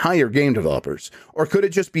or even hire game developers? Or could it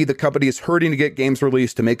just be the company is hurting to get games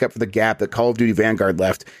released to make up for the gap that Call of Duty Vanguard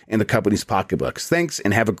left in the company's pocketbooks? Thanks,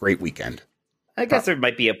 and have a great weekend. I guess there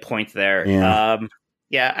might be a point there.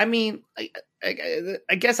 Yeah. I mean,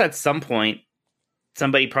 I guess at some point,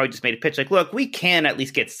 somebody probably just made a pitch like, look, we can at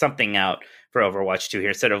least get something out for Overwatch 2 here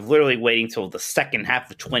instead of literally waiting till the second half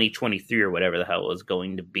of 2023 or whatever the hell it was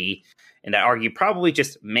going to be. And that argue probably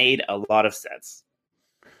just made a lot of sense.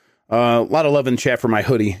 A lot of love in chat for my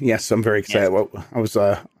hoodie. Yes, I'm very excited. Yes.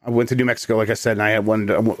 I went to New Mexico, like I said, and I had wanted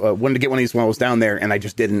to get one of these when I was down there, and I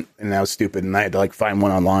just didn't, and I was stupid, and I had to like find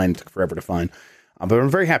one online. It took forever to find, but I'm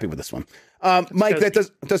very happy with this one. Mike, that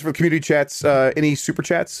does for community chats. Any super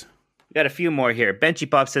chats? We got a few more here. Benchy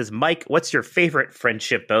Bob says, Mike, what's your favorite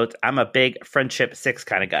friendship boat? I'm a big Friendship 6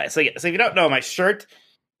 kind of guy. So if you don't know, my shirt,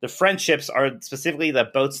 the Friendships are specifically the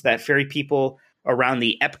boats that ferry people around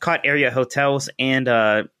the Epcot area hotels and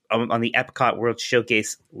on the Epcot World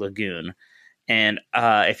Showcase Lagoon. And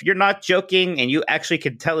if you're not joking and you actually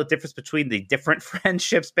can tell the difference between the different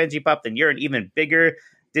friendships, Benji Pop, then you're an even bigger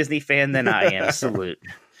Disney fan than I am. Salute.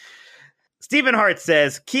 Stephen Hart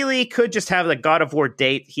says Keeley could just have the God of War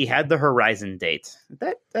date. He had the Horizon date.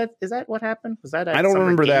 Is that what happened? Was that? I don't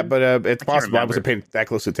remember that, but it's possible. I remember. wasn't paying that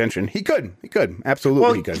close attention. He could,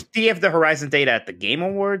 absolutely, he could. Do you have the Horizon date at the Game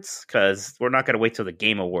Awards? Because we're not going to wait till the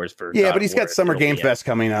Game Awards for. Yeah, God but he's of War. got Summer Game Fest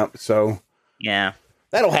coming up, so yeah,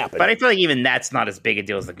 that'll happen. But I feel like even that's not as big a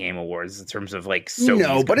deal as the Game Awards in terms of like.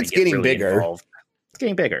 No, but it's getting really bigger. Involved. It's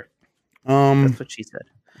getting bigger. That's what she said.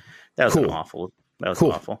 That was awful. That was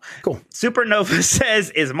awful. Cool. Supernova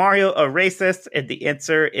says, "Is Mario a racist?" And the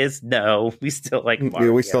answer is no. We still like Mario.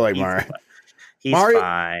 Yeah, we still like Mario. He's Mario,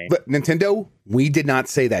 fine. But Nintendo, we did not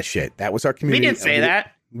say that shit. That was our community. We didn't say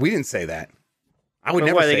that. We didn't say that. I would But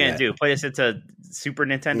never what are say they going that. to do? Play us into Super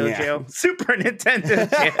Nintendo jail? Super Nintendo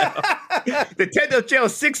jail. Nintendo jail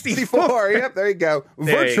 64. Yep, there you go. There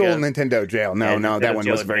you Virtual go. Nintendo jail. No, Yeah, that Nintendo one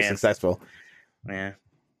jail was very advanced. successful. Yeah.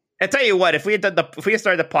 I tell you what, if we had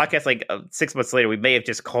started the podcast like 6 months later, we may have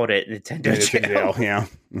just called it Nintendo jail. Yeah.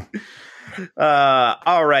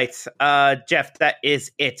 All right, Jeff, that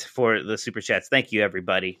is it for the super chats. Thank you,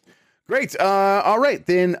 everybody. Great. All right,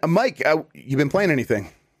 then, Mike, you been playing anything?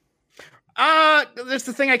 There's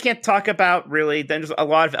the thing I can't talk about really. Then there's a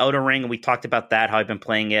lot of Elden Ring, and we talked about that. How I've been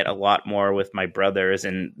playing it a lot more with my brothers,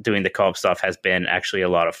 and doing the co-op stuff has been actually a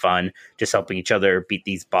lot of fun. Just helping each other beat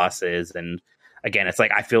these bosses, and again, it's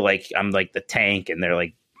like I feel like I'm like the tank, and they're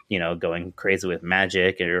like going crazy with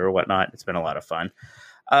magic or whatnot. It's been a lot of fun.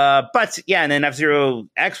 But yeah, and then F-Zero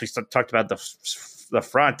actually talked about the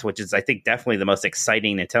front, which is I think definitely the most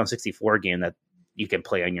exciting Nintendo 64 game that you can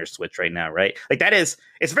play on your Switch right now, right? Like that is,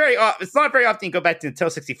 it's not very often you go back to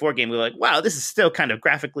Nintendo 64 game. We're like, wow, this is still kind of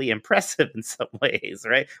graphically impressive in some ways,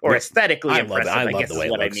 right? Or aesthetically impressive. I guess the way is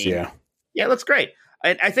it what looks. I mean. Yeah, it looks great.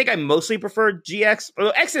 And I think I mostly prefer GX.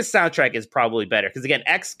 Well, X's soundtrack is probably better because again,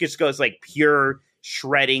 X just goes like pure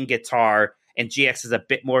shredding guitar, and GX is a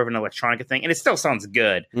bit more of an electronica thing, and it still sounds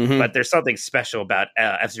good. Mhm. But there's something special about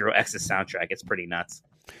F-Zero X's soundtrack. It's pretty nuts.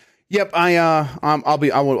 Yep, I'll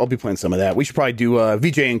be playing some of that. We should probably do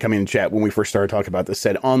VJ coming in chat when we first started talking about this.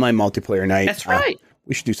 Said online multiplayer night. That's right.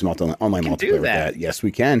 We should do some online multiplayer do with that. that. Yes,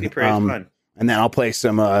 we can. It'd be pretty fun. And then I'll play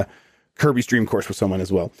some Kirby's Dream Course with someone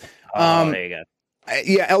as well. There you go.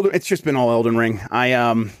 Yeah, it's just been all Elden Ring.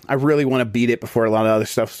 I really want to beat it before a lot of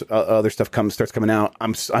other stuff starts coming out.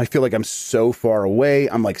 I feel like I'm so far away.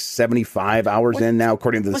 I'm like 75 hours in now,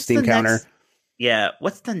 according to the Steam counter. Yeah,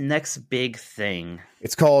 what's the next big thing?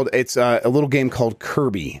 It's a little game called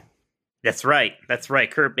Kirby. That's right.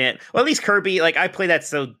 Kirby. Man. Well, at least Kirby. Like I play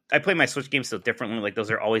my Switch games so differently. Like those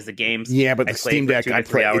are always the games. Yeah, but I the play Steam for Deck, 2 to I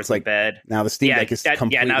 3 play. hours It's like in bed. now the Steam Deck is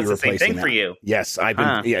completely now it's the same replacing thing for that. you. Yes, I've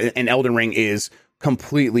been. And Elden Ring is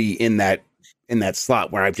completely in that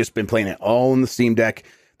slot where I've just been playing it all in the Steam Deck.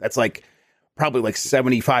 That's like probably like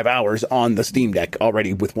 75 hours on the Steam Deck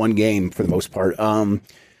already with one game for the most part.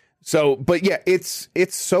 So, but yeah, it's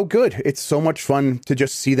so good. It's so much fun to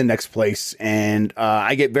just see the next place. And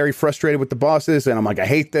I get very frustrated with the bosses and I'm like, I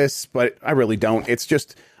hate this, but I really don't. It's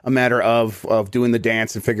just a matter of doing the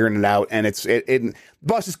dance and figuring it out. And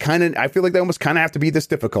bosses I feel like they almost kind of have to be this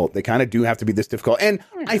difficult. They kind of do have to be this difficult. And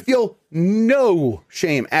I feel no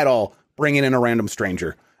shame at all bringing in a random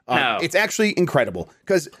stranger. No. It's actually incredible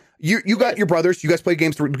because you got your brothers, you guys play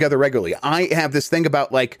games together regularly. I have this thing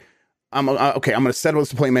about like, I'm going to settle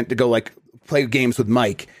this appointment to go like play games with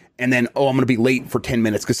Mike. And then, I'm going to be late for 10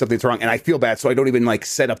 minutes because something's wrong. And I feel bad. So I don't even like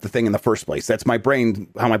set up the thing in the first place. That's how my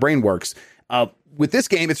brain works. With this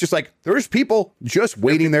game, it's just like, there's people just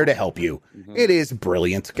waiting there to help you. Mm-hmm. It is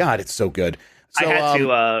brilliant. God, it's so good. So, I had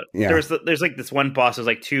to, there's like this one boss, there's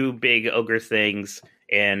like 2 big ogre things.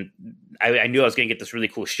 And I knew I was going to get this really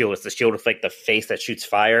cool shield. It's the shield with like the face that shoots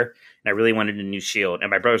fire. And I really wanted a new shield.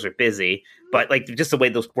 And my brothers are busy. But like just the way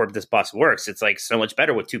this boss works, it's like so much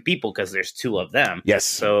better with 2 people because there's 2 of them. Yes.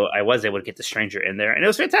 So I was able to get the stranger in there. And it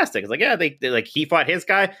was fantastic. It's like, yeah, they like he fought his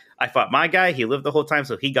guy. I fought my guy. He lived the whole time.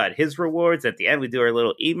 So he got his rewards. At the end, we do our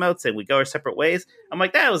little emotes and we go our separate ways. I'm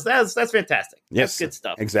like, that's fantastic. Yes. That's good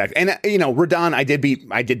stuff. Exactly. And, Radahn, I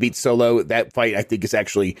did beat solo. That fight, I think, is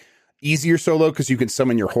actually easier solo because you can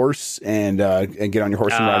summon your horse and get on your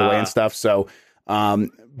horse and ride away and stuff. So,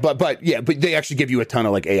 but they actually give you a ton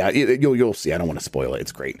of like AI. You'll see. I don't want to spoil it.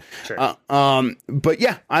 It's great. Sure. But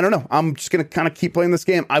yeah, I don't know. I'm just gonna kind of keep playing this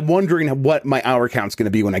game. I'm wondering what my hour count's gonna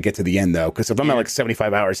be when I get to the end though, because if I'm at like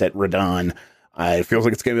 75 hours at Radahn, it feels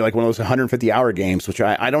like it's gonna be like one of those 150 hour games, which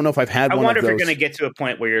I don't know if I've had. I one wonder of if those. you're gonna get to a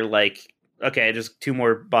point where you're like, okay, just 2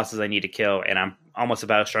 more bosses I need to kill, and I'm almost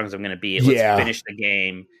about as strong as I'm gonna be. Let's finish the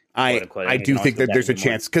game. I do think that there's a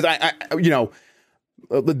chance because I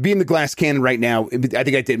being the glass cannon right now, I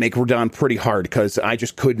think I did make Radahn pretty hard because I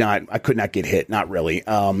just could not get hit. Not really.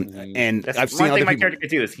 And That's I've one seen thing other my people. character could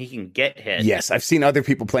do is he can get hit. Yes, I've seen other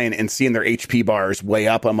people playing and seeing their HP bars way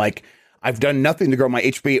up. I'm like, I've done nothing to grow my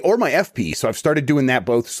HP or my FP, so I've started doing that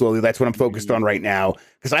both slowly. That's what I'm focused on right now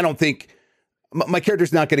because I don't think my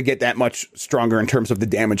character's not going to get that much stronger in terms of the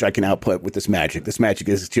damage I can output with this magic. This magic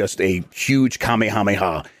is just a huge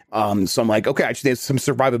Kamehameha. So I'm like, okay, I just need some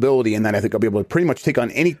survivability, and then I think I'll be able to pretty much take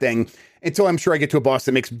on anything until I'm sure I get to a boss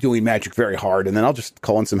that makes doing magic very hard, and then I'll just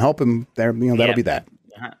call in some help, and there, that'll be that.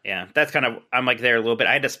 Yeah, that's kind of, I'm like there a little bit.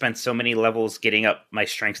 I had to spend so many levels getting up my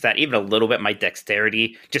strength stat, even a little bit my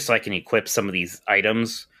dexterity, just so I can equip some of these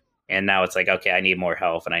items. And now it's like, okay, I need more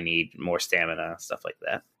health and I need more stamina, stuff like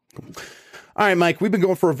that. All right, Mike, we've been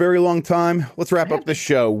going for a very long time. Let's wrap up the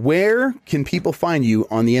show. Where can people find you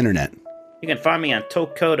on the internet? You can find me on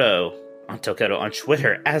Tokoto, on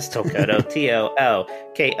Twitter as Tokoto,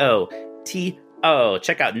 TOLKOTO.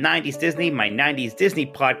 Check out 90s Disney, my 90s Disney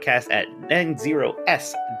podcast at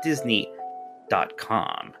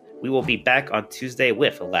 90sdisney.com. We will be back on Tuesday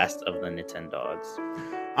with the last of the Nintendogs.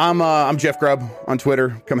 I'm Jeff Grubb on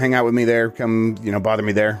Twitter. Come hang out with me there. Come, bother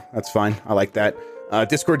me there. That's fine. I like that.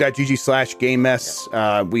 Discord.gg/game mess.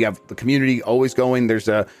 We have the community always going.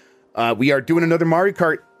 We are doing another Mario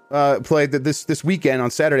Kart play this weekend on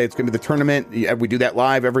Saturday. It's going to be the tournament. We do that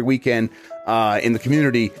live every weekend in the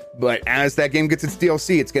community. But as that game gets its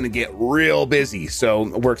DLC, it's going to get real busy.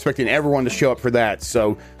 So we're expecting everyone to show up for that.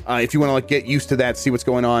 So if you want to get used to that, see what's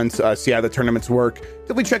going on, see how the tournaments work,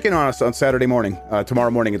 definitely check in on us on Saturday morning, tomorrow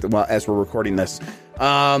morning as we're recording this.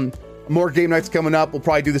 More game nights coming up. We'll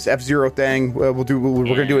probably do this F-Zero thing. We're going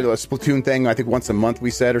to do a Splatoon thing. I think once a month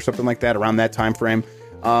we said, or something like that, around that time frame.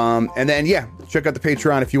 And then, check out the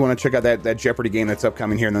Patreon if you want to check out that Jeopardy game that's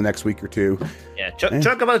upcoming here in the next week or two. Yeah,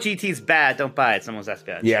 Chocobo GT's bad. Don't buy it. Someone's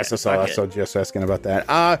asking about it. Yes, I saw just asking about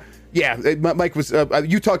that. Mike was.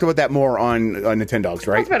 You talked about that more on Nintendogs,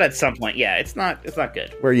 right? Talked about it at some point. Yeah, it's not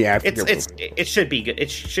good. Where it should be good.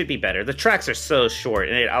 It should be better. The tracks are so short,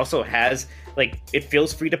 and it also has it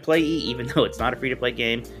feels free to play, even though it's not a free to play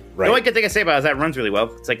game. Right. The only good thing I say about it is that it runs really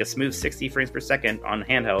well. It's like a smooth 60 frames per second on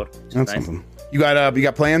handheld. That's nice. Something. You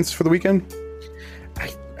got plans for the weekend? I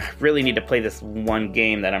really need to play this one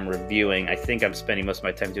game that I'm reviewing. I think I'm spending most of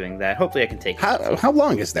my time doing that. Hopefully I can take it. How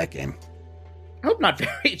long is that game? I hope not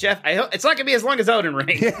very, Jeff. I hope it's not going to be as long as Elden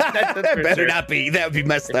Ring. That better not be. That would be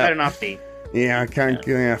messed up. Better not be. Yeah,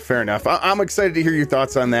 fair enough. I'm excited to hear your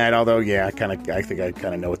thoughts on that. Although, I think I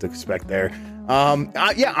kind of know what to expect there. I'm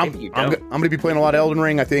going to be playing a lot of Elden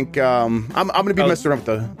Ring. I think I'm going to be messing around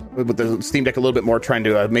with the Steam Deck a little bit more, trying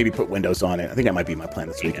to maybe put Windows on it. I think that might be my plan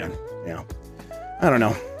this weekend. Yeah, I don't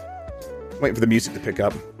know. Waiting for the music to pick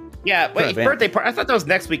up. Yeah, wait, birthday party. I thought that was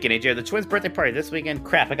next weekend, AJ. The twins' birthday party this weekend.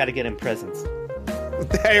 Crap, I got to get in presents.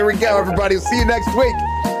 There we go, everybody. See you next week.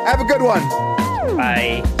 Have a good one.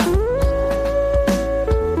 Bye.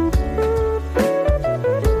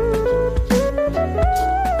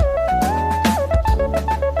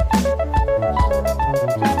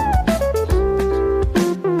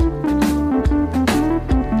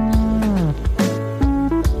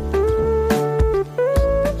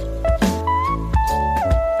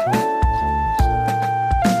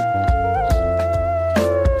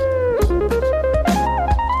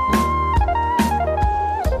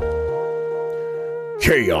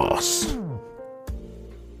 Chaos.